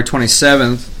January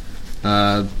 27th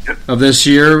of this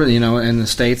year. You know, in the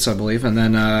States, I believe, and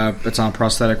then it's on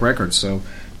Prosthetic Records. So,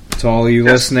 to all of you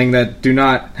listening that do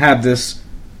not have this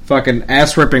fucking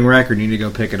ass-ripping record, you need to go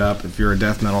pick it up. If you're a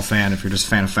death metal fan, if you're just a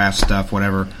fan of fast stuff,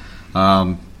 whatever.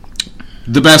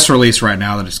 The best release right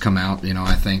now that has come out, you know,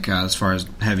 I think, as far as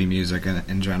heavy music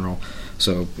in general.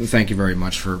 So thank you very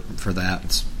much for that.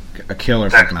 It's a killer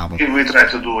fucking album. We try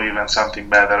to do even something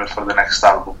better for the next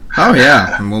album. Oh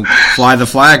yeah, and we'll fly the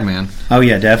flag, man. Oh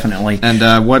yeah, definitely.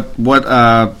 And what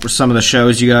were some of the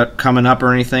shows you got coming up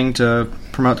or anything to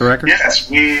promote the record?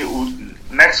 Yes,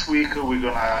 next week we're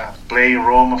gonna play in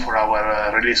Rome for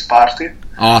our release party.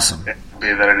 Awesome. It'll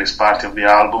be the release party of the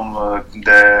album.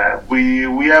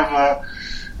 We have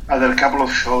other couple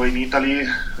of shows in Italy.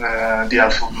 The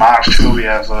half of March we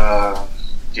have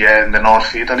in the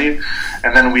North Italy,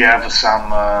 and then we have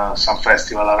some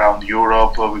festival around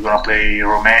Europe. We're gonna play in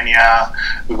Romania.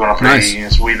 We're gonna play in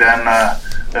Sweden,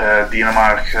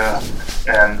 Denmark,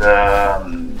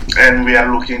 and we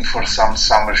are looking for some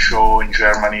summer show in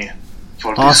Germany.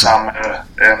 for this summer,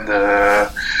 and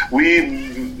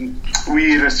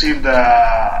we received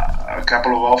a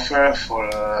couple of offers for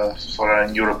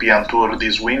a European tour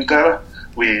this winter.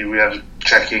 We are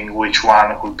checking which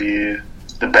one could be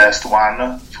the best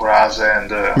one for us, and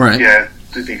yeah,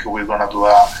 I think we're gonna do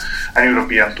a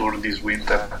European tour this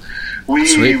winter.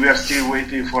 We are still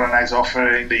waiting for a nice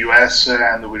offer in the US,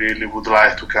 and we really would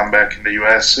like to come back in the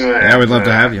US. Yeah, we'd love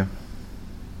to have you.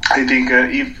 I think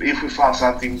if we found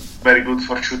something very good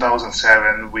for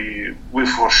 2007, we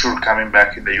for sure coming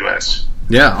back in the US.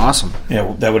 Yeah, awesome.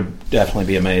 Yeah, that would definitely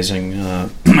be amazing.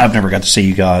 I've never got to see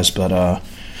you guys,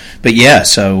 but yeah,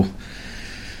 so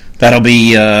that'll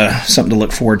be something to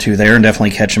look forward to there, and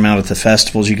definitely catch them out at the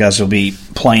festivals you guys will be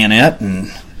playing at,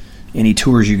 and any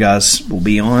tours you guys will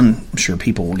be on. I'm sure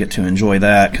people will get to enjoy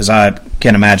that, because I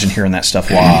can't imagine hearing that stuff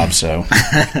live. So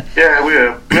yeah, we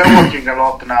are working a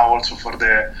lot now also for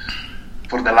the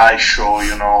live show.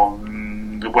 You know,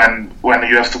 when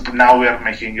you have to, now we are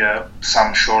making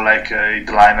some show like a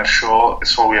headliner show,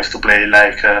 so we have to play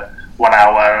like 1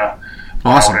 hour,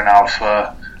 awesome. hour and a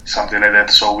half. Something like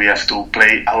that, so we have to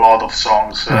play a lot of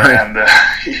songs, and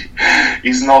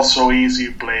it's not so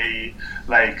easy play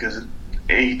like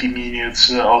 80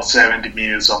 minutes or 70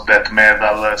 minutes of death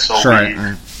metal. So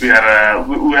we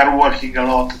are working a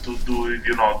lot to do,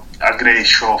 you know, a great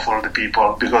show for the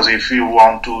people, because if you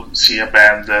want to see a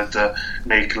band that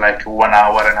make like 1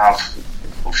 hour and a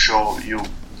half of show,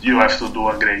 you have to do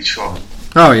a great show.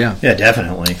 Oh yeah,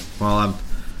 definitely. Well, I'm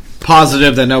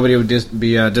positive that nobody would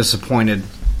be disappointed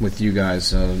with you guys,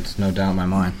 so there's no doubt in my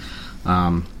mind.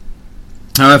 Now,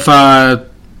 if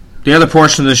the other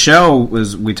portion of the show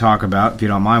is we talk about, if you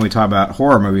don't mind, we talk about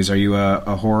horror movies. Are you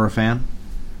a horror fan?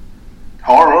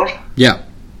 Horror? Yeah.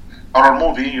 Horror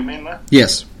movie, you mean?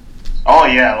 Yes. Oh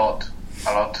yeah, a lot.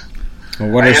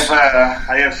 Well,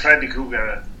 I have Freddy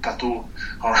Krueger tattoo.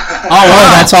 Oh,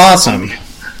 that's awesome!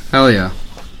 Hell yeah.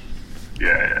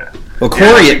 Yeah. Well,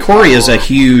 Corey is a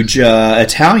huge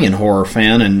Italian horror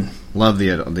fan, and love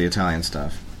the Italian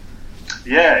stuff.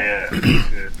 Yeah.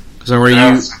 So are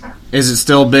you? Is it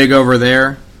still big over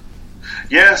there?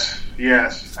 Yes.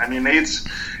 I mean, it's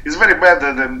very bad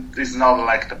that it's not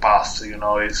like the past. You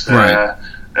know, it's right.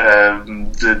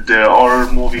 The horror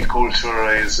movie culture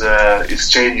is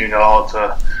changing a lot.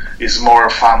 It's more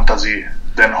fantasy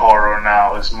than horror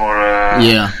now. It's more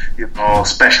you know,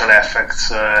 special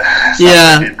effects.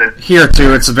 Here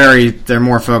too, they're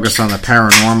more focused on the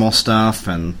paranormal stuff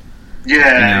and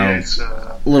it's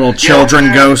little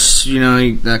children ghosts, you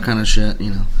know, that kind of shit,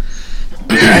 you know.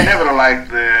 Yeah, I never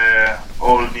liked the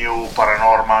all new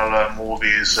paranormal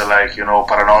movies, like, you know,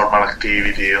 Paranormal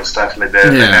Activity or stuff like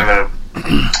that. Yeah. I never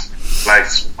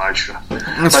liked so much.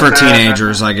 That's for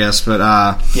teenagers, I guess. But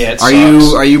are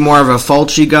you more of a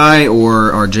Fulci guy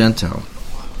or Argento?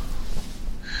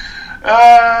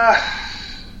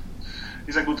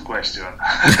 It's a good question.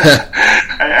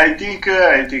 I think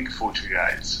Fulci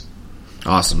guys.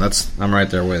 Awesome. I'm right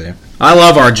there with you. I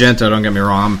love Argento. Don't get me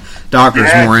wrong.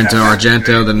 Doctor's more into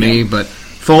Argento than me, but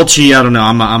Fulci, I don't know.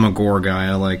 I'm a gore guy.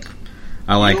 I like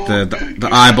the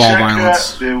eyeball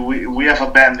violence. We have a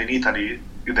band in Italy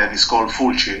that is called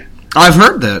Fulci. I've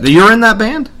heard that. You're in that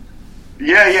band?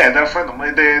 Yeah, they're a friend of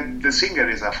mine. The singer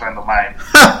is a friend of mine.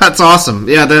 That's awesome.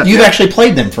 Yeah, you've actually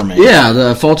played them for me. Yeah,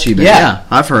 the Fulci band. Yeah,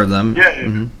 I've heard them.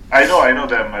 Yeah, I know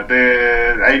them.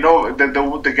 I know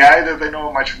the guy that I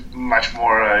know much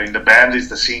more in the band is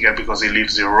the singer, because he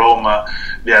lives in Rome.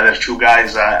 The other two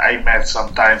guys I met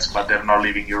sometimes, but they're not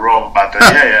living in Rome. But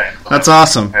yeah. That's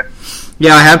awesome.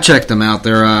 Yeah, I have checked them out.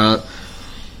 They're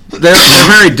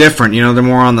very different. You know, they're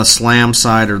more on the slam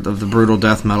side of the brutal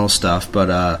death metal stuff.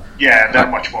 But they're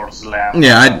much more slam.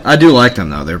 Yeah, I do like them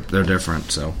though. They're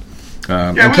different. So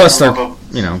and plus they're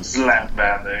slam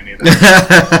band.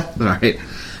 Right.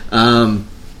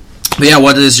 But yeah,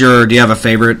 do you have a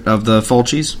favorite of the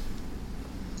Fulcis?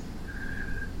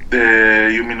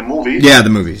 You mean the movie? Yeah, the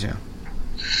movies. Yeah.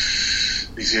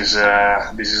 This is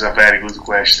a very good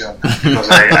question, because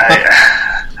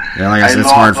yeah, like I said, it's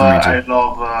hard for me too. I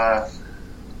love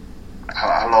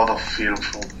a lot of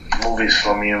movies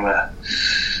from him.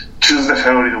 Choose the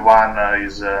favorite one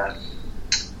is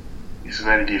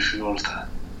very difficult.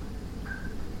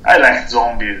 I like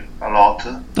Zombie a lot.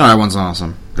 Oh, that one's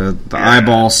awesome. The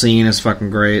eyeball scene is fucking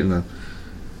great, and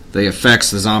the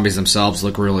effects, the zombies themselves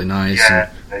look really nice. Yeah.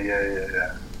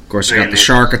 Of course, you got the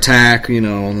shark attack, you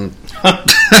know.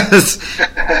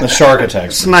 The shark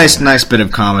attack. It's a nice bit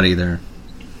of comedy there.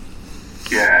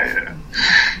 Yeah.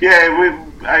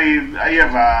 I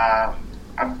have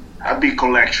a big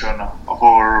collection of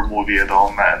horror movie at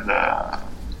home, and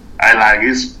I like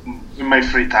it. in my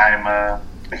free time,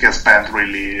 I can spend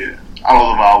really a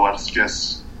lot of hours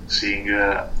just seeing,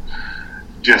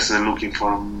 just looking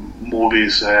for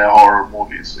movies, horror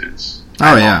movies.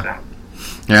 Yeah,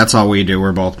 that's all we do.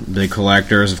 We're both big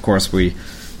collectors. Of course, we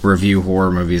review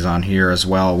horror movies on here as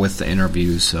well with the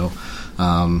interviews. So,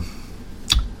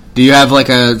 do you have like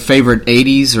a favorite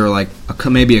 80s or like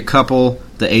maybe a couple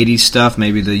the 80s stuff,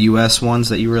 maybe the US ones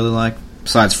that you really like?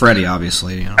 Besides Freddy,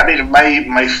 obviously. You know. I mean,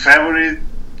 my favorite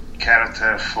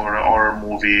character for a horror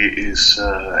movie is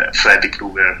Freddy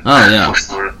Krueger. Oh, yeah. For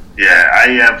sure. Yeah,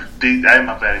 I'm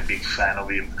a very big fan of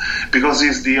him. Because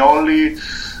he's the only...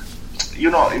 You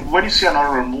know, when you see an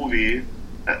horror movie,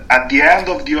 at the end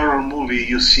of the horror movie,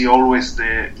 you see always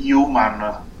the human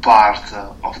part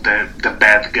of the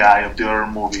bad guy of the horror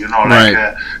movie. You know, right.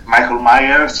 Like Michael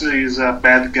Myers is a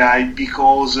bad guy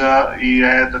because he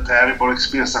had a terrible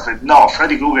experience. No,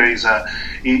 Freddy Krueger is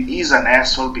an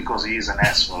asshole because he is an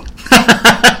asshole.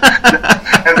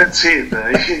 And that's it.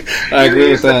 I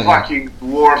agree with that. He's the fucking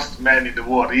worst man in the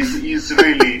world. He's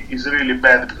really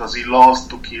bad because he loves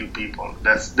to kill people.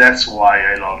 That's why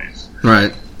I love it.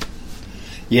 Right.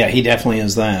 Yeah, he definitely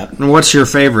is that. And what's your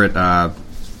favorite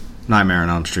Nightmare on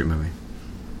Elm Street movie?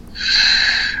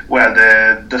 Well,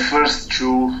 the first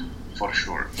two, for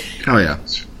sure. Oh, yeah.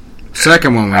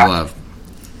 Second one we love.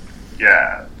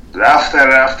 Yeah.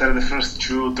 After the first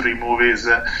 2-3 movies,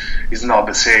 is not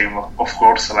the same, of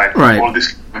course, like right. all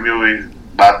these movies.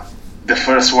 But the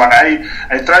first one, I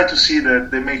tried to see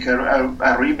that they make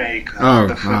a remake of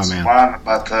the first one,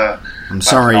 but I'm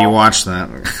sorry you watched that.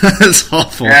 It's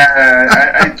awful.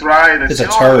 Yeah, I tried. It's a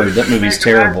turd. That movie's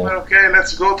terrible. Okay,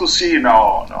 let's go to see.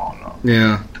 No.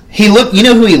 Yeah. You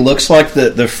know who he looks like,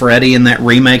 the Freddy in that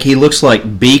remake? He looks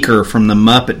like Beaker from the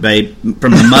Muppets,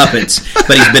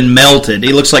 but he's been melted.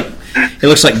 He looks like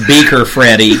Beaker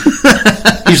Freddy.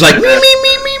 He's like me.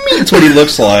 That's what he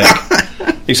looks like.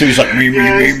 He's like me.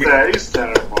 It's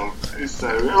terrible. It's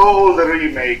terrible. All the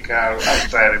remake are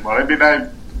terrible. I mean,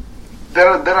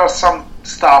 there are some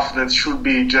stuff that should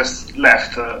be just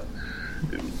left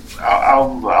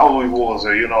how it was.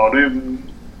 You know.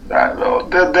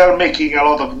 They're making a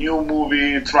lot of new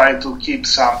movie, trying to keep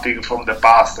something from the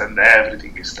past, and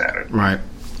everything is terrible. Right.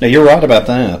 Yeah, you're right about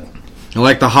that. You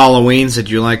like the Halloweens? Did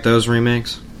you like those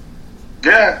remakes?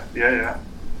 Yeah, a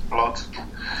lot.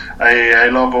 I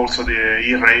love also the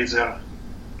Eraser.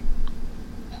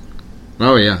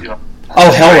 Oh yeah. You know,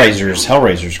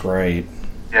 Hellraiser's great.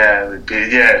 Yeah.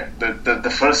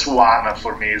 The first one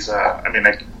for me is.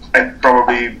 I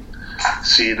probably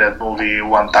see that movie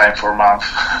one time per month.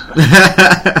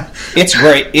 It's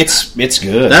great. It's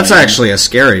good. That's actually a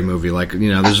scary movie. Like,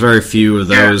 you know, there's very few of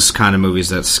those kind of movies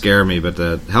that scare me, but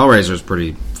the Hellraiser is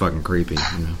pretty fucking creepy.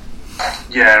 You know.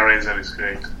 Yeah, Hellraiser is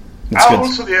great.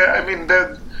 Also,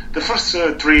 the first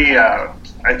three, I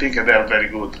think they're very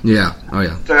good. Yeah. Oh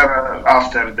yeah.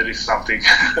 After there is something.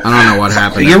 I don't know what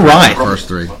happened. You're right. The first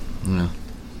three. Yeah.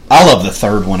 I love the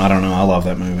third one. I don't know. I love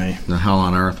that movie. The Hell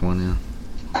on Earth one. Yeah.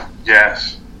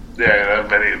 Yes. Yeah,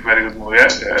 very, very good movie.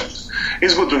 Yes.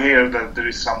 It's good to hear that there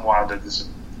is someone that is a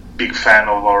big fan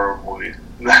of horror movies.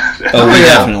 We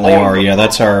definitely are. Yeah,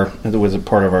 that was a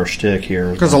part of our shtick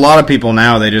here. Because a lot of people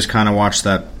now, they just kind of watch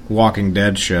that Walking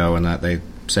Dead show and that they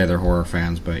say they're horror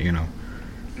fans, but you know.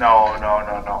 No.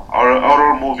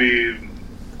 Horror movie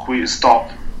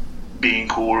stopped being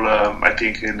cool, I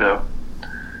think, in the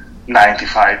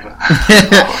 95.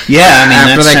 Yeah, I mean,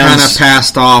 after they kind of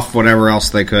passed off whatever else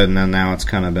they could, and then now it's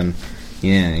kind of been,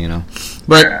 you know.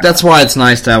 But that's why it's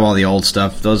nice to have all the old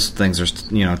stuff. Those things are,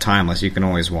 you know, timeless. You can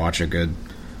always watch a good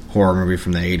horror movie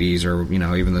from the 80s or, you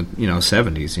know, even the,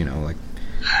 70s, you know, like.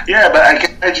 Yeah, but I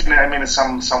can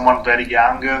imagine, someone very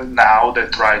young now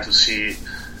that try to see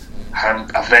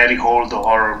a very old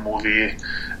horror movie.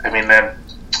 I don't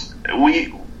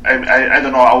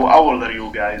know, how old are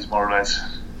you guys, more or less?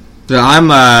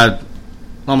 I'm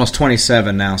almost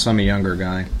 27 now, so I'm a younger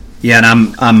guy. Yeah,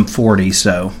 and I'm 40,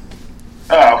 so.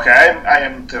 Oh, okay. I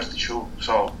am 32,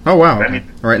 so. Oh wow!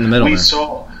 Right in the middle.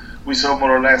 We saw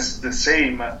more or less the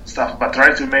same stuff, but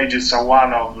try to imagine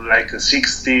someone of like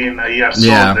 16 years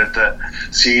old that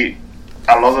see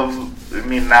a lot of.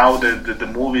 Now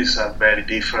the movies are very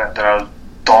different. There are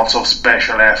tons of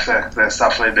special effects and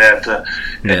stuff like that.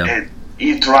 And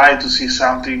he tried to see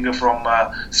something from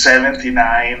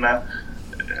 79.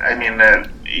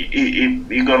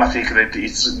 He gonna think that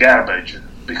it's garbage.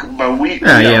 But we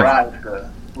arrived.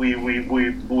 We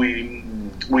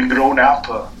grown up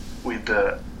with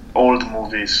old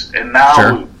movies, and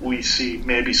now we see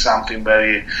maybe something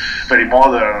very, very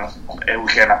modern, and we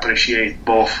can appreciate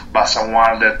both. But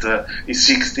someone that is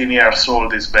 16 years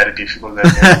old is very difficult.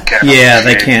 Yeah,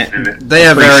 they can't.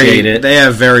 Really. They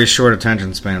have very short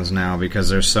attention spans now because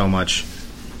there's such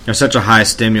a high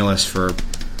stimulus for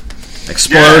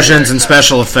explosions and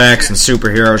special effects and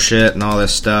superhero shit and all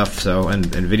this stuff. So and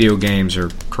video games are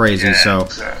crazy. So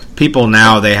people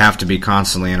now, they have to be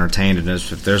constantly entertained, and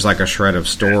if there's like a shred of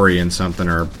story in something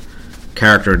or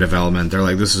character development, they're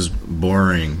like, this is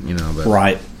boring, you know. But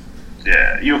right.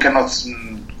 Yeah, you cannot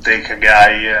take a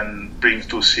guy and bring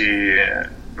to see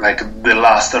like the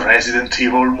last Resident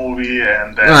Evil movie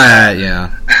and then,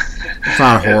 yeah, it's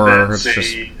not horror. It's say,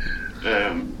 just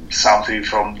something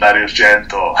from Dario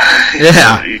Argento.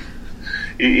 Yeah,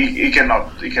 it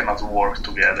cannot work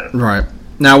together. Right.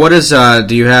 Now, what is?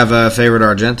 Do you have a favorite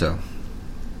Argento?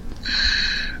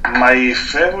 My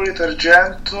favorite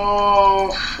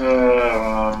Argento,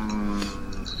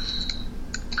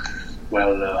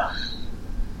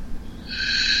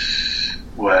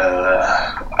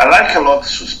 I like a lot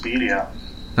Suspiria.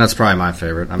 That's probably my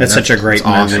favorite. I mean, that's such a great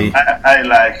movie. Awesome. I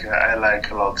like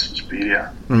a lot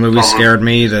Suspiria. The movie scared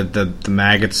me. The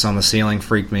maggots on the ceiling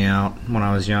freaked me out when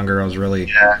I was younger. I was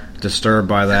really disturbed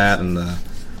by that, and the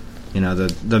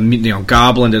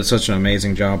Goblin did such an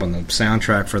amazing job on the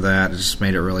soundtrack for that. It just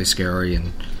made it really scary,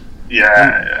 and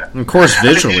of course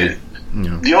visually.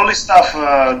 The only stuff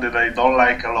that I don't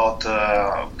like a lot,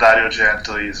 Dario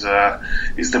Argento,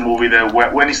 is the movie that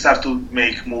when he starts to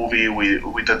make movie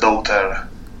with the daughter,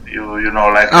 you know,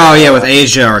 like with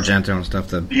Asia Argento and stuff,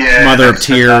 the Mother of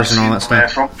Tears and all that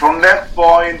stuff. From that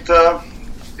point,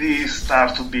 he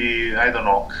starts to be, I don't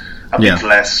know, a bit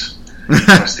less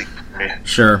interesting for me.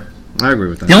 Sure. I agree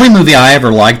with that. The only movie I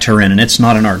ever liked her in, and it's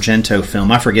not an Argento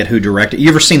film, I forget who directed it. You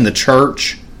ever seen The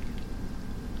Church?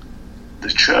 The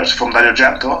Church from Dario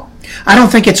Argento? I don't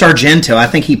think it's Argento. I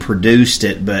think he produced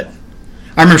it, but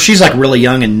I remember she's like really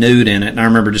young and nude in it, and I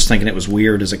remember just thinking it was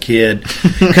weird as a kid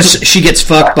because she gets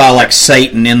fucked by like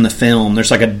Satan in the film. There's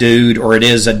like a dude, or it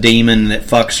is a demon that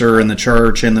fucks her in the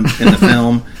church in the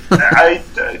film. I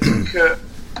think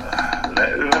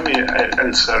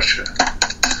I'll search it.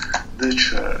 The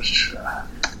Church.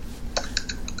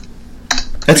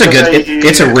 That's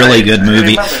it's a really good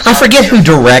movie. I forget who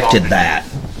directed that,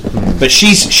 but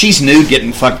she's nude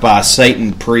getting fucked by a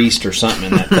Satan priest or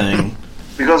something in that thing.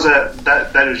 Because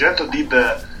Dario Argento did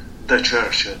the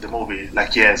Church, the movie, La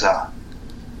Chiesa.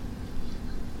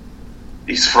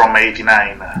 It's from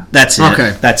 '89. That's it.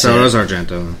 Okay, that's so it. it was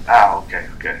Argento.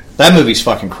 Okay. That movie's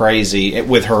fucking crazy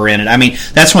with her in it. I mean,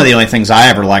 that's one of the only things I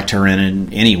ever liked her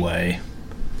in anyway.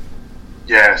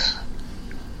 Yes.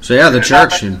 So yeah, The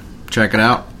Church. Check it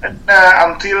out.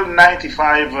 Until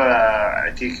 '95,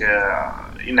 I think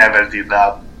he never did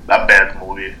a bad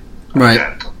movie. Right.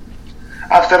 Argento.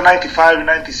 After '95,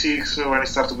 '96, when he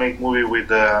started to make movie with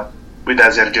Dario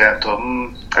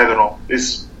Argento, I don't know.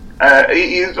 It's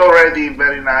already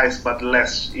very nice, but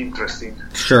less interesting.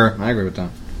 Sure, I agree with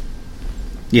that.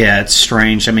 Yeah, it's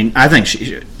strange. I mean, I think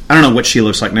I don't know what she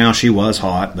looks like now. She was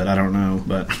hot, but I don't know.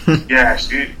 But yeah,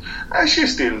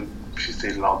 she's still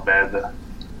not bad.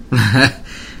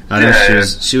 I know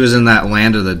she was in that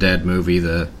Land of the Dead movie.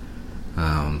 Was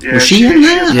she in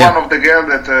that? She's one of the girls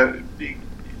that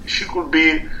she could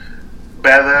be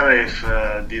better if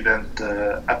didn't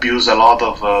abuse a lot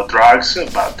of drugs,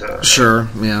 but sure,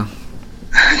 yeah,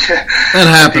 that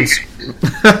happens.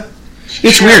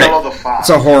 It's weird. A lot of fun. It's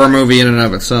a horror movie in and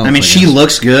of itself. I mean, she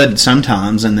looks good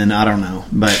sometimes, and then I don't know,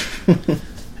 but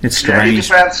it's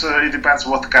strange. It depends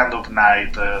what kind of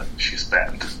night she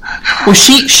spent. Well,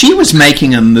 she was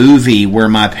making a movie where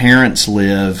my parents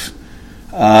live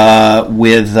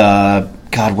with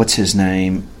God, what's his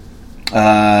name?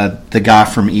 The guy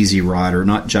from Easy Rider,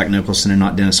 not Jack Nicholson and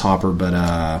not Dennis Hopper,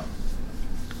 but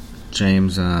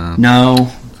James. No,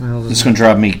 it's going to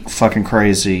drive me fucking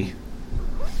crazy.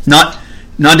 Not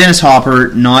Dennis Hopper,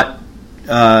 not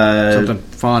something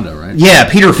Fonda, right? Yeah,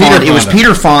 Peter Fonda. It was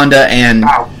Peter Fonda and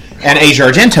Asia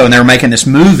Argento, and they were making this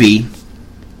movie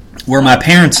where my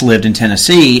parents lived in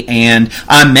Tennessee, and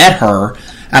I met her,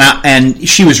 and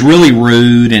she was really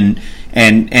rude and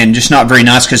just not very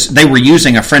nice because they were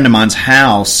using a friend of mine's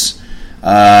house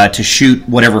to shoot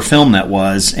whatever film that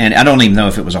was, and I don't even know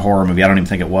if it was a horror movie. I don't even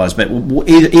think it was, but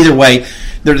either way,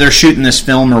 they're shooting this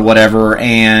film or whatever,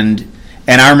 and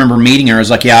I remember meeting her. I was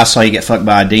like, "Yeah, I saw you get fucked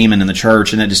by a demon in the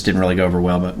church," and that just didn't really go over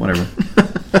well. But whatever.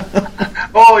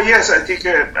 Oh yes, I think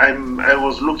I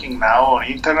was looking now on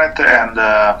internet,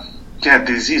 and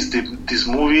this is this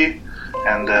movie,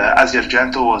 and Asia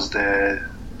Argento was the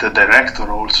the director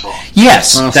also.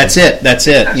 Yes, awesome. That's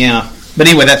it. Yeah. But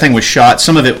anyway, that thing was shot.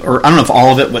 Some of it, or I don't know if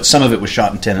all of it, but some of it was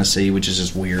shot in Tennessee, which is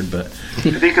just weird. But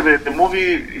I think the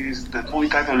movie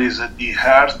title is "The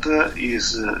Heart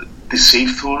is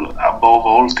Deceitful Above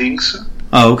All Things."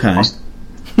 Oh, okay.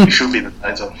 It should be the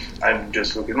title. I'm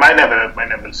just looking. I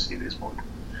never see this movie.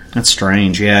 That's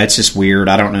strange. Yeah, it's just weird.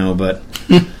 I don't know, but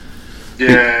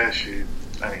yeah,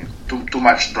 too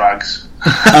much drugs.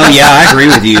 Oh yeah, I agree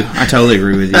with you. I totally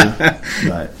agree with you.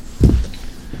 But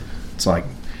it's like.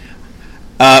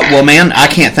 Well, man, I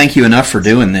can't thank you enough for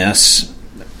doing this.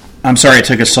 I'm sorry it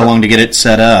took us so long to get it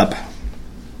set up.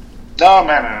 No,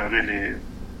 man, really,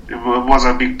 it was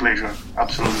a big pleasure.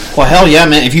 Absolutely. Well, hell yeah,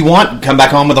 man. If you want, come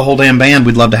back on with the whole damn band.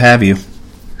 We'd love to have you.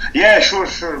 Yeah, sure.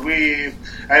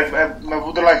 I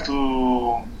would like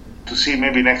to see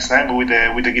maybe next time with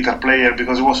the guitar player,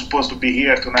 because he was supposed to be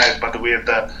here tonight, but we had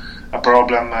a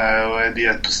problem. We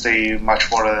had to stay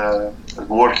much more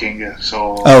working.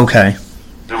 So. Okay.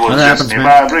 It was just me,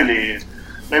 but really,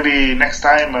 maybe next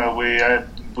time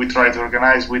we try to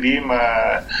organize with him,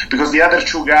 because the other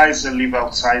two guys live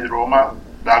outside Roma.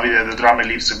 Davide, the drummer,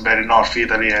 lives in very North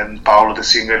Italy, and Paolo, the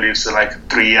singer, lives like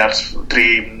 3 hours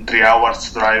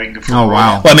driving from Roma.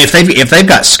 Wow! Well, I mean, if they've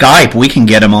got Skype, we can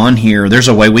get them on here. There's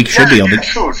a way we should be able to.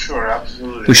 Sure,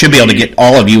 absolutely. We should be able to get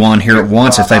all of you on here at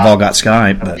once if they've all got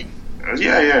Skype. But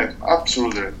yeah,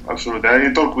 absolutely. I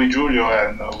talked with Giulio,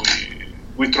 and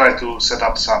we try to set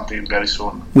up something very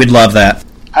soon. We'd love that.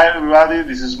 Hi everybody,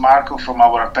 this is Marco from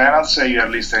Our Penance. You are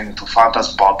listening to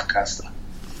Fantas Podcast.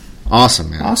 Awesome,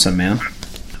 man.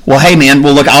 Well, hey, man.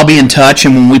 Well, look, I'll be in touch,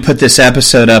 and when we put this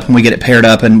episode up and we get it paired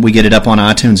up and we get it up on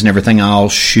iTunes and everything, I'll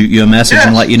shoot you a message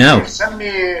and let you know. Send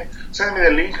me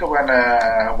the link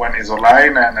when it's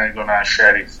online, and I'm gonna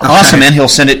share it. Okay. Awesome, man. He'll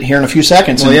send it here in a few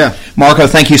seconds. Well, yeah. Marco,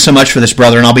 thank you so much for this,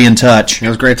 brother, and I'll be in touch. It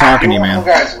was great talking to you, man.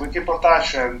 Guys, we keep in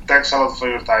touch, and thanks a lot for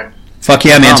your time. Fuck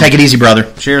yeah, man. Take it easy,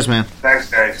 brother. Cheers, man.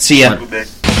 Thanks, guys. See ya. Have a good day.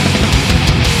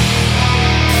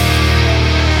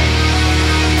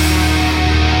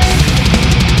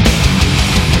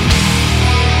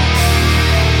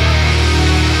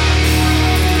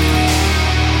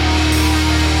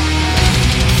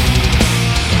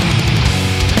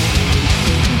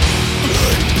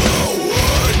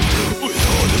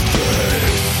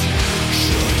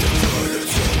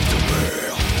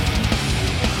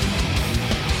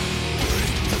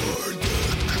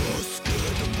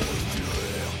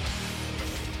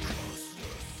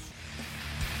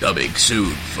 Coming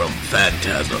soon from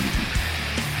Phantasm.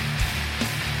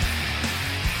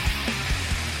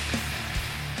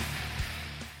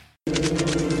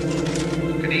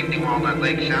 Good evening, Walnut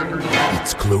Lake shoppers.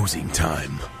 It's closing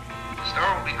time. The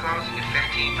store will be closing in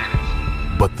 15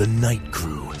 minutes. But the night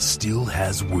crew still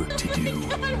has work to do.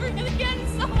 God, we're gonna get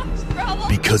in so much trouble.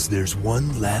 Because there's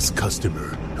one last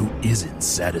customer who isn't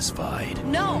satisfied.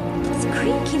 No, this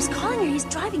creep keeps calling her. He's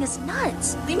driving us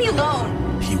nuts. Leave me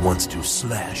alone. He wants to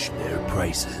slash their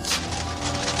prices.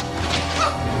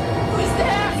 Who's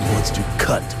there? He wants to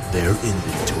cut their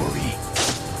inventory.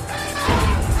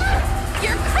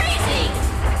 You're crazy!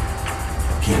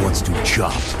 He wants to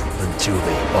chop until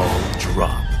they all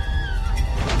drop.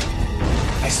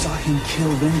 I saw him kill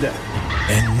Linda.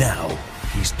 And now,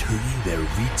 he's turning their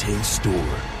retail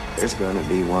store. There's gonna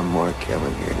be one more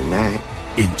killing here tonight.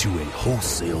 Into a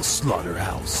wholesale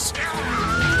slaughterhouse.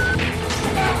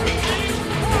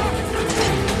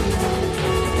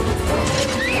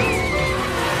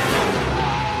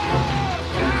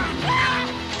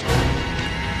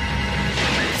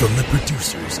 From the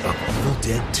producers of Evil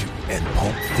Dead 2 and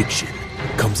Pulp Fiction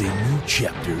comes a new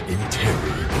chapter in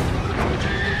terror.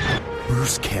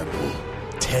 Bruce Campbell,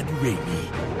 Ted Raimi,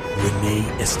 Renee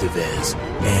Estevez,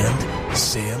 and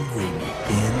Sam Raimi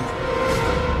in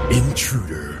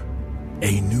Intruder,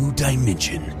 a new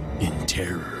dimension in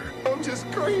terror. I'm just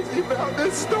crazy about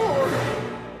this store.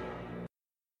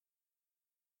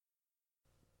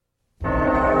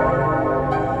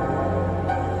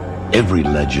 Every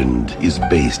legend is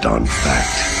based on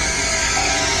fact.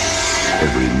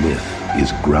 Every myth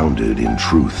is grounded in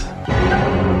truth.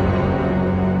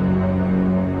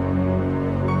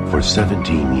 For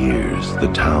 17 years,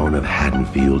 the town of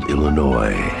Haddonfield,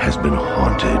 Illinois, has been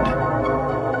haunted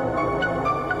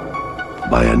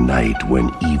by a night when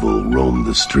evil roamed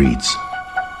the streets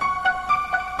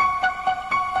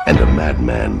and a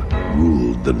madman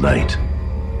ruled the night.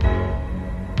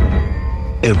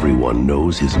 Everyone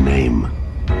knows his name.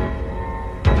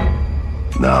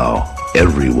 Now,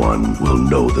 everyone will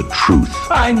know the truth.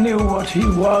 I knew what he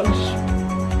was,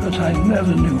 but I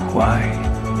never knew why.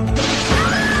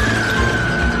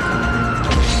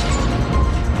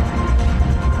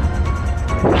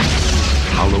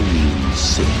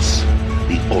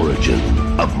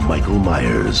 Michael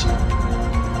Myers.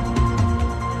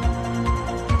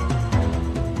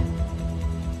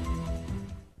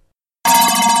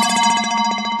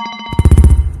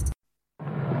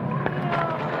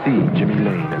 See Jimmy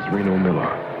Lane as Reno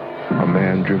Miller, a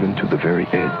man driven to the very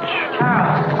edge.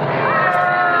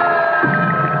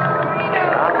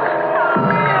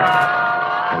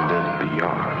 And then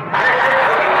beyond.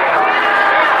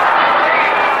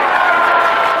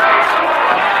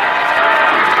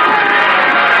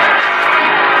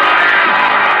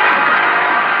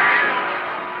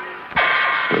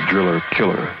 The driller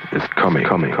killer is coming.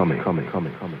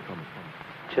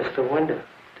 Just a window.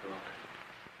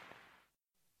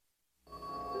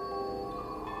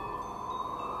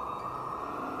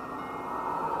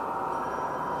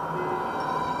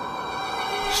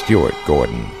 Stuart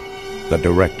Gordon, the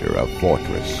director of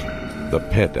Fortress, The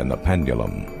Pit and the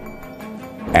Pendulum,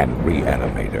 and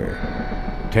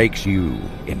Reanimator, takes you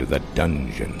into the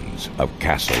dungeons of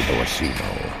Castle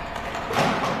Dorsino.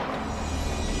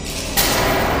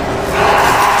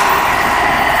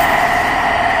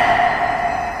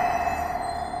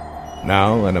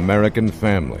 Now an American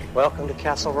family Welcome to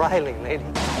Castle Riley, lady.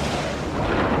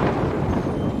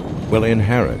 will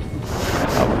inherit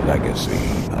a legacy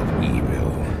of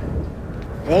evil.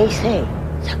 They say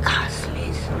the castle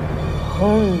is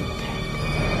haunted.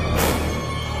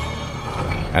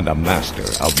 And a master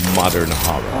of modern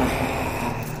horror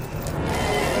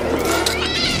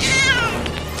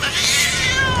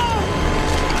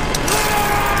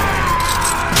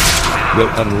will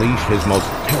unleash his most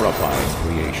terrifying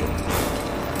creation.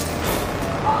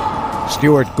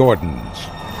 Stuart Gordon's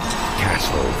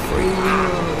Castle Freak.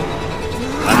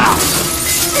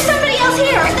 There's somebody else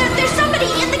here! There's somebody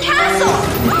in the castle!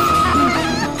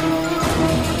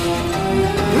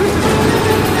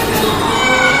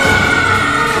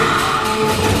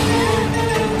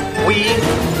 We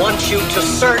want you to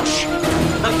search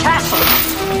the castle.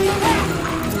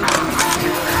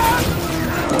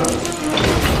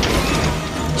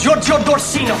 Giorgio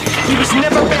Dorsino. He was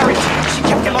never buried. She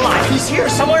kept him alive. He's here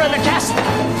somewhere in the castle.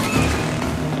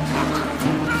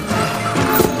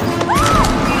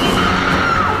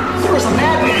 There was a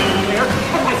madman in there,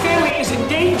 but my family is in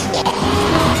danger.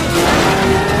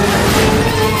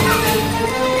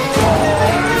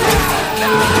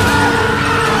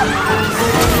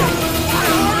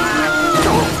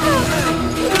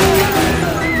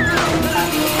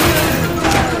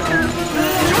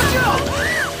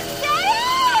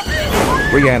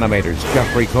 Reanimators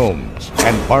Jeffrey Combs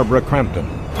and Barbara Crampton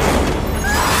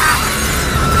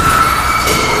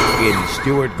in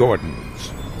Stuart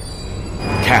Gordon's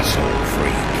Castle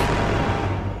Freak.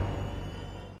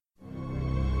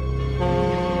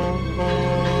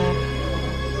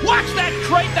 Watch that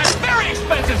crate! That's very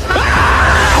expensive!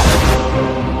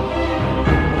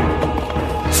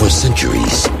 For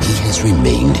centuries, he has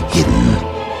remained hidden,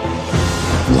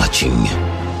 watching,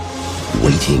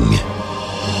 waiting.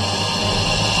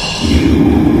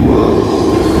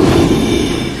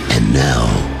 And now,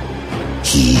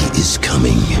 he is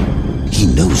coming. He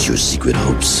knows your secret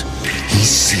hopes. He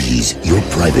sees your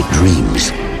private dreams.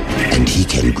 And he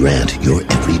can grant your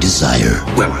every desire.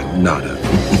 Well, I'm not a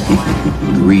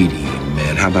greedy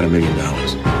man. How about $1 million?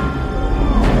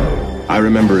 I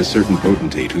remember a certain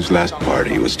potentate whose last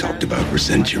party was talked about for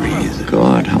centuries.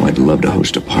 God, how I'd love to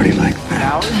host a party like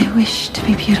that. I wish to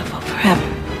be beautiful forever.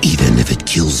 Even if it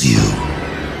kills you.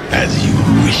 As you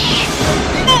wish.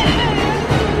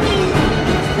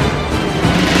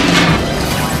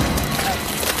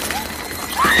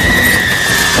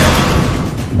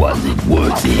 Was it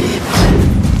worth it?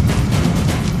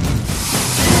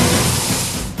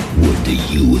 Would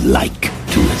you like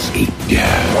to escape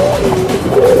death?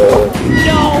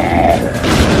 No!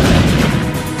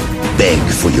 Beg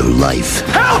for your life.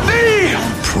 Help me!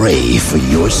 Pray for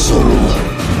your soul.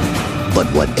 But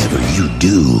whatever you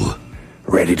do...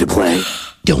 Ready to play?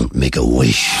 Don't make a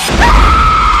wish.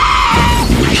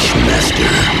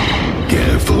 Wishmaster.